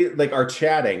 They like are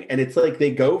chatting, and it's like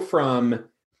they go from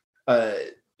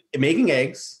making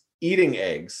eggs eating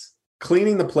eggs,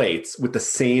 cleaning the plates with the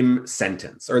same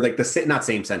sentence, or like not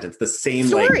same sentence, the same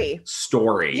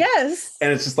story. Yes.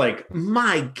 And it's just like,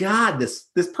 my God, this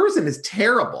person is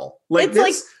terrible. Like, it's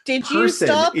like, did you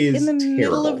stop in the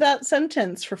middle of that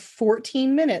sentence for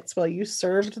 14 minutes while you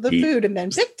served the food and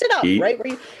then picked it up, right?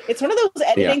 It's one of those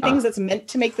editing things that's meant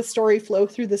to make the story flow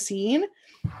through the scene.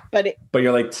 But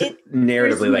you're like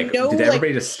narratively like, did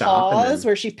everybody just stop? Pause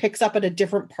where she picks up at a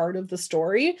different part of the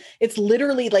story. It's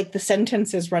literally like the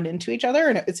sentences run into each other,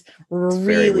 and it's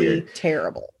really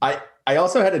terrible. I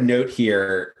also had a note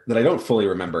here that I don't fully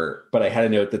remember, but I had a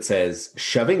note that says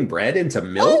 "shoving bread into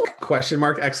milk?" ? What's my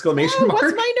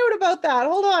note about that?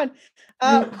 Hold on.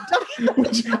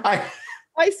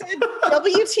 I said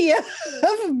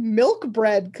WTF milk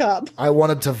bread cup. I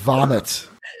wanted to vomit.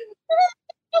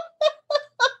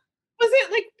 Was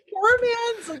it like poor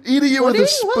man's eating it with a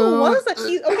spoon? What is that?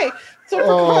 Okay, so for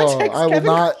context, I will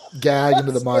not gag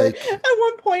into the mic. At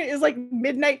one point is like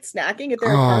midnight snacking at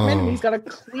their apartment, and he's got a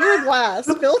clear glass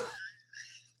filled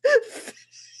with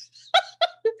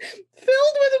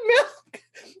milk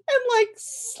and like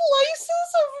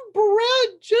slices of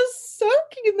bread just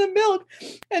soaking in the milk.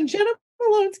 And Jennifer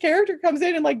Malone's character comes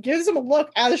in and like gives him a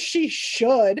look, as she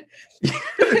should.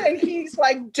 And he's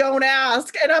like, "Don't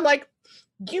ask." And I'm like,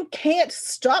 you can't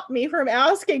stop me from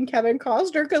asking, Kevin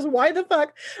Costner, because why the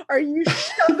fuck are you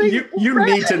shoving you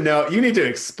need to know. You need to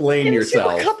explain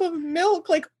yourself. A cup of milk.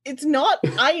 Like, it's not,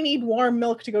 I need warm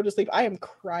milk to go to sleep. I am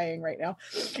crying right now.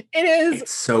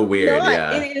 It's so weird.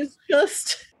 It is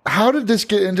just. How did this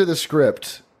get into the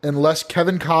script? Unless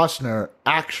Kevin Costner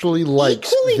actually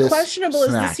likes equally this questionable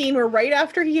snack. Is the scene where right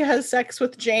after he has sex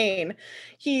with Jane,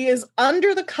 he is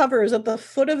under the covers at the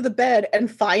foot of the bed and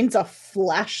finds a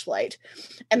flashlight.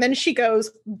 And then she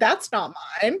goes, "That's not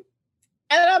mine."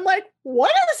 And I'm like,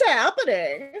 what is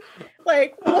happening?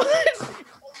 Like, what?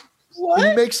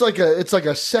 He makes it's like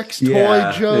a sex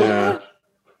toy joke. Yeah.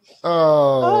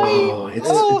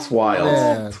 It's wild.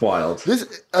 Man. It's wild.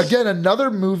 This again, another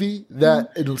movie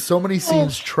that in so many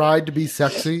scenes tried to be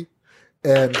sexy,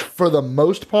 and for the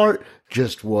most part,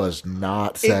 just was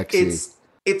not sexy.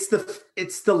 It's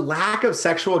the lack of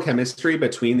sexual chemistry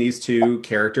between these two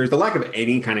characters, the lack of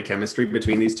any kind of chemistry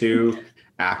between these two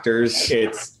actors.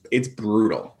 It's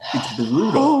brutal. It's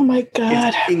brutal. Oh my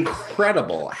God. It's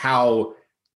incredible how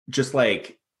just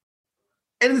like.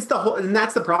 And it's and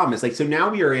that's the problem. It's like, so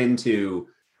now we're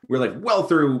like well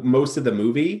through most of the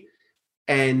movie.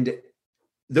 And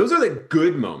those are the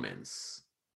good moments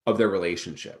of their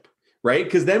relationship, right?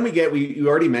 Because then you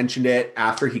already mentioned it,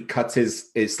 after he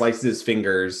slices his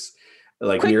fingers,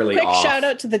 like nearly off. Quick shout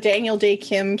out to the Daniel Day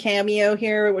Kim cameo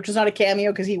here, which was not a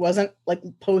cameo because he wasn't like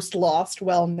post Lost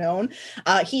well known.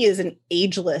 He is an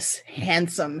ageless,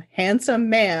 handsome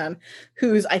man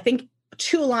who's, I think,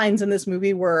 2 lines in this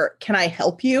movie were, "Can I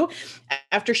help you?"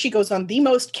 After she goes on the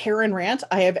most Karen rant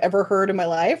I have ever heard in my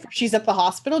life. She's at the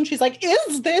hospital and she's like,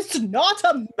 "Is this not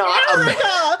America?"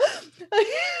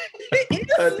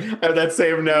 I have that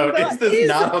same note. Is this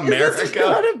not America? Is this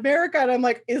not America? And I'm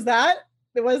like, was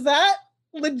that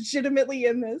legitimately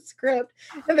in this script?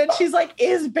 And then she's like,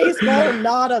 "Is baseball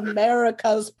not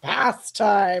America's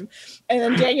pastime?" And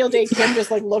then Daniel Day Kim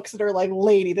just like looks at her like,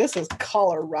 "Lady, this is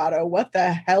Colorado. What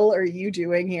the hell are you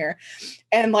doing here?"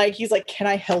 And like he's like, "Can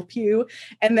I help you?"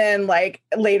 And then like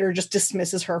later just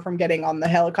dismisses her from getting on the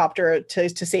helicopter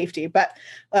to safety. But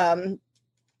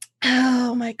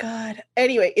oh my God.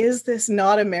 Anyway, is this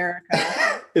not America?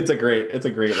 It's a great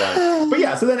line. But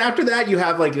yeah, so then after that, you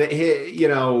have like,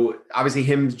 obviously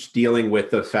him dealing with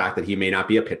the fact that he may not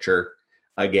be a pitcher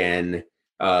again.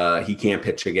 He can't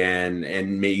pitch again,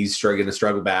 and he's struggling to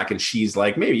struggle back. And she's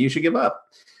like, "Maybe you should give up,"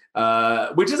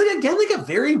 which is like, again, like a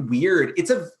very weird. It's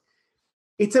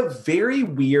a very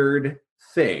weird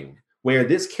thing where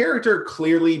this character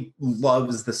clearly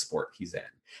loves the sport he's in,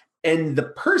 and the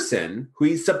person who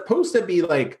he's supposed to be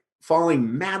like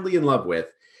falling madly in love with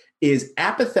is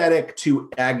apathetic to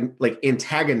like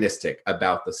antagonistic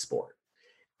about the sport.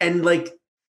 And like,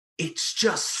 it's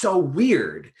just so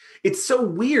weird. It's so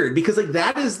weird because like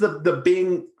that is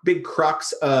the big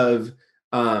crux of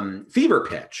Fever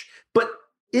Pitch. But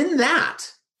in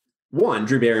that one,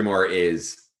 Drew Barrymore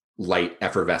is light,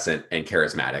 effervescent, and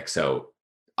charismatic. So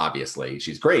obviously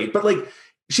she's great, but like,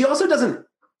 she also doesn't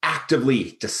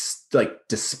actively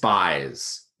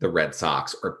despise the Red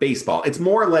Sox or baseball. It's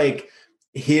more like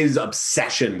his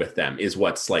obsession with them is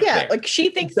what's like, yeah, there. Like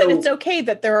she thinks that it's okay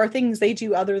that there are things they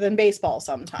do other than baseball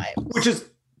sometimes, which is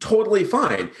totally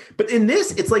fine. But in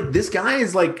this, it's like this guy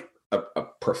is like a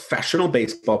professional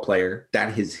baseball player.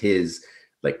 That is his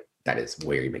like that is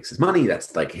where he makes his money.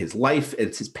 That's like his life.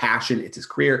 It's his passion. It's his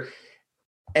career.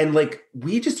 And like,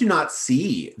 we just do not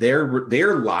see their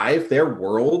life, their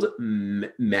world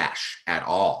mesh at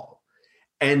all.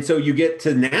 And so you get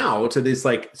to now to this,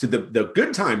 like, so the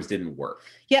good times didn't work.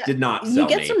 Yeah. Did not you sell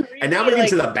get me. some really, and now we're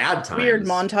into the bad times. Weird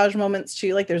montage moments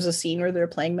too. Like there's a scene where they're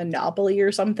playing Monopoly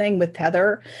or something with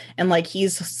Heather, and like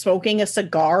he's smoking a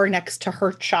cigar next to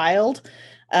her child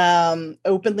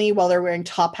openly while they're wearing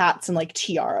top hats and like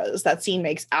tiaras. That scene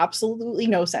makes absolutely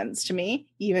no sense to me.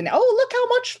 Even, oh, look how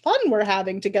much fun we're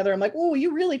having together. I'm like, oh,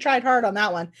 you really tried hard on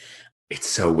that one. It's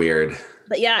so weird.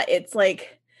 But yeah, it's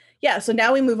like, yeah, so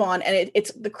now we move on, and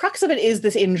it's the crux of it is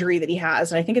this injury that he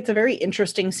has. And I think it's a very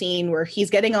interesting scene where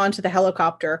he's getting onto the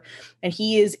helicopter and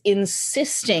he is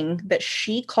insisting that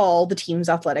she call the team's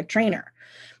athletic trainer.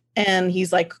 And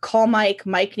he's like, call Mike.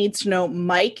 Mike needs to know.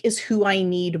 Mike is who I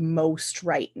need most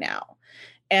right now.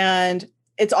 And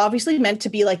it's obviously meant to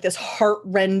be like this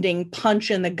heart-rending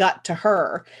punch in the gut to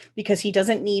her because he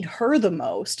doesn't need her the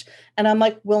most. And I'm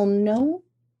like, well, no,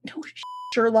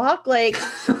 Sherlock, like,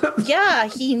 yeah,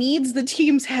 he needs the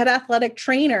team's head athletic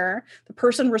trainer, the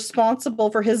person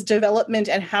responsible for his development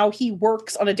and how he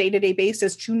works on a day-to-day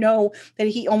basis, to know that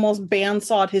he almost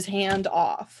bandsawed his hand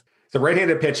off. It's a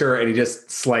right-handed pitcher, and he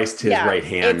just sliced his right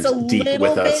hand deep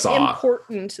with a saw. It's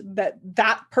important that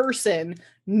that person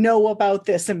know about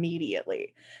this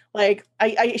immediately. Like,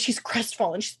 she's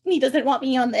crestfallen. He doesn't want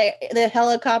me on the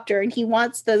helicopter, and he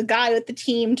wants the guy with the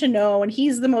team to know, and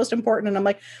he's the most important. And I'm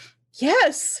like,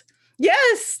 yes,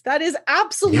 that is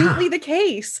absolutely the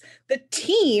case. The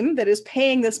team that is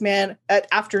paying this man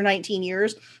after 19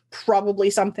 years, probably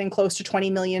something close to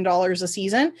 $20 million a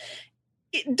season,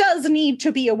 it does need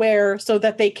to be aware so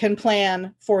that they can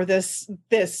plan for this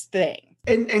thing.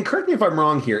 And correct me if I'm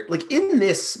wrong here. Like, in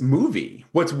this movie,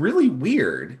 what's really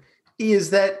weird is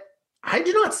that I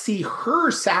do not see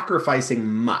her sacrificing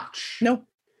much. No.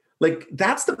 Like,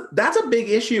 that's a big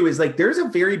issue, is like there's a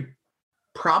very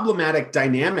problematic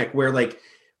dynamic where like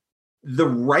the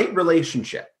right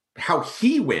relationship, how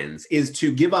he wins, is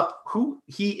to give up who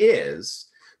he is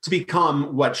to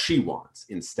become what she wants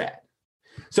instead.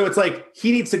 So it's like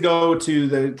he needs to go to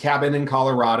the cabin in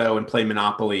Colorado and play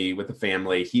Monopoly with the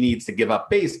family. He needs to give up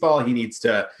baseball. He needs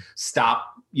to stop,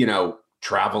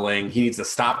 traveling. He needs to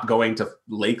stop going to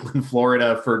Lakeland,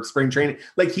 Florida for spring training.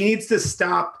 Like, he needs to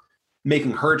stop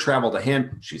making her travel to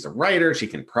him. She's a writer. She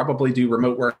can probably do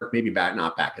remote work, maybe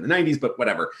not back in the 90s, but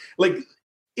whatever. Like,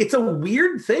 it's a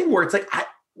weird thing where it's like,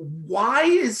 why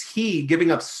is he giving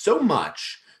up so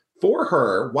much for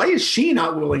her? Why is she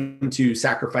not willing to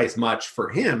sacrifice much for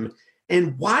him?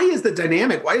 And why is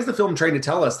the film trying to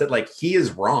tell us that like he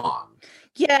is wrong?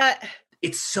 Yeah.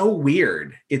 It's so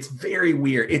weird. It's very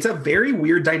weird. It's a very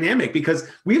weird dynamic because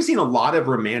we've seen a lot of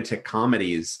romantic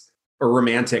comedies or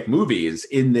romantic movies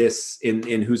in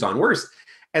Who's on Worst.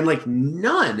 And like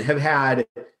none have had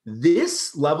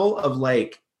this level of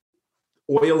like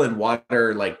oil and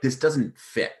water. Like, this doesn't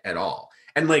fit at all.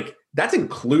 And like, that's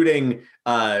including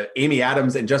Amy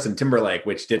Adams and Justin Timberlake,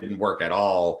 which didn't work at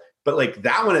all. But like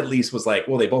that one at least was like,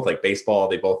 well, they both like baseball.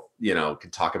 They both,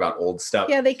 could talk about old stuff.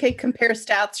 Yeah, they could compare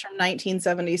stats from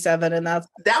 1977, and that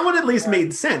one at least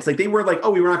made sense. Like, they were like,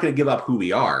 oh, we were not going to give up who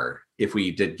we are if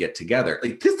we did get together.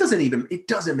 Like, this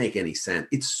doesn't make any sense.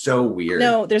 It's so weird.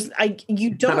 No,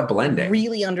 you don't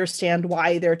really understand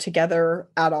why they're together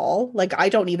at all. Like, I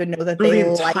don't even know that they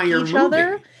like each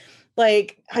other.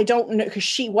 Like, I don't know,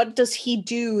 because what does he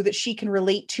do that she can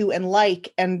relate to and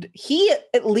like? And he,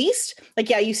 at least, like,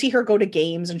 yeah, you see her go to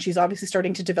games and she's obviously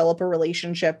starting to develop a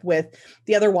relationship with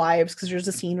the other wives because there's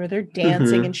a scene where they're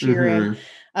dancing and cheering.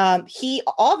 He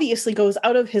obviously goes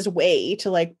out of his way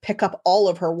to like pick up all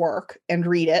of her work and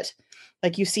read it.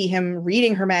 Like, you see him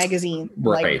reading her magazine,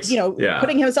 right.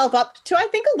 Putting himself up to, I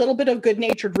think, a little bit of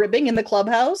good-natured ribbing in the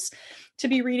clubhouse to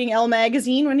be reading Elle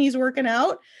magazine when he's working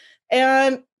out.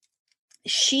 And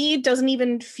she doesn't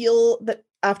even feel that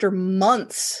after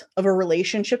months of a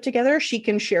relationship together, she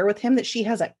can share with him that she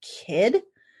has a kid.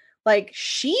 Like,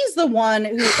 she's the one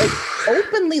who like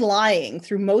openly lying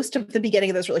through most of the beginning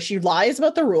of this relationship. She lies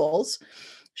about the rules.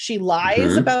 She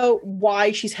lies about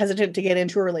why she's hesitant to get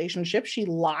into a relationship. She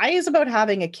lies about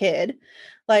having a kid.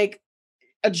 Like,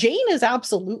 Jane is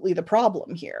absolutely the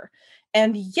problem here.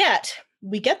 And yet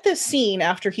we get this scene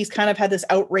after he's kind of had this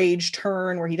outrage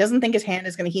turn where he doesn't think his hand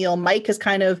is going to heal. Mike has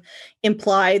kind of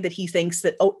implied that he thinks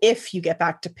that, if you get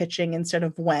back to pitching instead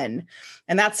of when,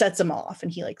 and that sets him off.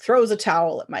 And he like throws a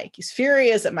towel at Mike. He's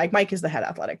furious at Mike. Mike is the head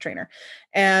athletic trainer.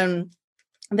 And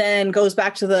then goes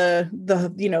back to their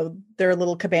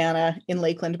little cabana in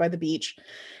Lakeland by the beach.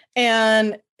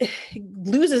 and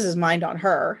loses his mind on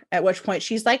her, at which point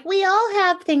she's like, we all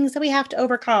have things that we have to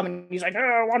overcome. And he's like, oh,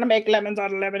 I want to make lemons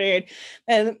out of lemonade.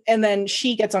 And then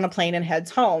she gets on a plane and heads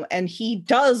home, and he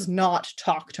does not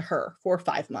talk to her for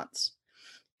 5 months.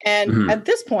 And at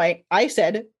this point, I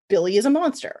said, Billy is a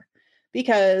monster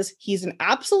because he's an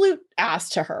absolute ass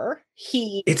to her.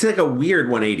 It's like a weird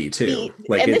 180 too.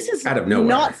 And this is out of nowhere,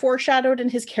 not foreshadowed in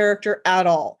his character at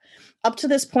all. Up to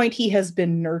this point, he has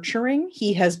been nurturing,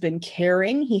 he has been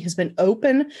caring, he has been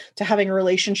open to having a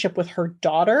relationship with her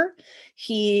daughter.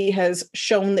 He has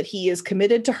shown that he is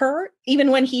committed to her,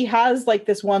 even when he has like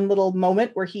this one little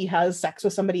moment where he has sex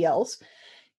with somebody else.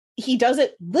 He does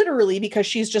it literally because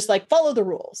she's just like, follow the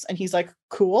rules. And he's like,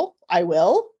 cool, I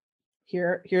will.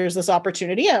 Here's this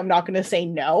opportunity. I'm not going to say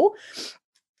no.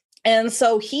 And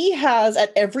so he has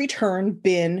at every turn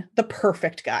been the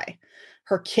perfect guy.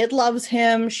 Her kid loves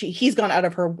him. He's gone out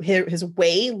of his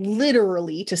way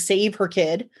literally to save her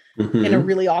kid in a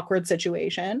really awkward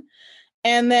situation.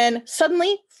 And then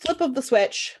suddenly, flip of the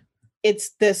switch,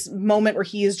 it's this moment where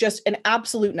he is just an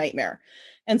absolute nightmare.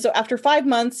 And so after 5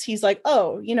 months, he's like,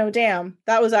 oh, damn,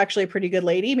 that was actually a pretty good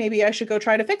lady. Maybe I should go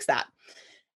try to fix that.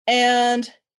 And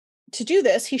to do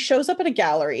this, he shows up at a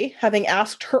gallery, having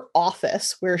asked her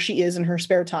office where she is in her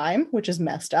spare time, which is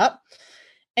messed up,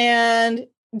 and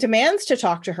demands to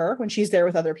talk to her when she's there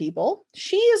with other people.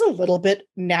 She is a little bit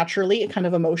naturally kind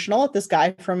of emotional at this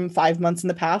guy from 5 months in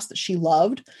the past that she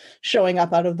loved showing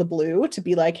up out of the blue to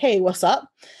be like, hey, what's up?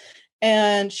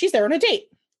 And she's there on a date.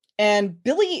 And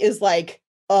Billy is like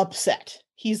upset.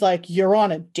 He's like, you're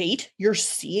on a date? You're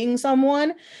seeing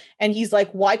someone? And he's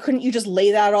like, why couldn't you just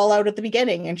lay that all out at the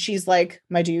beginning? And she's like,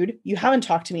 my dude, you haven't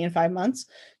talked to me in 5 months.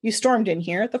 You stormed in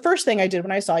here. The first thing I did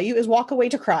when I saw you is walk away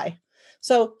to cry.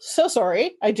 So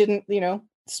sorry. I didn't,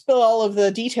 spill all of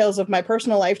the details of my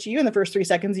personal life to you in the first 3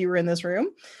 seconds you were in this room.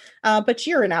 But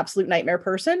you're an absolute nightmare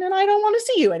person, and I don't want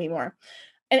to see you anymore.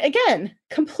 And again,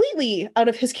 completely out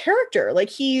of his character. Like,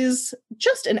 he's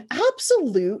just an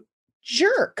absolute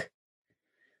jerk.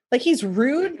 Like, he's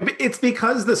rude. It's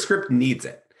because the script needs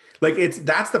it. Like,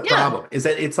 that's the problem, is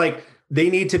that it's like they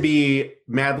need to be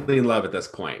madly in love at this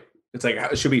point. It's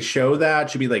like, should we show that?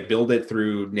 Should we like build it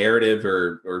through narrative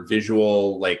or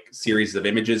visual, like series of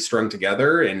images strung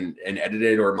together and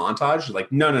edited or montage?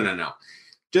 Like, no.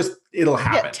 Just, it'll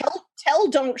happen. Yeah, tell,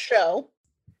 don't show.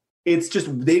 It's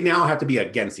just, they now have to be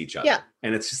against each other. Yeah.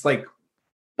 And it's just like,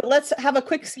 but let's have a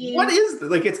quick scene. What is,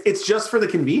 like, it's just for the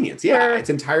convenience. Yeah. It's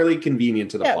entirely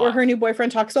convenient to the plot. Where her new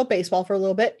boyfriend talks about baseball for a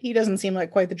little bit. He doesn't seem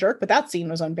like quite the jerk, but that scene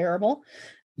was unbearable.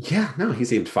 Yeah, no, he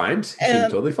seemed fine. He seemed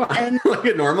totally fine. Like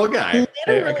a normal guy.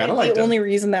 I kind of liked him. The only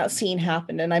reason that scene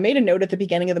happened, and I made a note at the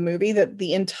beginning of the movie that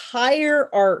the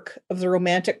entire arc of the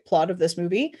romantic plot of this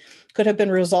movie could have been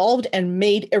resolved and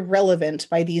made irrelevant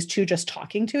by these two just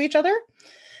talking to each other.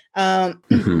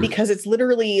 Because it's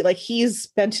literally like he's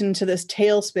bent into this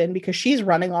tailspin because she's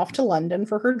running off to London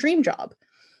for her dream job.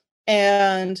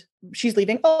 And she's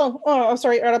leaving. Oh,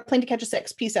 sorry, I got a plane to catch a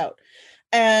 6. Peace out.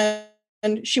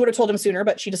 And she would have told him sooner,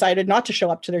 but she decided not to show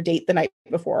up to their date the night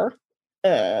before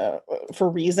for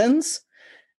reasons.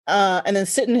 And then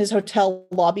sit in his hotel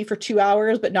lobby for 2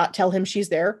 hours, but not tell him she's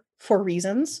there for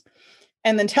reasons.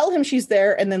 And then tell him she's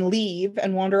there and then leave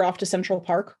and wander off to Central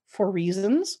Park for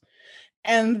reasons.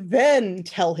 And then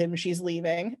tell him she's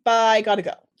leaving. Bye, gotta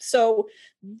go. So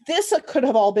this could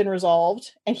have all been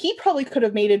resolved. And he probably could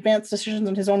have made advanced decisions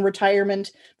on his own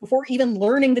retirement before even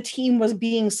learning the team was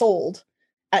being sold.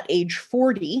 At age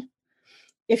 40,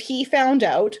 if he found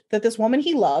out that this woman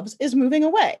he loves is moving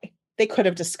away. They could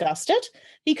have discussed it.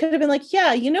 He could have been like,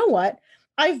 yeah, you know what?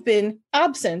 I've been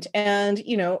absent and,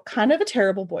 kind of a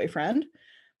terrible boyfriend,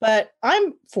 but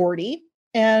I'm 40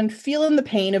 and feeling the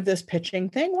pain of this pitching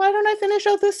thing. Why don't I finish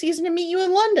out this season and meet you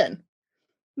in London?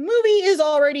 Movie is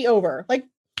already over. Like,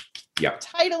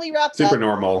 tidily wrapped Super up.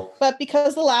 normal. But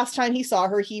because the last time he saw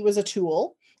her, he was a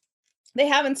tool, they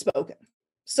haven't spoken.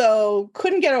 So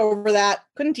couldn't get over that,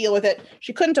 couldn't deal with it.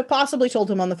 She couldn't have possibly told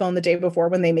him on the phone the day before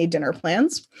when they made dinner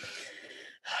plans.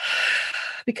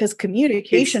 Because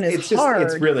communication is hard.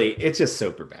 It's just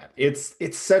super bad. It's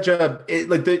such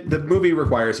like the movie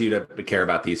requires you to care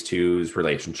about these two's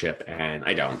relationship. And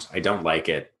I don't like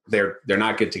it. They're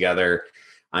not good together.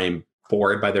 I am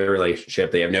bored by their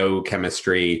relationship. They have no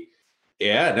chemistry.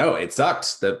 Yeah, no, it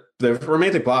sucked. The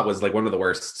romantic plot was like one of the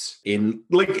worst in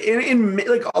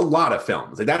a lot of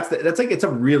films. Like that's like, it's a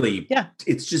really,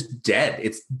 it's just dead.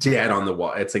 It's dead on the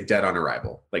wall. It's like dead on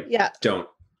arrival. Like,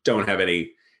 don't have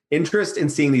any interest in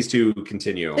seeing these two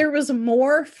continue. There was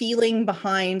more feeling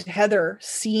behind Heather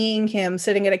seeing him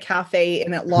sitting at a cafe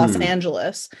in Los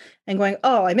Angeles and going,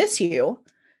 oh, I miss you,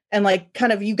 And like,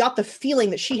 kind of, you got the feeling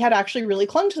that she had actually really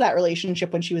clung to that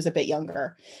relationship when she was a bit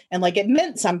younger. And like, it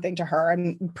meant something to her.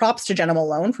 And props to Jena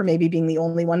Malone for maybe being the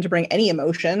only one to bring any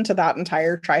emotion to that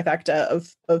entire trifecta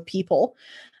of people.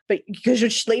 But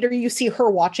because later you see her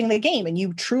watching the game and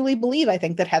you truly believe, I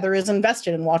think, that Heather is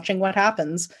invested in watching what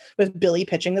happens with Billy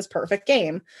pitching this perfect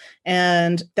game.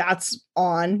 And that's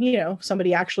on,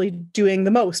 somebody actually doing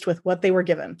the most with what they were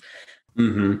given.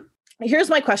 Mm-hmm. Here's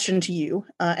my question to you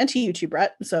and to you too,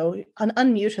 Brett. So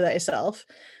unmute thyself.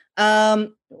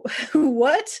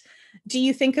 What do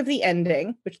you think of the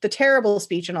ending, which the terrible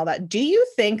speech and all that? Do you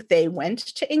think they went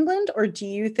to England, or do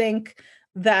you think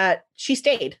that she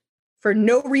stayed for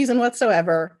no reason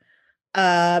whatsoever,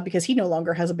 because he no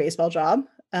longer has a baseball job,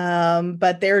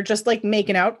 but they're just like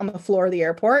making out on the floor of the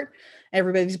airport?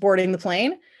 Everybody's boarding the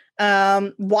plane.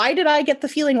 Why did I get the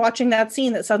feeling watching that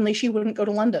scene that suddenly she wouldn't go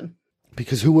to London?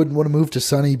 Because who wouldn't want to move to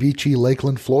sunny, beachy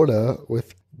Lakeland, Florida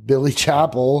with Billy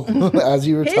Chapel as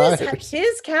he retires?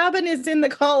 His cabin is in the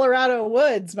Colorado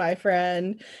woods, my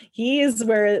friend. He is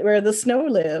where the snow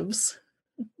lives.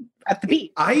 At the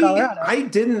beach.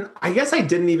 I guess I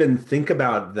didn't even think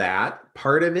about that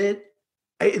part of it.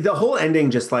 The whole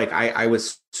ending, just like I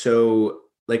was so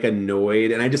like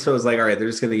annoyed, and I just was like, all right, they're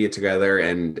just gonna get together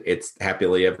and it's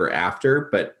happily ever after,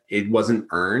 but it wasn't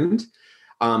earned.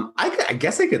 I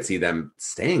guess I could see them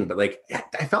staying, but like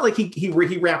I felt like he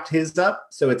wrapped his up,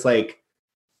 so it's like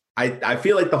I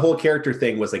feel like the whole character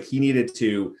thing was like he needed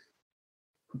to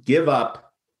give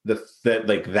up the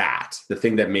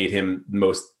thing that made him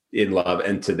most in love,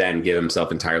 and to then give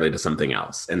himself entirely to something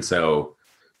else. And so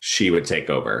she would take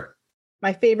over.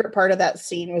 My favorite part of that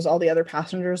scene was all the other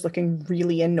passengers looking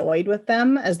really annoyed with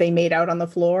them as they made out on the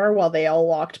floor while they all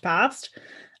walked past.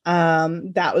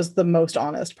 That was the most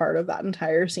honest part of that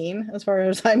entire scene, as far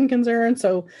as I'm concerned.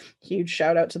 So huge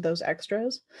shout out to those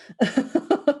extras.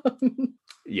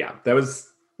 Yeah, that was,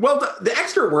 well, the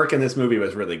extra work in this movie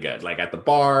was really good. Like at the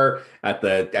bar, at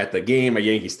the game, at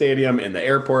Yankee Stadium, in the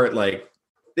airport, like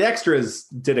the extras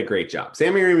did a great job.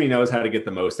 Sam Raimi knows how to get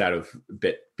the most out of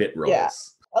bit roles. Yeah.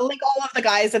 Like all of the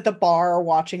guys at the bar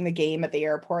watching the game at the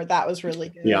airport. That was really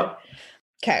good. Yeah.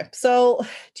 Okay. So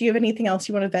do you have anything else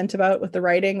you want to vent about with the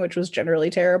writing, which was generally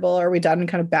terrible? Are we done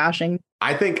kind of bashing?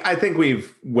 I think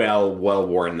we've well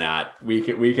worn that. We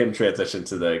can transition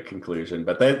to the conclusion,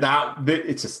 but that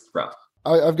it's just rough.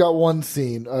 I've got one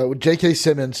scene with J.K.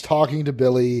 Simmons talking to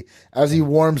Billy as he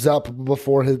warms up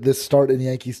before this start in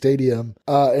Yankee Stadium.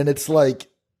 And it's like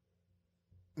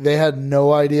they had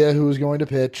no idea who was going to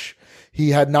pitch. He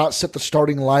had not set the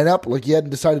starting lineup. Like he hadn't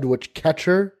decided which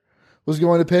catcher was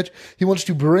going to pitch. He wants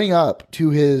to bring up to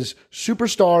his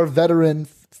superstar veteran,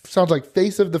 sounds like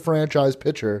face of the franchise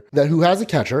pitcher, who has a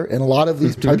catcher, and a lot of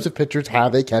these types of pitchers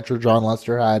have a catcher. John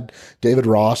Lester had David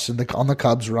Ross on the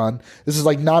Cubs run. This is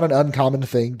like not an uncommon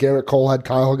thing. Garrett Cole had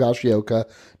Kyle Higashioka.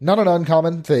 Not an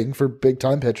uncommon thing for big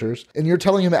time pitchers. And you're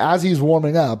telling him as he's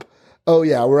warming up, oh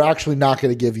yeah, we're actually not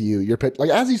going to give you your pitch. Like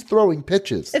as he's throwing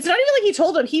pitches. It's not even like he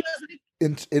told him. He was.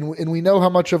 And we know how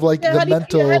much of like the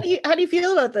mental. How do you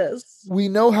feel about this? We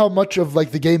know how much of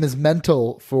like the game is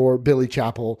mental for Billy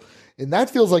Chapel. And that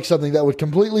feels like something that would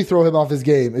completely throw him off his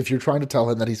game if you're trying to tell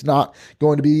him that he's not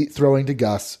going to be throwing to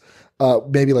Gus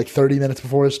maybe like 30 minutes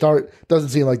before his start. Doesn't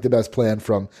seem like the best plan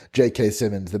from J.K.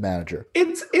 Simmons, the manager.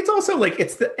 It's also like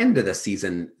it's the end of the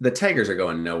season. The Tigers are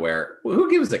going nowhere.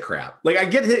 Who gives a crap? Like I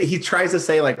get it. He tries to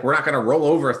say like we're not going to roll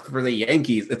over for the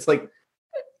Yankees. It's like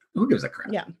who gives a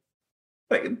crap? Yeah.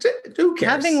 Like, who cares?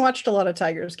 Having watched a lot of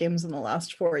Tigers games in the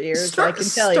last 4 years, I can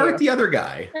tell you. Start the other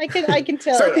guy. I can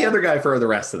tell you. Start the other guy for the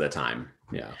rest of the time.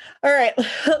 Yeah. All right.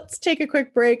 Let's take a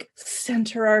quick break,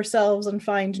 center ourselves, and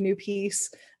find new peace.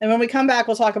 And when we come back,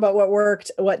 we'll talk about what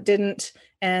worked, what didn't,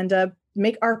 and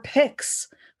make our picks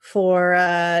for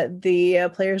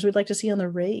the players we'd like to see on the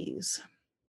Rays.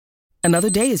 Another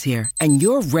day is here, and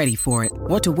you're ready for it.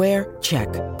 What to wear? Check.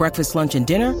 Breakfast, lunch, and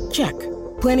dinner? Check.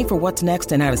 Planning for what's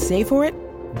next and how to save for it?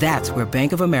 That's where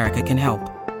Bank of America can help.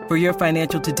 For your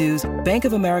financial to-dos, Bank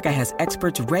of America has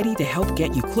experts ready to help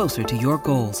get you closer to your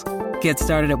goals. Get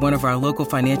started at one of our local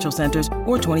financial centers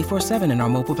or 24/7 in our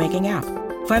mobile banking app.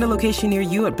 Find a location near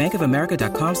you at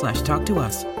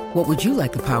bankofamerica.com/talktous. What would you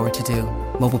like the power to do?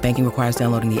 Mobile banking requires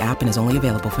downloading the app and is only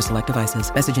available for select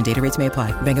devices. Message and data rates may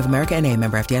apply. Bank of America NA,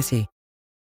 member FDIC.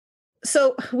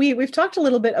 So we've talked a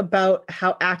little bit about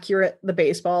how accurate the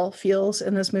baseball feels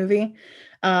in this movie.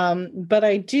 But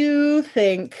I do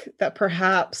think that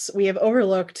perhaps we have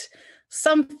overlooked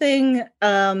something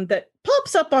that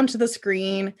pops up onto the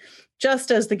screen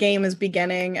just as the game is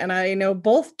beginning. And I know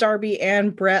both Darby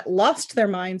and Brett lost their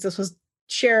minds. This was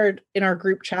shared in our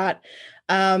group chat.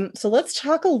 So let's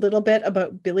talk a little bit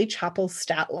about Billy Chappell's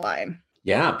stat line.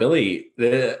 Yeah, Billy,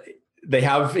 they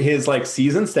have his like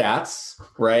season stats,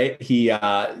 right? He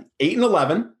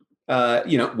 8-11.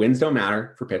 Wins don't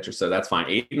matter for pitchers, so that's fine.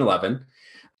 8-11.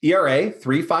 ERA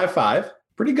 3.55.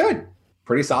 Pretty good.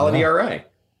 Pretty solid ERA.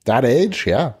 That age,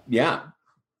 yeah. Yeah.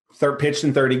 Pitched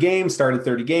in 30 games, started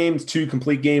 30 games, 2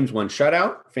 complete games, 1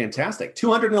 shutout. Fantastic.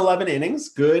 211 innings.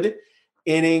 Good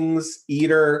innings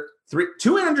eater.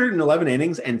 211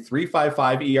 innings and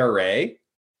 3.55 ERA.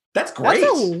 That's great.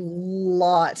 That's a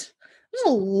lot. There's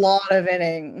a lot of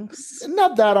innings.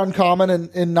 Not that uncommon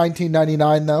in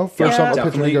 1999, though, for some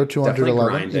pitcher to go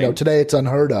 211. Today it's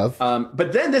unheard of.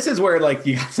 But then this is where like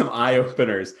you got some eye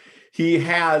openers. He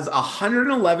has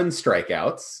 111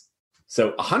 strikeouts.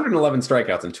 So 111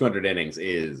 strikeouts in 200 innings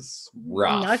is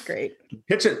rough. Not great.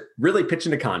 Really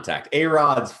pitching to contact.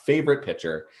 A-Rod's favorite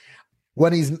pitcher.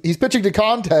 When he's pitching to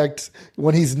contact,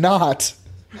 when he's not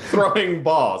throwing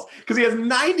balls, because he has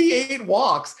 98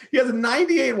 walks. He has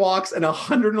 98 walks and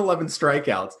 111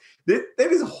 strikeouts. That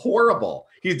is horrible.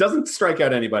 He doesn't strike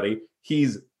out anybody.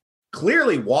 He's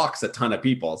clearly walks a ton of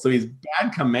people. So he's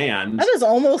bad command. That is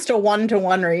almost a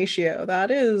 1-to-1 ratio.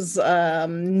 That is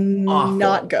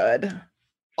not good.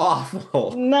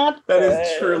 Awful. Not that good.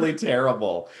 Is truly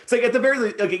terrible. It's like at the very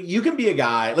least, like you can be a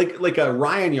guy like a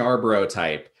Ryan Yarbrough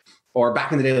type, or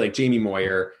back in the day, like Jamie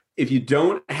Moyer. If you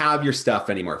don't have your stuff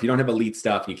anymore, if you don't have elite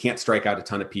stuff, you can't strike out a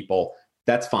ton of people,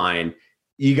 that's fine.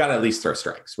 You got to at least throw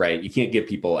strikes, right? You can't give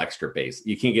people extra base.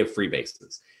 You can't give free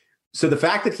bases. So the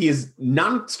fact that he is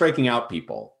not striking out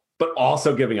people, but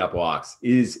also giving up walks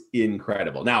is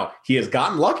incredible. Now, he has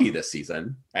gotten lucky this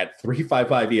season at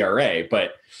 3.55 ERA,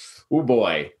 but oh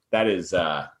boy, that is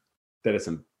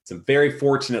some very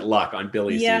fortunate luck on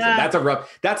Billy's season.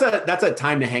 That's a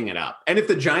time to hang it up. And if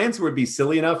the Giants would be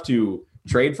silly enough to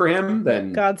trade for him,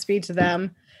 then Godspeed to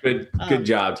them. Good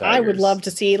job, Tigers. I would love to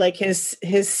see like his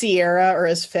Sierra or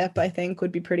his FIP. I think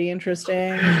would be pretty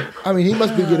interesting. I mean, he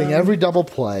must be getting every double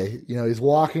play. He's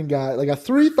walking guy like a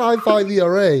 3.55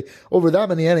 ERA over that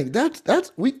many innings. I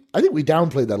think we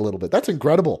downplayed that a little bit. That's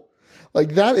incredible.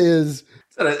 Like that is.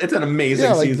 It's an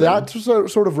amazing season. That's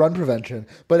sort of run prevention.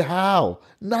 But how?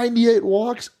 98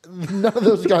 walks? None of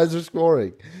those guys are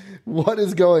scoring. What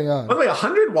is going on? By the way,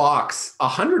 100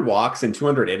 walks in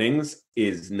 200 innings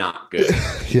is not good.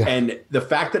 Yeah. And the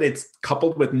fact that it's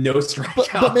coupled with no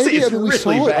strikeouts but maybe, is we really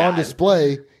saw bad. It on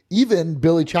display. Even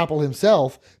Billy Chappell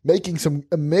himself making some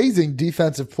amazing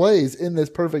defensive plays in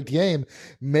this perfect game.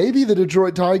 Maybe the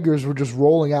Detroit Tigers were just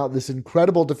rolling out this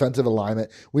incredible defensive alignment.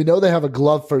 We know they have a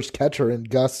glove-first catcher in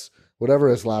Gus, whatever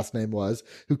his last name was,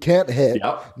 who can't hit.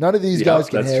 Yep. None of these guys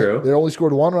can hit. True. They only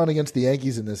scored 1 run against the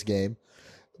Yankees in this game.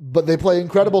 But they play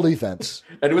incredible defense.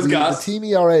 And it was Gus. The team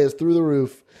ERA is through the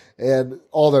roof, and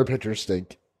all their pitchers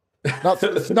stink. Not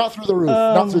through the roof.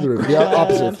 Not through the roof. The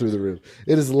opposite of through the roof.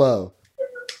 It is low.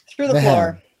 Through the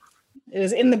floor. It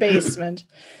is in the basement.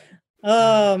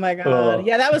 Oh my God.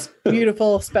 Yeah, that was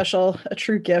beautiful, special, a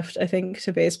true gift, I think,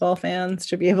 to baseball fans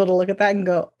to be able to look at that and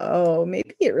go, oh,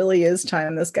 maybe it really is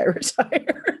time this guy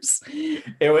retires.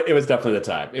 It was definitely the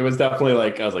time. It was definitely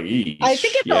like, I was like, eesh. I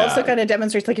think it also kind of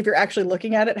demonstrates, like, if you're actually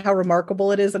looking at it, how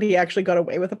remarkable it is that he actually got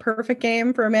away with a perfect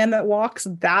game for a man that walks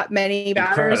that many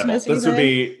batters in a season.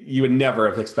 You would never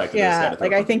have expected this. Yeah,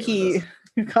 like I think he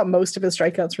got most of his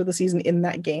strikeouts for the season in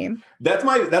that game.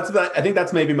 I think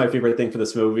that's maybe my favorite thing for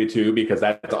this movie too, because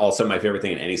that's also my favorite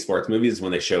thing in any sports movie is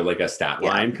when they show like a stat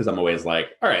line, because I'm always like,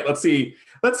 all right, let's see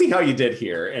how you did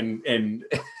here, and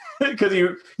because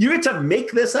you get to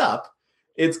make this up.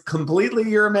 It's completely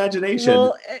your imagination.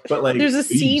 Well, but like, there's a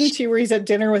scene too where he's at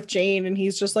dinner with Jane, and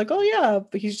he's just like, "Oh yeah,"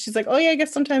 but she's like, "Oh yeah, I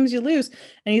guess sometimes you lose,"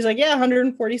 and he's like, "Yeah,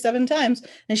 147 times,"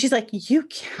 and she's like, "You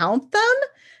count them?"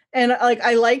 And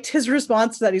I liked his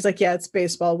response to that. He's like, "Yeah, it's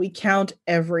baseball. We count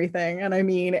everything, and I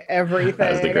mean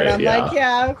everything." And I'm like,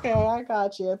 "Yeah, okay, I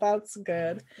got you. That's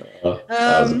good." That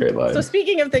was a great line. So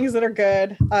speaking of things that are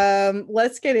good,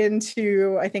 let's get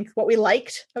into I think what we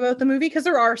liked about the movie, because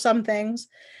there are some things.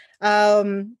 I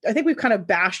think we've kind of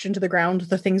bashed into the ground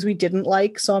the things we didn't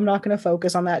like, so I'm not going to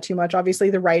focus on that too much.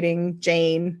 Obviously, the writing,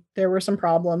 Jane, there were some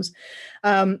problems.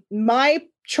 My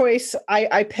choice,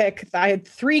 I had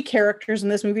 3 characters in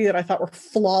this movie that I thought were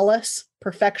flawless,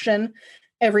 perfection.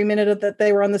 Every minute that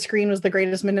they were on the screen was the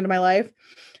greatest minute of my life.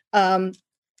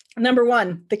 Number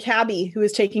 1, the cabbie who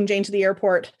is taking Jane to the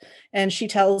airport, and she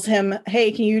tells him, "Hey,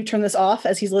 can you turn this off?"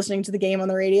 as he's listening to the game on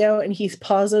the radio, and he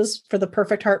pauses for the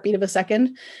perfect heartbeat of a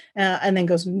second, and then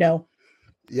goes, "No."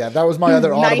 Yeah, that was my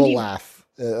other audible laugh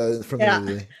from the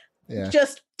movie.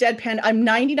 just deadpan. I'm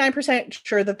 99%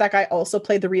 sure that guy also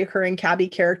played the reoccurring cabbie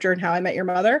character in How I Met Your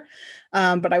Mother,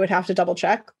 but I would have to double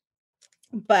check.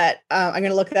 But I'm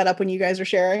going to look that up when you guys are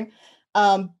sharing.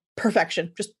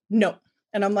 Perfection, just no.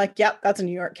 And I'm like, yep, that's a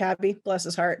New York cabbie. Bless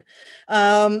his heart.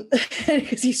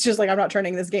 Because he's just like, I'm not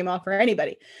turning this game off for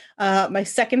anybody. My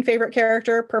second favorite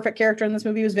character, perfect character in this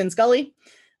movie was Vin Scully,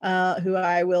 who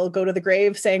I will go to the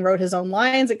grave saying wrote his own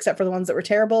lines, except for the ones that were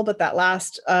terrible. But that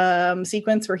last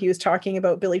sequence where he was talking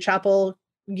about Billy Chapel,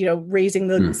 raising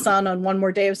the sun on one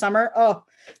more day of summer. Oh,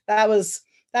 that was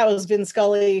Vin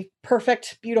Scully.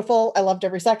 Perfect, beautiful. I loved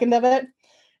every second of it.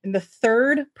 And the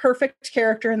third perfect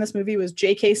character in this movie was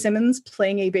J.K. Simmons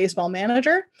playing a baseball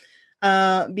manager,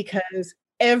 because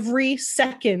every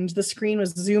second the screen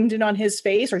was zoomed in on his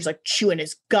face, or he's like chewing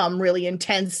his gum really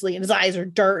intensely and his eyes are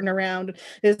darting around.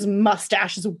 His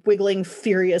mustache is wiggling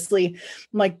furiously.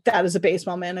 I'm like, that is a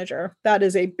baseball manager. That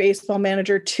is a baseball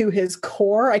manager to his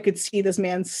core. I could see this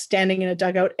man standing in a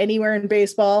dugout anywhere in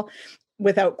baseball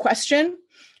without question.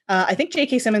 I think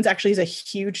J.K. Simmons actually is a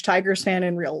huge Tigers fan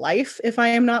in real life, if I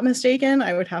am not mistaken.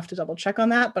 I would have to double check on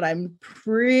that, but I'm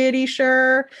pretty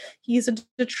sure he's a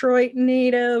Detroit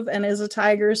native and is a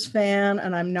Tigers fan,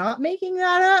 and I'm not making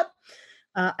that up.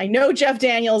 I know Jeff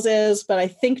Daniels is, but I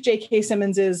think J.K.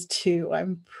 Simmons is too.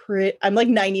 I'm like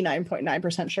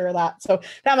 99.9% sure of that. So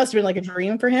that must have been like a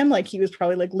dream for him. Like he was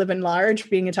probably like living large,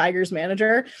 being a Tigers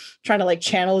manager, trying to like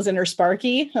channel his inner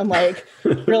Sparky and like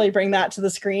really bring that to the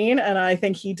screen. And I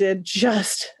think he did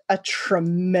just a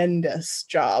tremendous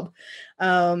job.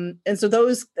 And so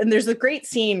there's a great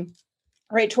scene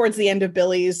right towards the end of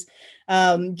Billy's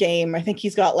game. I think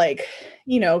he's got like,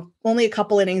 only a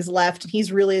couple innings left. And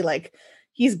he's really like,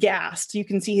 he's gassed. You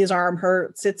can see his arm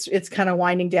hurts. It's kind of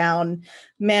winding down.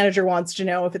 Manager wants to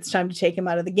know if it's time to take him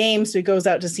out of the game. So he goes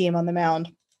out to see him on the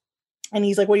mound. And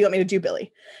he's like, what do you want me to do,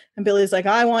 Billy? And Billy's like,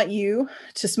 I want you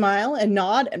to smile and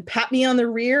nod and pat me on the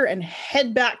rear and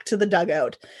head back to the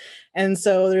dugout. And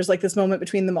so there's like this moment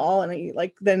between them all. And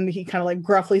then he kind of like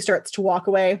gruffly starts to walk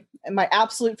away. And my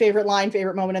absolute favorite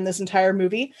moment in this entire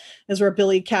movie is where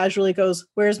Billy casually goes,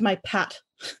 where's my pat?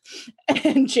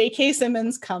 And J.K.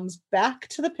 Simmons comes back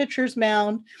to the pitcher's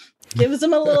mound, gives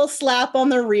him a little slap on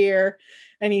the rear,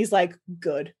 and he's like,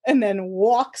 good. And then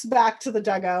walks back to the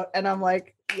dugout. And I'm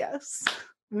like, yes,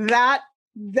 that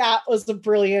was a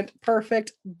brilliant,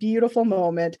 perfect, beautiful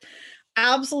moment.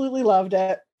 Absolutely loved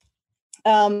it.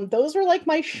 Those were like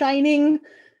my shining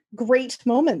great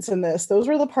moments in this. Those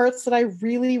were the parts that I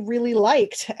really, really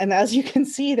liked. And as you can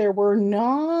see, there were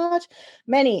not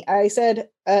many. I said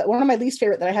one of my least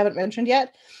favorite that I haven't mentioned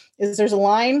yet is there's a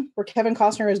line where Kevin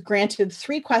Costner is granted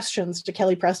 3 questions to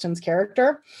Kelly Preston's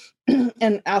character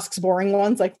and asks boring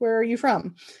ones like, where are you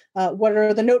from? What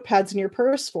are the notepads in your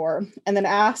purse for? And then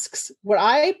asks what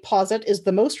I posit is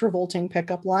the most revolting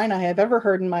pickup line I have ever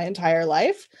heard in my entire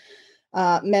life.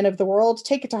 Men of the world,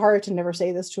 take it to heart and never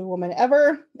say this to a woman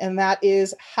ever. And that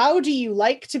is, how do you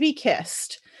like to be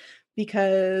kissed?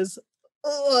 Because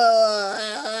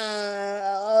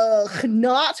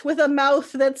not with a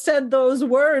mouth that said those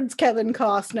words, Kevin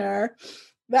Costner.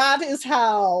 That is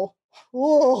how.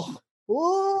 It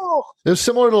was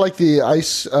similar to like the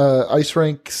ice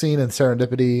rink scene in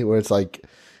Serendipity, where it's like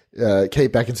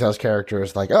Kate Beckinsale's character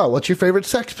is like, oh, what's your favorite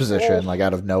sex position? Like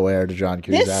out of nowhere to John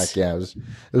Cusack. It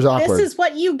was awkward. This is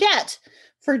what you get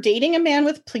for dating a man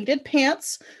with pleated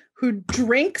pants who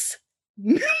drinks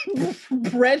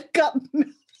bread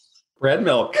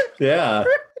milk. Yeah.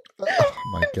 Oh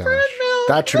my gosh.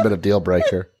 That should have been a deal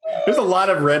breaker. There's a lot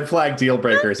of red flag deal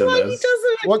breakers in this.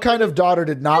 What kind of daughter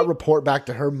did not report back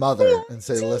to her mother and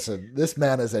say, listen, this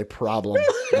man is a problem,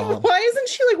 Mom? Why isn't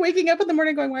she like waking up in the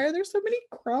morning going, why are there so many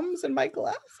crumbs in my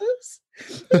glasses?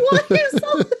 Why is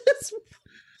all this?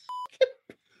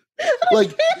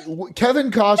 Like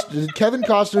Kevin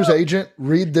Costner's agent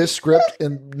read this script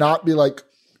and not be like,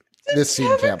 this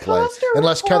scene can't play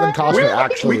unless Kevin Costner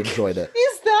actually enjoyed it.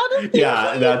 Is that a thing?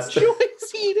 Yeah, that's enjoys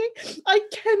eating? I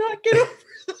cannot get over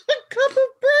a cup of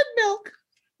bread milk.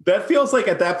 That feels like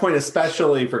at that point,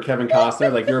 especially for Kevin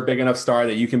Costner, like you're a big enough star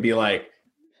that you can be like,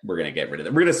 we're gonna get rid of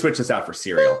it. We're gonna switch this out for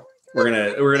cereal. We're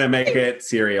gonna make it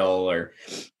cereal or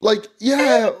like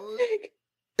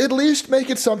at least make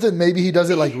it something. Maybe he does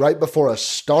it like right before a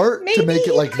start to make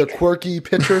it like the quirky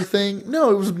pitcher thing.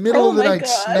 No, it was middle of the night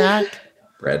snack.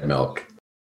 Bread milk.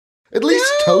 At least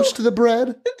toast the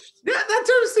bread. Yeah, that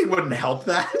toasting wouldn't help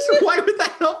that. Why would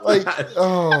that help that?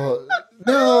 Oh,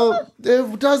 no,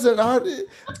 it doesn't.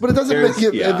 But it doesn't make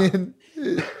it. Yeah. I mean,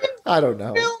 I don't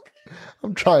know.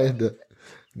 I'm trying to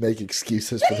make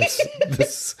excuses for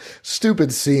this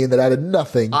stupid scene that added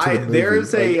nothing to the movie. There's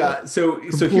so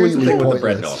here's the thing with the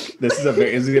bread milk. This is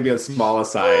going to be a small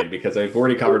aside because I've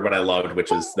already covered what I loved,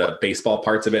 which was the baseball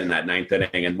parts of it in that ninth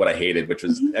inning, and what I hated, which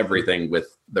was everything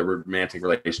with the romantic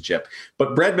relationship.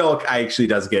 But bread milk actually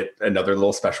does get another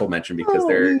little special mention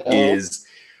because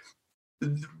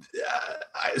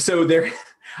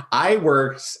I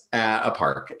worked at a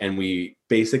park, and we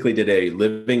basically did a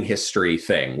living history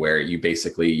thing where you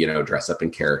basically, dress up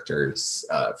in characters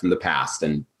from the past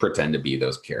and pretend to be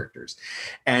those characters.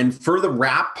 And for the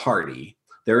wrap party,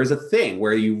 there is a thing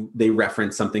where they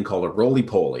reference something called a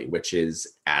roly-poly, which is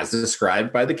as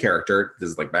described by the character. This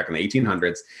is like back in the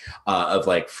 1800s, of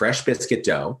like fresh biscuit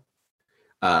dough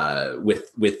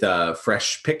with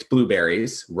fresh picked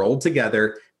blueberries rolled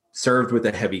together, served with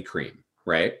a heavy cream,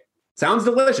 right? Sounds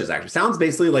delicious, actually. Sounds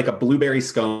basically like a blueberry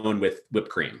scone with whipped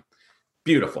cream.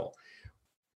 Beautiful.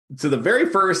 So the very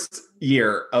first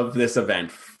year of this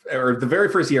event, or the very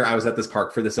first year I was at this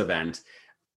park for this event,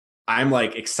 I'm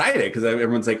like excited because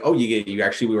everyone's like, "Oh,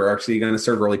 we were actually going to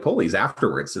serve roly-polies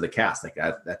afterwards to the cast, like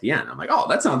at the end." I'm like, "Oh,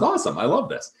 that sounds awesome. I love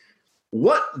this."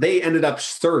 What they ended up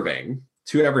serving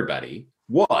to everybody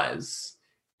was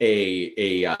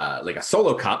a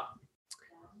Solo cup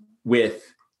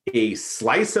with a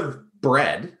slice of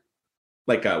bread,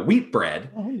 like a wheat bread,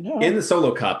 in the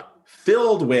Solo cup,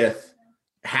 filled with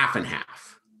half and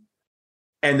half,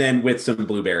 and then with some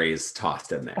blueberries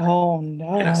tossed in there. Oh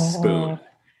no! And a spoon.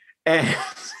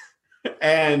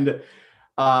 And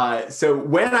so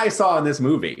when I saw in this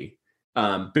movie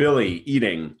Billy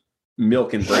eating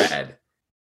milk and bread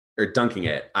or dunking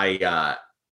it, I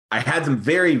had some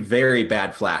very, very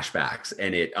bad flashbacks,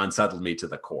 and it unsettled me to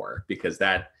the core because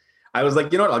I was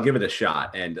like, you know what, I'll give it a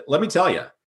shot. And let me tell you,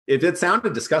 if it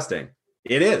sounded disgusting,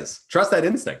 it is. Trust that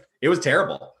instinct. It was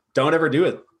terrible. Don't ever do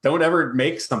it. Don't ever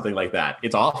make something like that.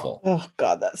 It's awful. Oh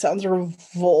God, that sounds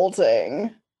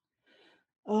revolting.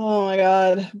 Oh my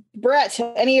God. Brett,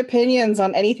 any opinions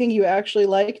on anything you actually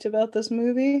liked about this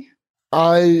movie?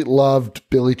 I loved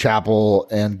Billy Chapel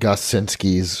and Gus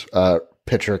Sinski's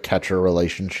pitcher-catcher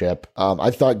relationship. I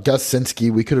thought Gus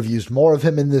Sinski, we could have used more of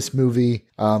him in this movie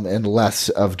and less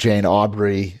of Jane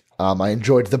Aubrey. I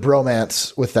enjoyed the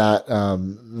bromance with that,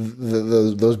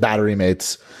 those battery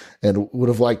mates, and would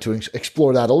have liked to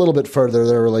explore that a little bit further,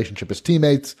 their relationship as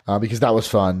teammates, because that was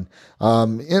fun.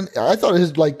 And I thought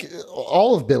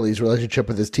all of Billy's relationship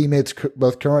with his teammates,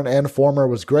 both current and former,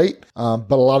 was great.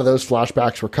 But a lot of those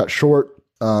flashbacks were cut short,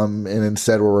 and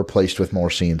instead were replaced with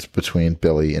more scenes between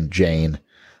Billy and Jane,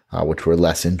 which were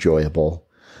less enjoyable.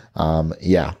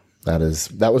 That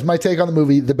was my take on the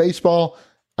movie. The baseball,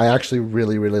 I actually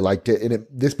really, really liked it. And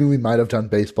this movie might have done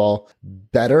baseball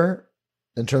better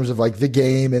in terms of like the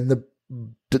game and the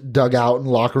dugout and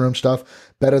locker room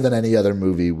stuff, better than any other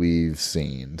movie we've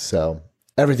seen. So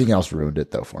everything else ruined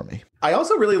it though for me. I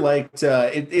also really liked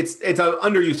it's an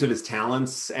underuse of his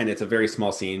talents, and it's a very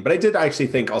small scene. But I did actually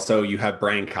think also you have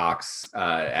Brian Cox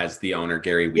as the owner,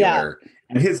 Gary Wheeler,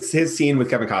 and his scene with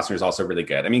Kevin Costner is also really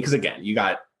good. I mean, because again, you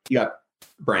got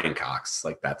Brian Cox,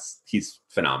 like he's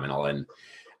phenomenal, and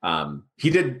he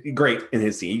did great in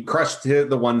his scene. He crushed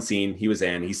the one scene he was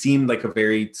in. He seemed like a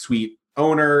very sweet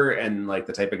owner and like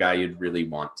the type of guy you'd really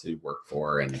want to work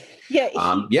for. And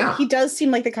he does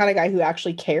seem like the kind of guy who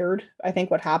actually cared, I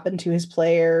think, what happened to his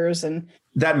players, and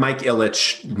that Mike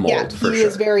Ilitch mold. He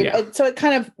was very, so it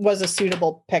kind of was a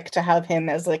suitable pick to have him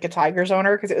as like a Tigers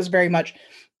owner, because it was very much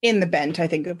in the bent, I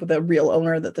think, of the real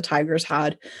owner that the Tigers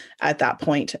had at that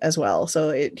point as well.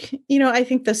 So I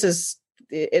think this is,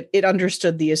 it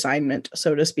understood the assignment,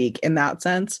 so to speak, in that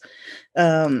sense.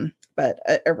 But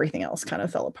everything else kind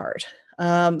of fell apart.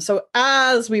 So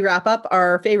as we wrap up,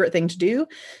 our favorite thing to do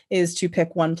is to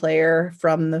pick one player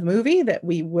from the movie that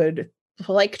we would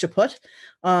like to put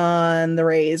on the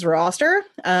Rays roster,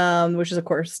 which is, of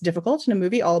course, difficult in a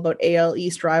movie all about AL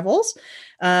East rivals,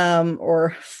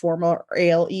 or former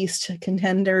AL East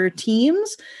contender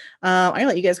teams. I'm gonna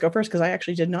let you guys go first, because I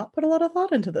actually did not put a lot of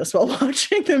thought into this while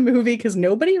watching the movie, because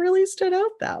nobody really stood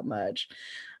out that much.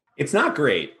 It's not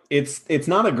great. It's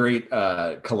not a great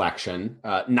collection.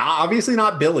 Obviously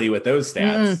not Billy with those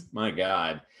stats. My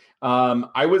God.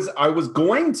 I was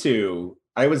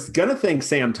gonna think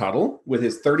Sam Tuttle with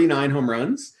his 39 home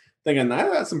runs, thinking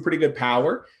that has some pretty good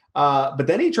power. But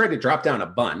then he tried to drop down a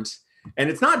bunt.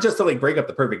 And it's not just to like break up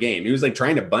the perfect game. He was like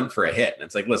trying to bunt for a hit. And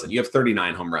it's like, listen, you have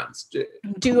 39 home runs.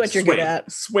 Do what you're good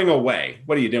at. Swing away.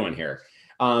 What are you doing here?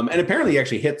 And apparently he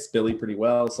actually hits Billy pretty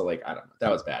well. So like, I don't know. That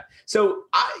was bad. So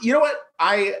you know what?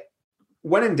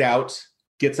 When in doubt,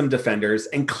 get some defenders.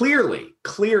 And clearly,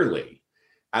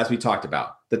 as we talked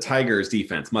about, the Tigers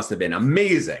defense must have been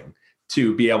amazing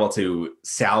to be able to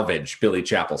salvage Billy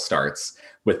Chapel starts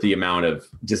with the amount of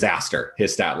disaster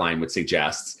his stat line would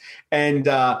suggest. And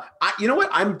you know what?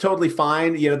 I'm totally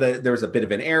fine. There was a bit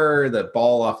of an error, the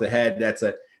ball off the head.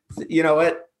 You know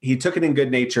what? He took it in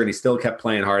good nature and he still kept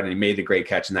playing hard and he made the great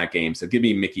catch in that game. So give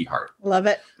me Mickey Hart. Love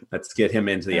it. Let's get him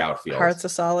into the outfield. Hart's a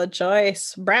solid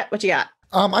choice. Brett, what you got?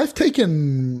 I've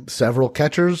taken several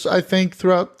catchers, I think,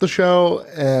 throughout the show,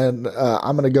 and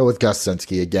I'm going to go with Gus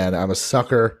Cinski again. I'm a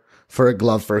sucker for a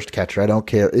glove first catcher. I don't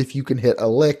care if you can hit a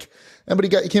lick. But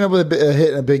he came up with a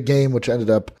hit in a big game, which ended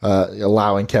up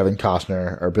allowing Kevin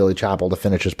Costner or Billy Chapel to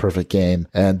finish his perfect game.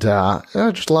 And I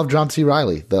just love John C.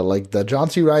 Reilly. The John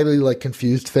C. Reilly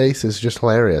confused face is just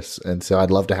hilarious, and so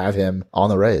I'd love to have him on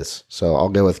the Rays. So I'll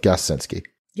go with Gus Cinski.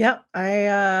 Yeah,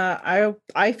 I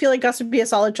feel like Gus would be a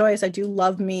solid choice. I do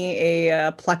love me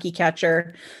a plucky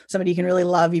catcher, somebody you can really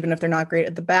love, even if they're not great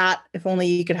at the bat. If only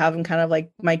you could have him kind of like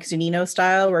Mike Zunino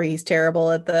style, where he's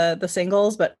terrible at the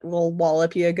singles, but will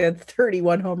wallop you a good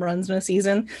 31 home runs in a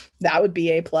season. That would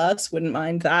be a plus. Wouldn't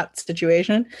mind that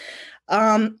situation.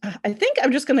 I think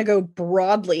I'm just going to go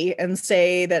broadly and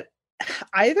say that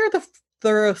either the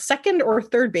second or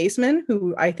third baseman,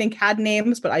 who I think had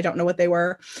names, but I don't know what they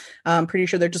were. I'm pretty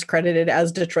sure they're just credited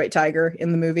as Detroit Tiger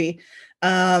in the movie.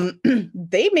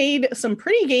 They made some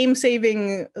pretty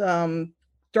game-saving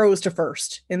throws to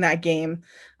first in that game.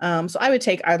 So I would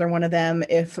take either one of them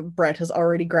if Brett has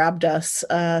already grabbed us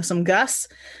some Gus.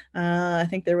 I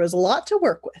think there was a lot to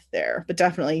work with there, but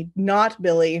definitely not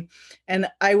Billy. And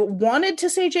I wanted to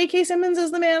say J.K. Simmons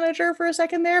as the manager for a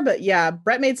second there, but yeah,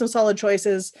 Brett made some solid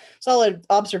choices, solid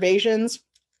observations,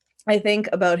 I think,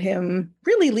 about him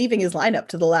really leaving his lineup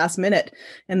to the last minute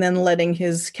and then letting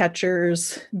his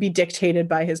catchers be dictated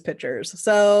by his pitchers.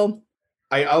 So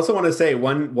I also want to say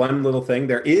one little thing.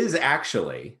 There is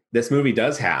actually, this movie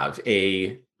does have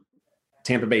a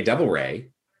Tampa Bay Devil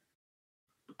Ray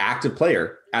active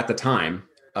player at the time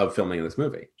of filming this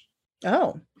movie.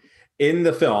 Oh. In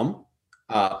the film,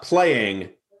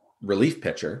 playing relief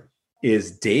pitcher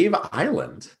is Dave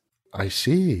Island. I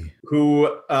see.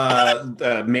 Who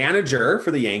manager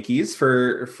for the Yankees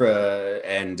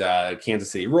and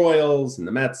Kansas City Royals and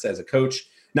the Mets as a coach.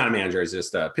 Not a manager, is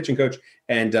just a pitching coach,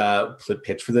 and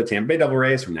pitched for the Tampa Bay Devil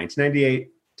Rays from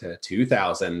 1998 to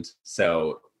 2000.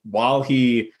 So while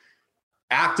he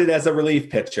acted as a relief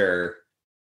pitcher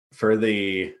for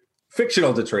the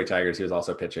fictional Detroit Tigers, he was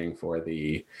also pitching for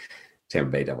the Tampa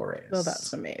Bay Devil Rays. Well,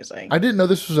 that's amazing. I didn't know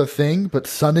this was a thing, but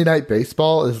Sunday Night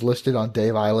Baseball is listed on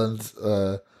Dave Island's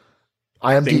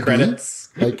IMDb credits.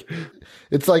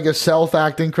 It's like a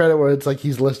self-acting credit where it's like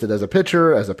he's listed as a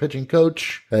pitcher, as a pitching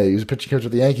coach. He was a pitching coach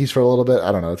with the Yankees for a little bit.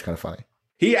 I don't know. It's kind of funny.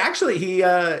 He actually, he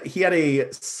had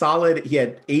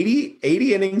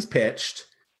 80 innings pitched,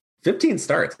 15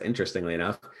 starts, interestingly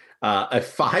enough, a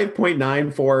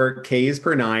 5.94 Ks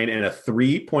per nine and a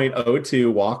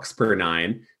 3.02 walks per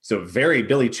nine. So very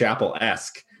Billy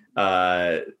Chapel-esque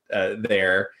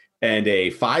there. And a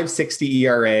 5.60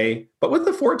 ERA, but with the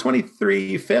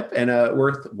 4.23 FIP and a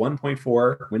worth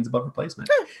 1.4 wins above replacement.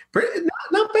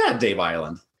 Not bad, Dave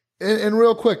Island. And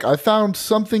real quick, I found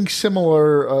something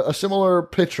similar, a similar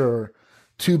pitcher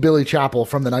to Billy Chapel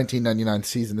from the 1999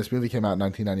 season. This movie came out in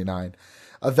 1999.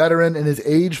 A veteran in his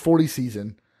age 40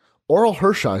 season, Oral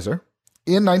Hershiser,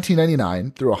 in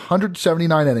 1999, through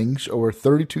 179 innings over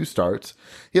 32 starts.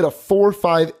 He had a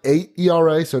 4.58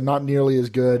 ERA, so not nearly as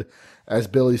good as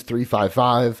Billy's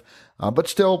 3.55, but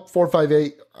still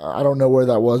 4.58. I don't know where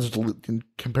that was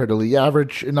compared to league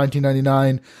average in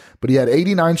 1999, but he had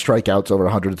 89 strikeouts over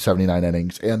 179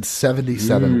 innings and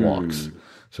 77 walks.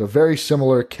 So very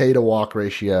similar K to walk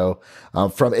ratio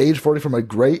from age 40 from a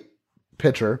great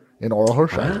pitcher in Oral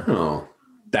Hershiser. Wow,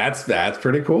 that's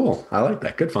pretty cool. I like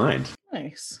that. Good find.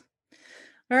 Nice.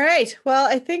 All right. Well,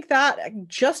 I think that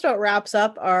just about wraps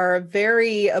up our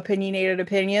very opinionated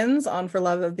opinions on For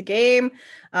Love of the Game.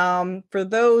 For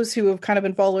those who have kind of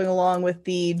been following along with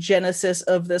the genesis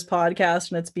of this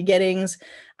podcast and its beginnings,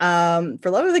 For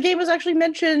Love of the Game was actually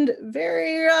mentioned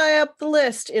very high up the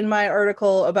list in my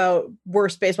article about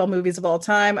worst baseball movies of all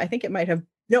time. I think it might have.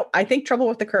 No, I think Trouble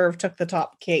with the Curve took the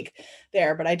top cake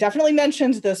there, but I definitely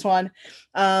mentioned this one.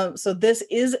 So this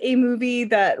is a movie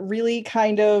that really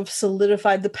kind of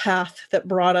solidified the path that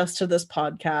brought us to this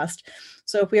podcast.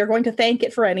 So if we are going to thank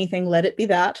it for anything, let it be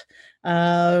that.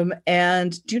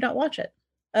 And do not watch it.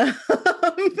 I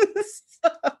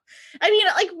mean,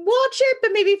 watch it,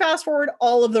 but maybe fast forward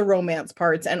all of the romance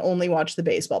parts and only watch the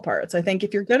baseball parts. I think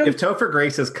if you're going to... If Topher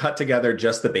Grace has cut together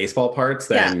just the baseball parts,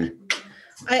 then... Yeah.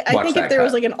 I think if there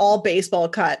was like an all baseball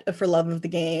cut for Love of the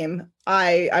Game,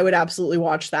 I would absolutely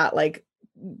watch that like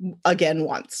again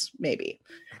once, maybe.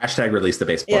 Hashtag release the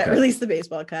baseball cut. Release the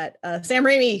baseball cut. Sam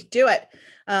Raimi, do it.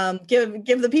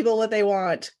 Give the people what they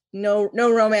want. No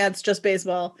romance, just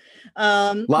baseball.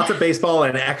 Lots of baseball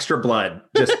and extra blood.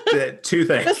 Just two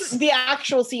things. Just the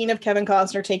actual scene of Kevin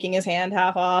Costner taking his hand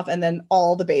half off, and then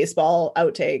all the baseball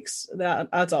outtakes.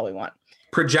 That's all we want.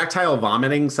 Projectile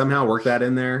vomiting, somehow work that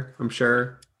in there, I'm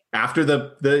sure. After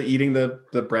the eating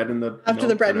the bread and the after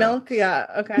the bread milk. Yeah.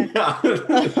 Okay. Yeah.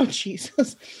 Oh,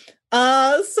 Jesus.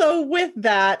 So with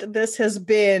that, this has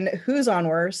been Who's on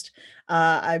Worst.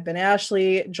 I've been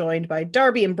Ashley, joined by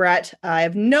Darby and Brett. I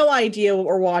have no idea what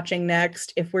we're watching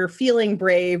next. If we're feeling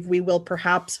brave, we will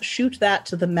perhaps shoot that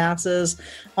to the masses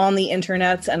on the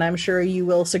internet, and I'm sure you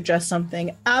will suggest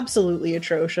something absolutely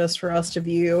atrocious for us to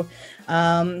view,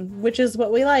 which is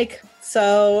what we like.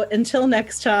 So until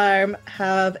next time,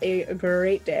 have a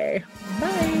great day.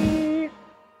 Bye.